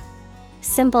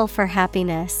 Symbol for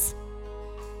happiness.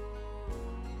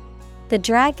 The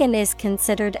dragon is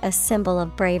considered a symbol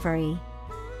of bravery.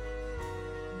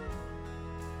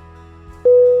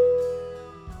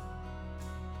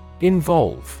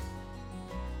 Involve.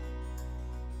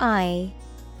 I-N-V-O-L-V-E.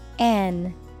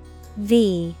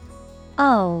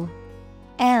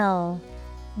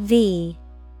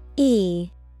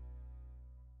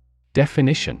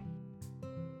 Definition.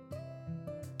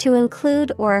 To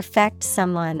include or affect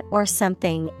someone or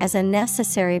something as a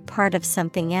necessary part of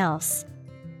something else.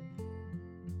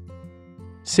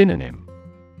 Synonym.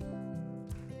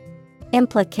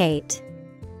 Implicate,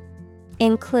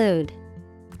 include,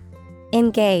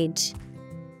 engage.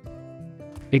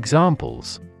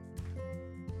 Examples.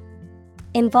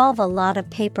 Involve a lot of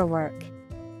paperwork.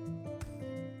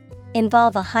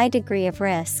 Involve a high degree of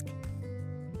risk.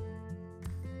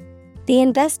 The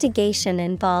investigation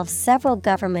involves several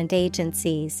government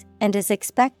agencies and is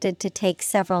expected to take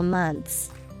several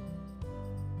months.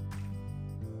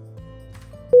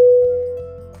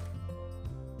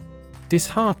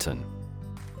 Dishearten.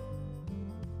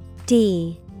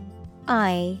 D-I-S-H-E-A-R-T-E-N.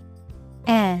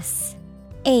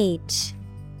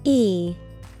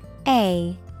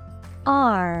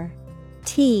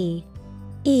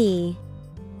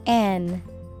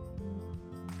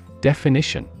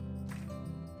 Definition.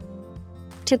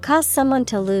 To cause someone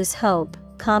to lose hope,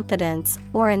 confidence,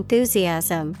 or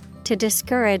enthusiasm, to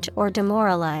discourage or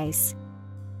demoralize.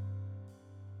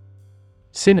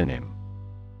 Synonym.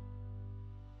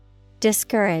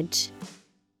 Discourage,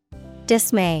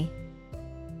 dismay,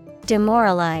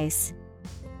 demoralize.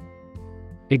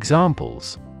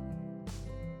 Examples.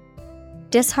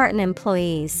 Dishearten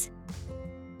employees.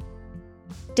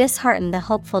 Dishearten the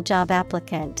hopeful job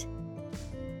applicant.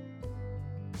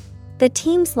 The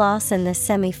team's loss in the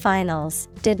semifinals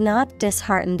did not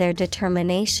dishearten their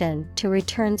determination to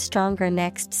return stronger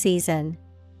next season.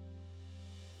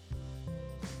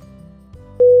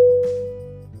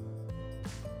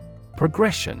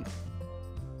 Progression.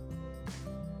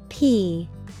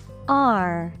 P-R-O-G-R-E-S-S-I-O-N.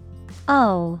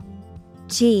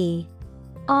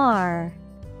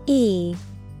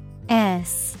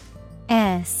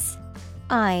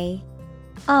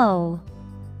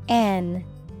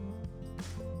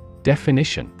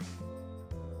 Definition.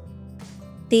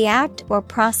 The act or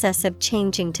process of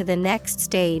changing to the next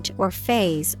stage or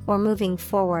phase or moving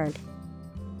forward.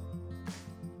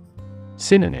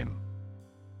 Synonym: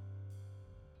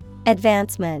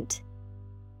 Advancement,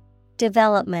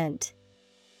 development,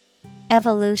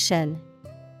 evolution.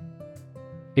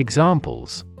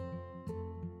 Examples: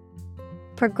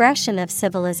 Progression of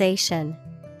civilization,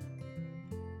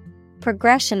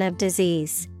 progression of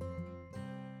disease.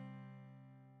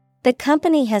 The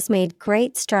company has made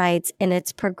great strides in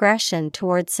its progression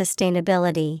towards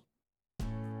sustainability.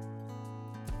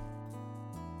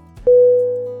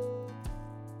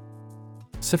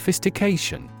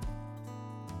 Sophistication.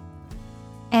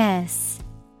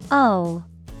 Sophistication.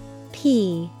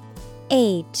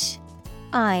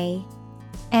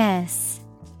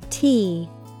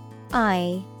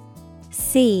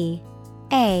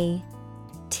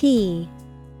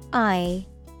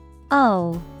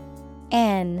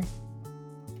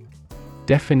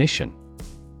 Definition: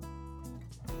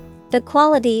 The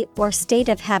quality or state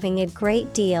of having a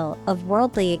great deal of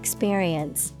worldly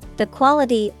experience, the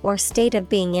quality or state of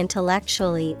being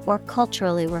intellectually or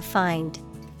culturally refined.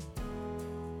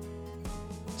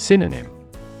 Synonym: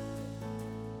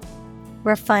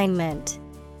 Refinement,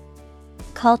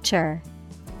 culture,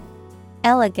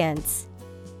 elegance.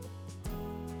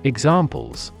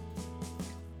 Examples: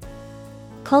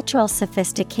 Cultural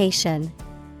sophistication,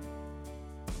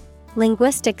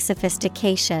 linguistic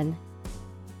sophistication.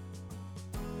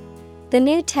 The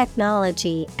new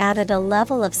technology added a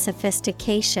level of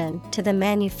sophistication to the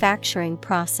manufacturing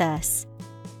process.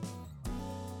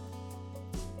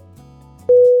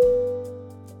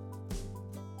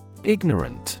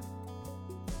 Ignorant.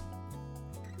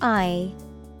 IGNORANT.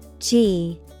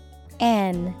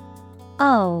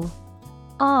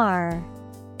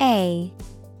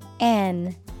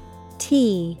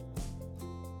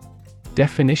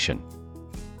 Definition: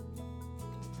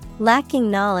 Lacking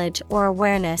knowledge or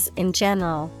awareness in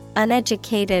general,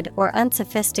 uneducated or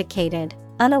unsophisticated,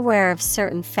 unaware of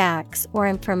certain facts or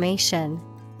information.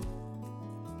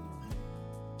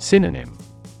 Synonym: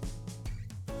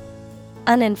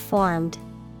 Uninformed,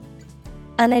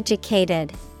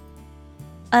 uneducated,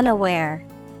 unaware.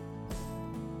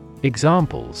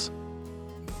 Examples: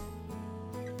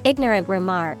 Ignorant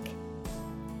remark,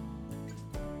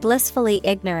 blissfully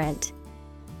ignorant.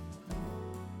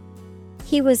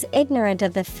 He was ignorant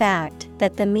of the fact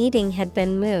that the meeting had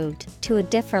been moved to a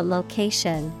different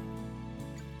location.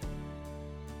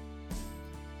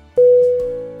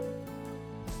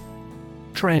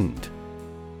 Trend.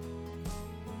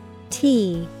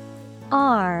 T-R-E-N-D.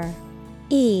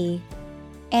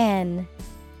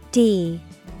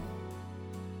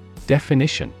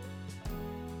 Definition: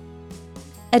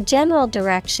 A general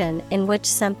direction in which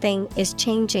something is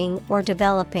changing or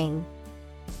developing.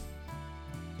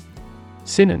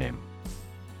 Synonym: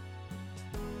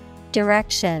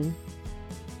 Direction,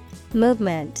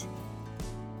 movement,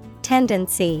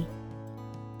 tendency.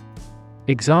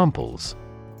 Examples: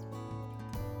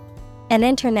 An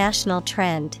international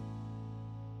trend.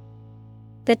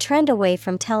 The trend away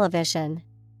from television.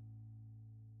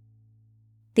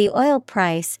 The oil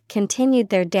price continued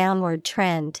their downward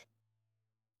trend.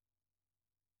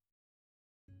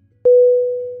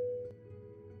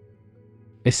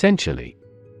 Essentially.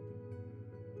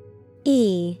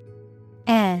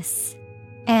 Essentially.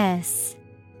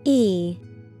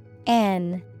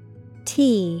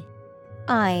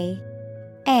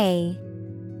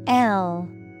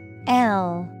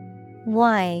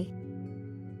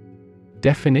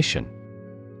 Definition: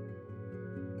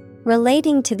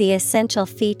 Relating to the essential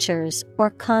features or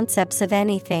concepts of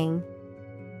anything.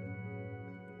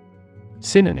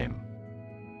 Synonym: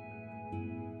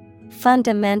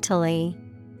 Fundamentally,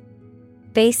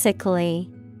 basically,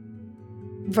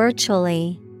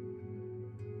 virtually.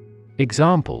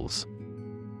 Examples: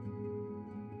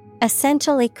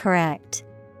 Essentially correct.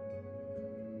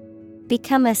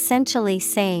 Become essentially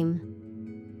same.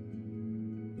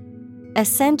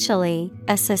 Essentially,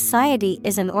 a society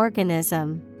is an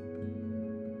organism.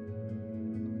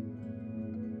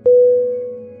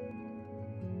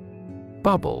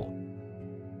 Bubble.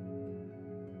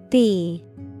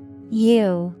 B-U-B-B-L-E.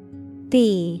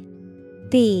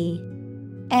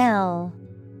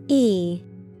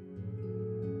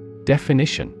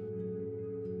 Definition: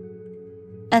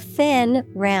 A thin,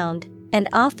 round, and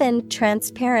often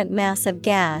transparent mass of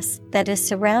gas that is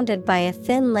surrounded by a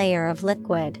thin layer of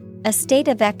liquid, a state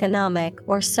of economic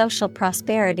or social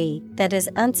prosperity that is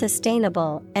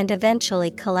unsustainable and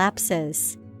eventually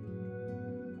collapses.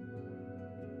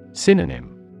 Synonym: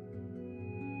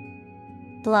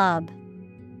 Blob,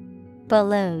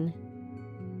 balloon,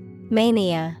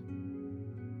 mania.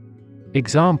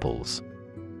 Examples: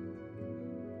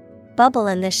 bubble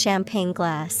in the champagne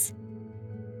glass.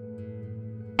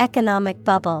 Economic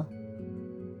bubble.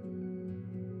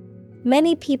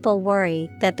 Many people worry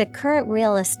that the current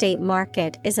real estate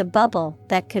market is a bubble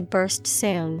that could burst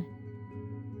soon.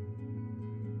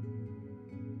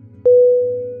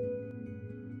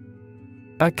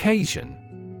 Occasion.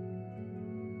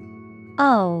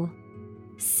 O-C-C-A-S-I-O-N.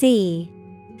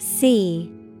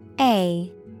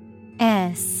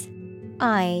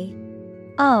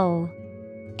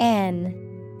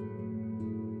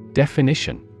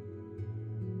 Definition: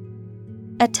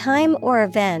 a time or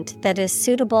event that is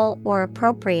suitable or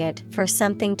appropriate for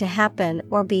something to happen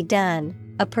or be done,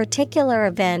 a particular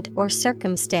event or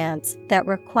circumstance that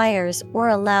requires or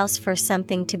allows for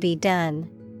something to be done.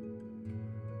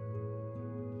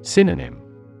 Synonym: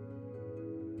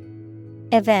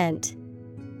 Event,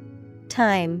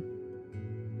 time,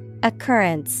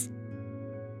 occurrence.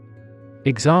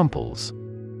 Examples: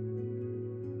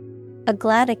 a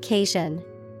glad occasion.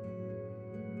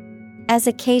 As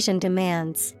occasion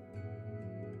demands.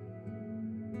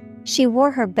 She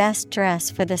wore her best dress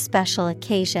for the special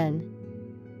occasion.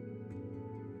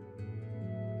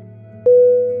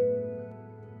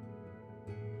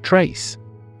 Trace.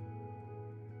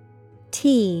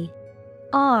 T-R-A-C-E.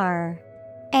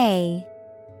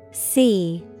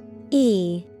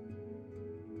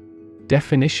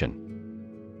 Definition: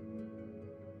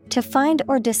 to find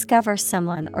or discover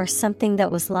someone or something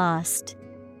that was lost.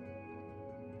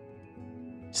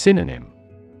 Synonym: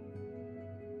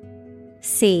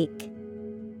 seek,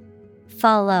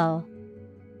 follow,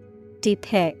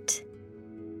 depict.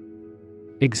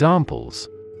 Examples: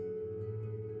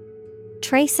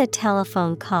 trace a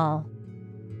telephone call.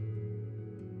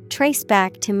 Trace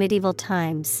back to medieval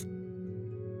times.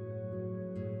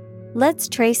 Let's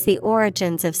trace the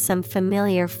origins of some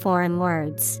familiar foreign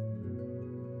words.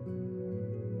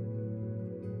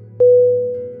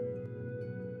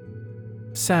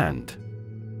 Sand.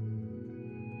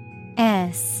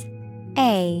 S-A-N-D.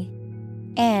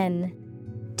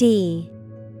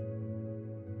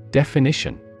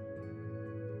 Definition: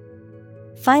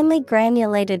 finely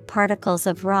granulated particles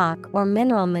of rock or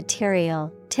mineral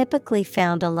material, typically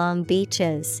found along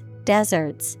beaches,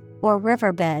 deserts, or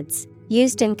riverbeds,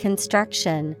 used in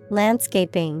construction,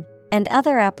 landscaping, and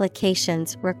other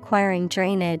applications requiring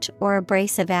drainage or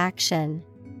abrasive action.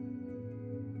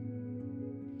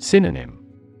 Synonym: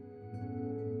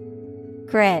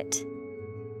 grit,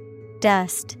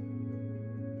 dust,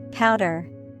 powder.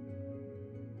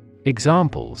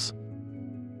 Examples: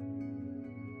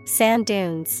 sand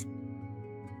dunes,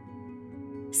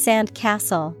 sand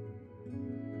castle.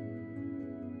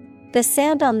 The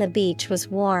sand on the beach was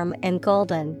warm and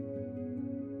golden.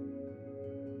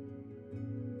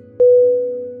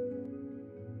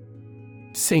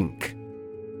 Sink.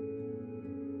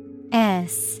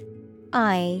 S-I-N-K.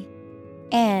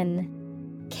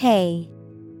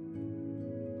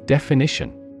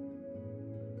 Definition: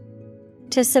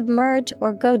 to submerge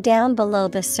or go down below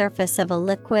the surface of a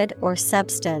liquid or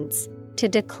substance, to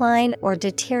decline or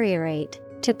deteriorate,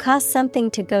 to cause something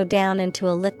to go down into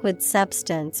a liquid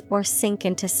substance or sink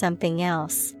into something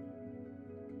else.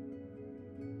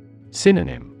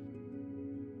 Synonym: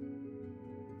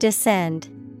 descend,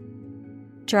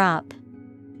 drop,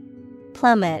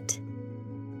 plummet.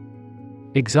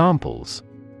 Examples: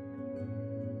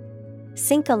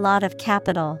 sink a lot of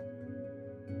capital.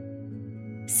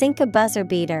 Sink a buzzer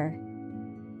beater.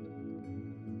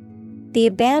 The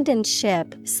abandoned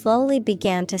ship slowly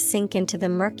began to sink into the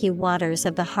murky waters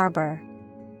of the harbor.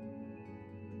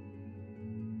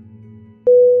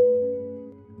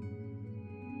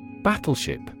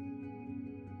 Battleship.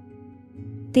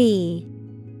 B-A-T-T-L-E-S-H-I-P.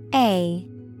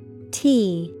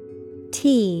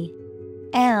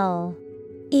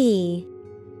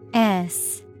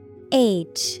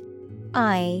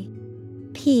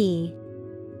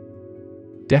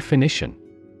 Definition: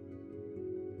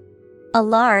 a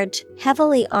large,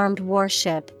 heavily armed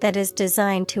warship that is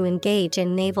designed to engage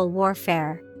in naval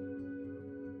warfare.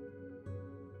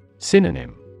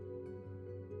 Synonym: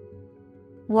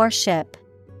 warship,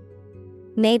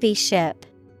 navy ship,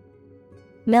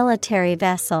 military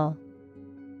vessel.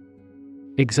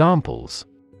 Examples: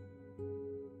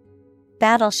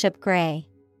 battleship gray.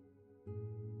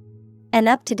 An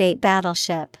up-to-date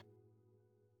battleship.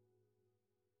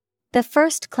 The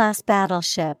first-class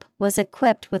battleship was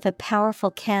equipped with a powerful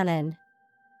cannon.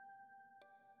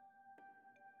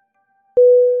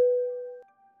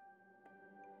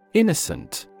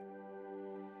 Innocent.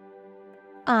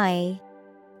 I-N-N-O-C-E-N-T.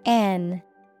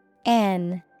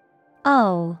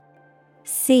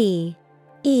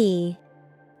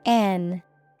 N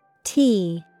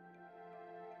T.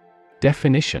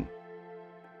 Definition: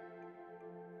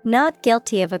 Not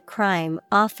guilty of a crime,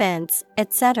 offense,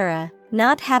 etc.,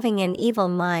 not having an evil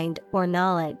mind or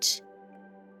knowledge.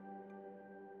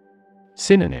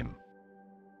 Synonym: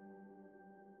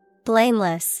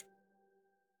 Blameless,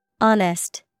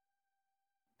 honest,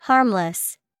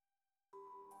 harmless.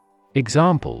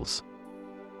 Examples: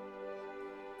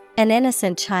 An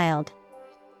innocent child.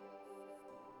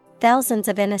 Thousands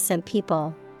of innocent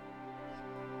people.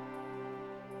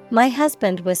 My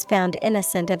husband was found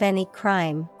innocent of any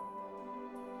crime.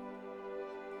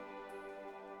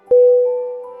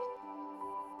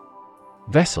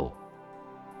 Vessel.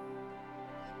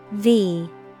 V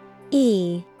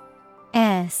E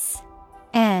S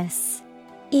S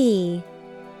E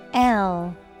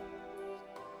L.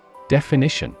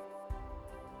 Definition: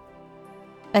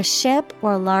 A ship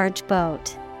or large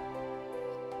boat.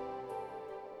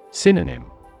 Synonym: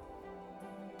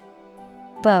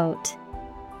 Boat,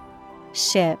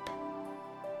 ship,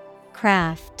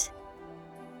 craft.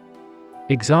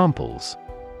 Examples: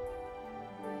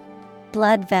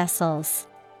 Blood vessels.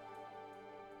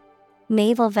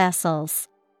 Naval vessels.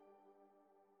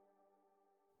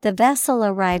 The vessel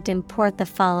arrived in port the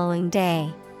following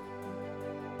day.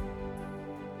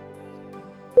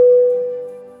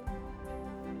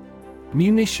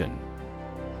 Munition.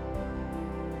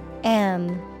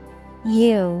 M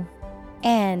U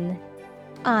N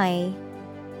I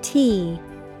T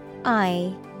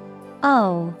I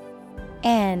O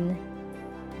N.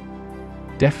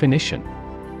 Definition: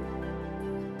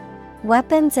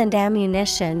 Weapons and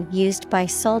ammunition used by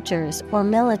soldiers or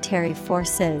military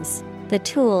forces, the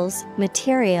tools,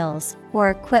 materials, or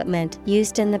equipment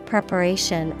used in the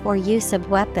preparation or use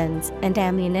of weapons and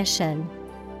ammunition.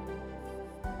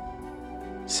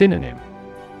 Synonym: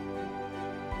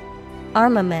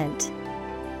 Armament,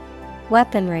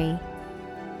 weaponry,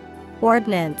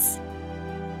 ordnance.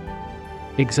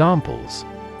 Examples: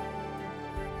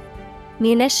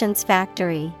 Munitions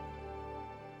factory.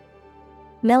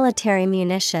 Military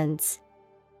munitions.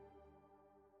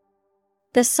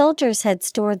 The soldiers had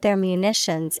stored their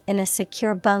munitions in a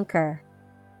secure bunker.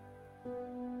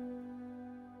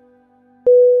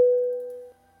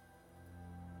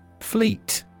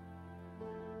 Fleet.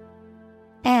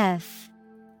 F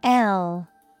L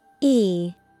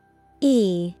E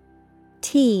E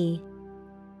T.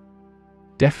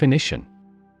 Definition: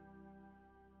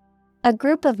 A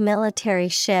group of military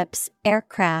ships,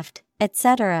 aircraft,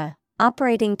 etc.,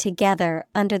 operating together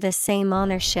under the same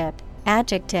ownership.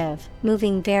 Adjective,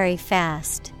 moving very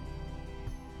fast.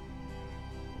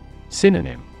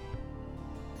 Synonym: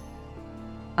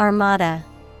 Armada,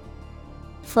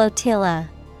 flotilla.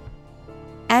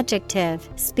 Adjective,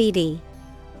 speedy.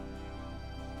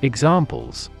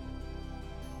 Examples: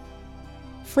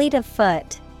 Fleet of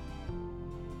foot.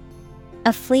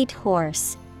 A fleet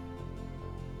horse.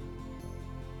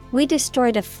 We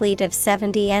destroyed a fleet of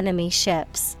 70 enemy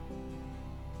ships.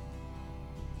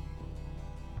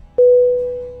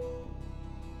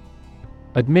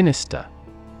 Administer.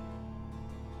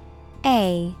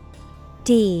 A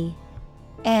D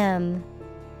M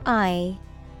I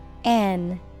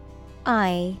N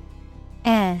I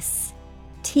S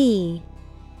T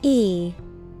E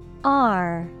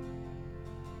R.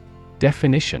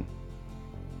 Definition: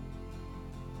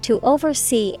 To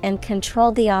oversee and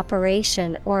control the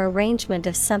operation or arrangement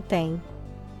of something.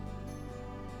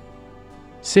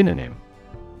 Synonym: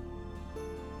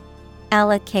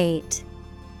 Allocate,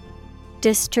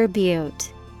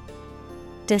 distribute,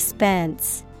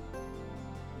 dispense.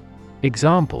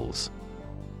 Examples: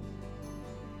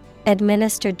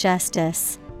 Administer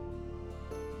justice.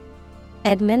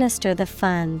 Administer the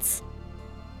funds.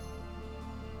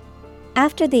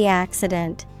 After the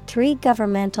accident, 3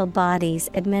 governmental bodies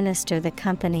administer the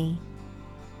company.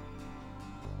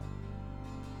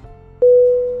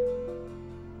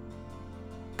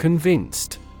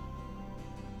 Convinced.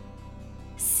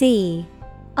 C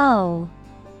O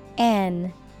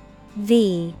N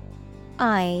V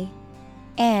I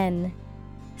N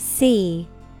C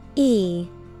E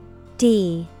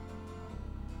D.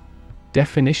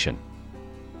 Definition: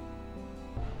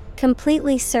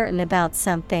 Completely certain about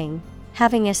something,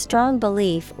 having a strong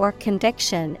belief or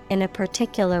conviction in a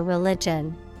particular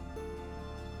religion.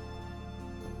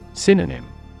 Synonym: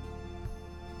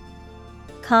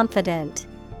 Confident,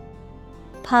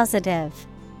 positive,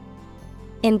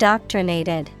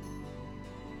 indoctrinated.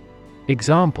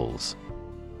 Examples: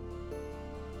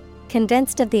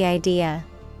 Convinced of the idea.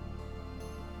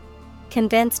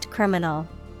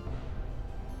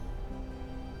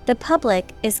 The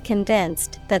public is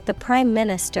convinced that the Prime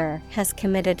Minister has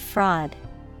committed fraud.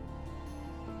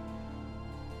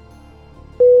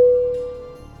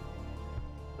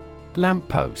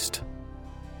 Lamppost.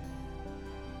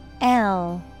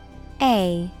 Lamppost.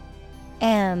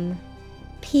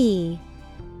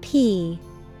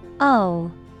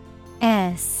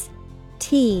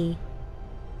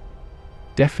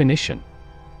 Definition: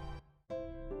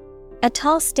 a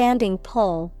tall standing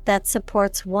pole that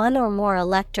supports one or more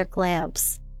electric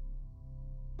lamps.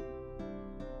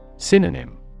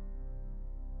 Synonym: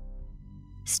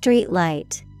 Street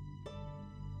light,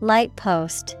 light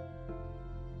post,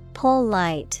 pole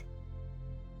light.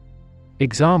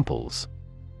 Examples: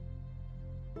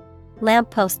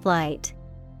 Lamppost light.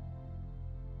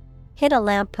 Hit a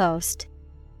lamppost.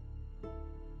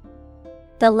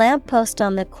 The lamppost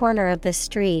on the corner of the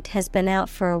street has been out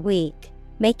for a week,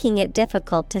 making it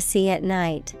difficult to see at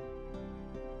night.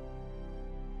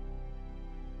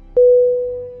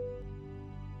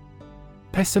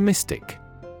 Pessimistic.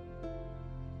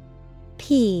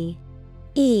 Pessimistic.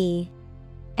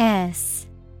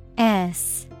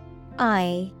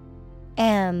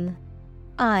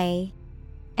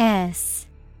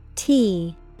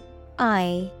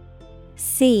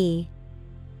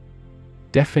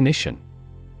 Definition: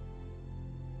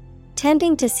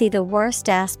 tending to see the worst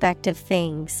aspect of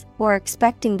things, or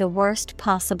expecting the worst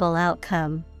possible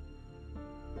outcome.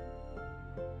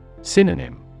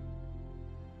 Synonym: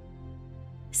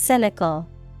 Cynical,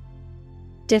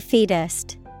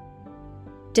 defeatist,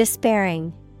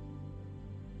 despairing.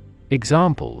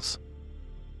 Examples: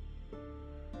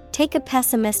 take a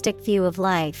pessimistic view of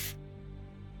life.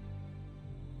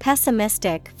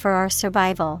 Pessimistic for our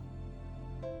survival.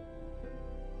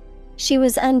 She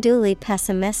was unduly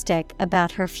pessimistic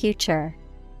about her future.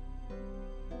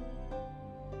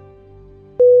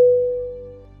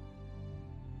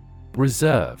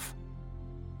 Reserve.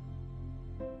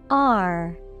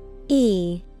 RESERVE.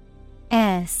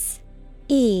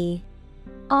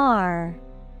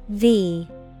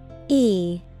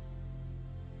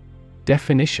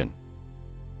 Definition: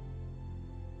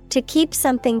 to keep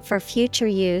something for future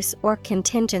use or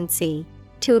contingency,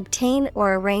 to obtain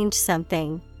or arrange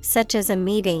something, such as a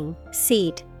meeting,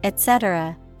 seat,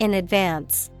 etc., in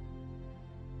advance.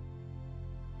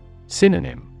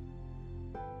 Synonym: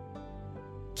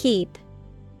 keep,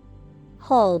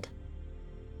 hold,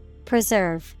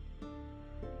 preserve.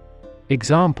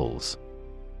 Examples: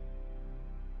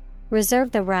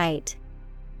 reserve the right.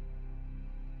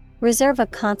 Reserve a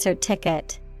concert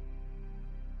ticket.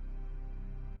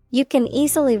 You can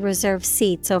easily reserve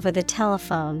seats over the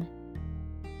telephone.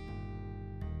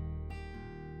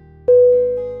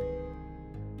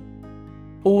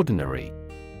 Ordinary.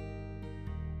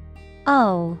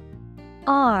 ORDINARY.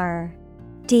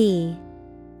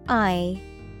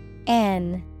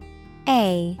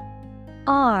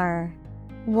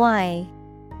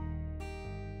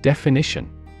 Definition: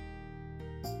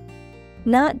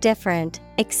 not different,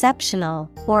 exceptional,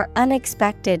 or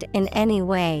unexpected in any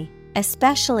way,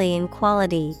 especially in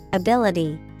quality,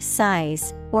 ability,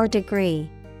 size, or degree.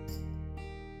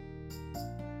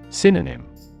 Synonym: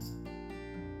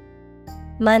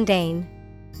 mundane,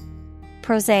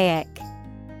 prosaic,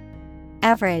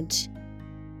 average.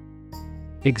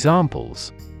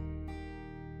 Examples: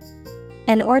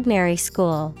 an ordinary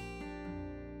school.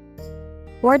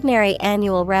 Ordinary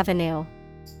annual revenue.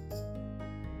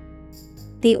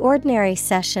 The ordinary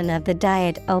session of the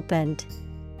Diet opened.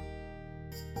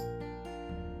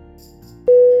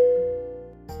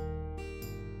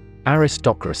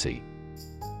 Aristocracy.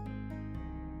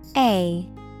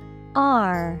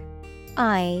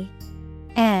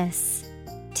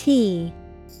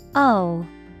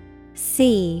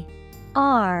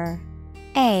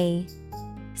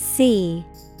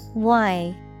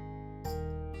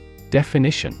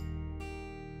 Definition: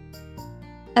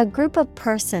 a group of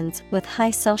persons with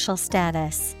high social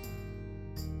status.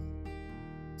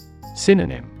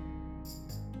 Synonym: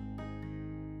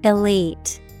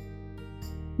 elite,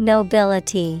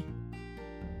 nobility,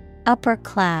 upper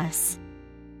class.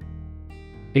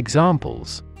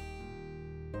 Examples: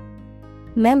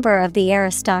 member of the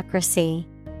aristocracy.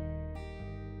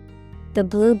 The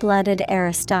blue-blooded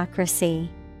aristocracy.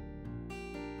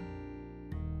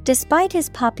 Despite his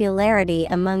popularity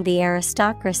among the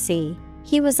aristocracy,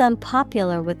 he was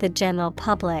unpopular with the general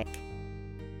public.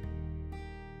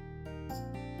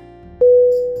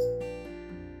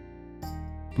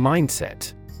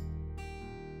 Mindset.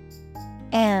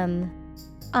 MINDSET.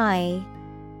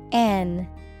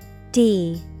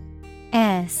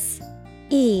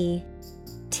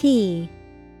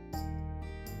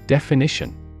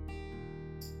 Definition: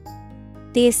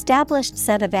 The established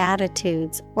set of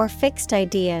attitudes or fixed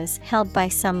ideas held by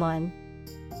someone.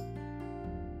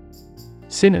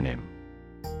 Synonym: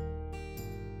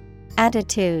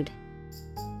 Attitude,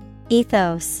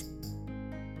 ethos,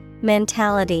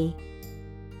 mentality.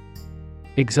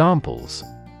 Examples: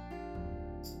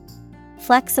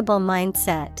 Flexible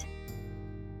mindset.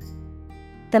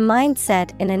 The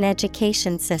mindset in an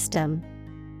education system.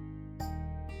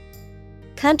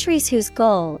 Countries whose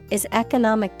goal is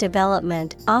economic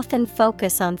development often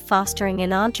focus on fostering an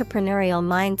entrepreneurial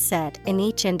mindset in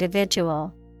each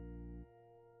individual.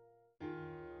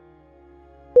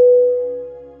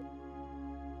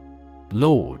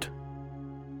 Lord.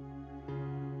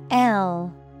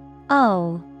 L-O-R-D.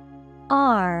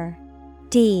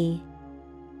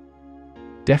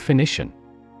 Definition: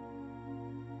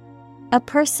 A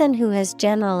person who has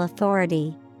general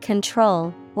authority,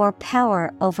 control, or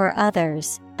power over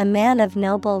others, a man of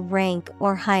noble rank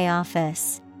or high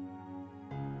office.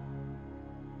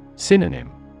 Synonym: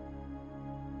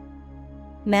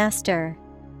 Master,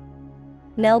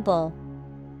 noble,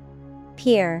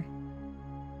 peer.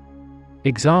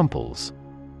 Examples: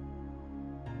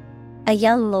 A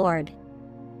young lord,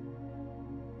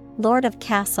 lord of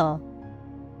castle.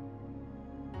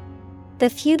 The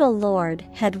feudal lord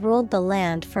had ruled the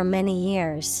land for many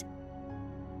years.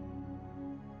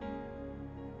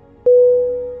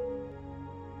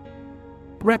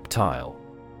 Reptile.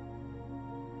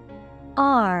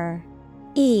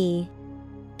 R-E-P-T-I-L-E.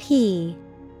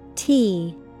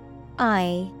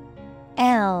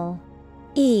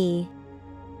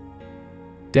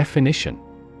 Definition: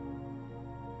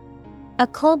 A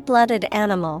cold-blooded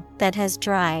animal that has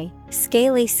dry,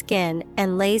 scaly skin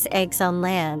and lays eggs on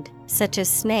land, such as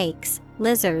snakes,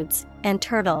 lizards, and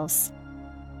turtles.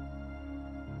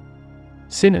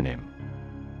 Synonym: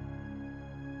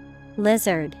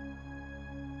 Lizard,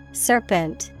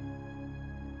 serpent,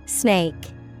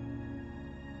 snake.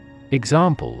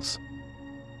 Examples: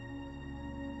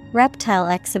 Reptile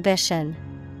exhibition.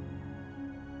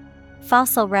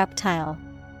 Fossil reptile.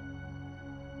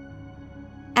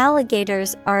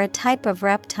 Alligators are a type of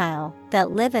reptile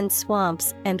that live in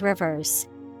swamps and rivers.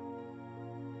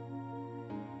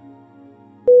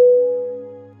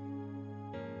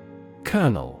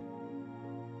 Colonel.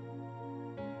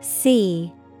 C-O-L-O-N-E-L.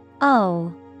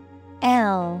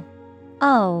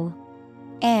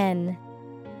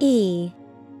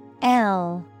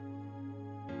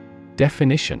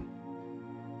 Definition: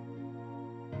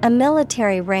 A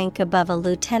military rank above a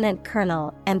lieutenant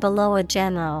colonel and below a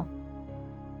general.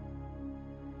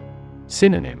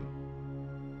 Synonym: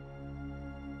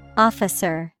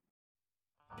 Officer,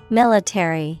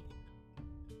 military,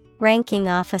 ranking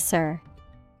officer.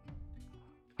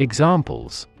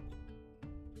 Examples: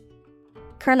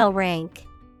 Colonel rank,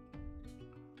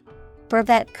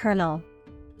 brevet colonel.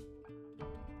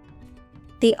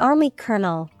 The army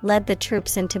colonel led the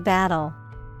troops into battle.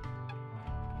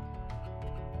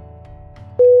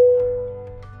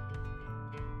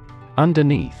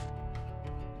 Underneath.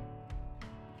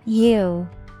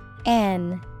 U-N-D-E-R-N-E-A-T-H.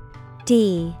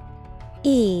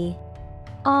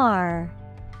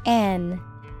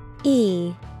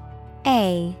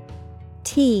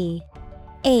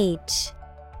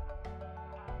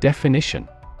 Definition: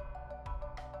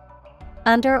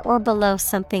 Under or below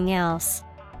something else.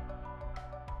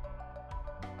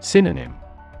 Synonym: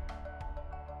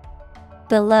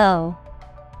 Below,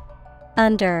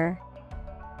 under,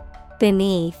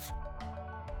 beneath.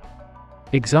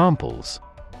 Examples: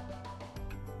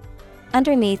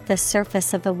 Underneath the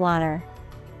surface of the water.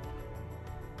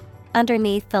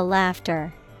 Underneath the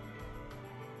laughter.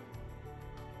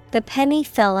 The penny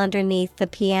fell underneath the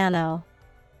piano.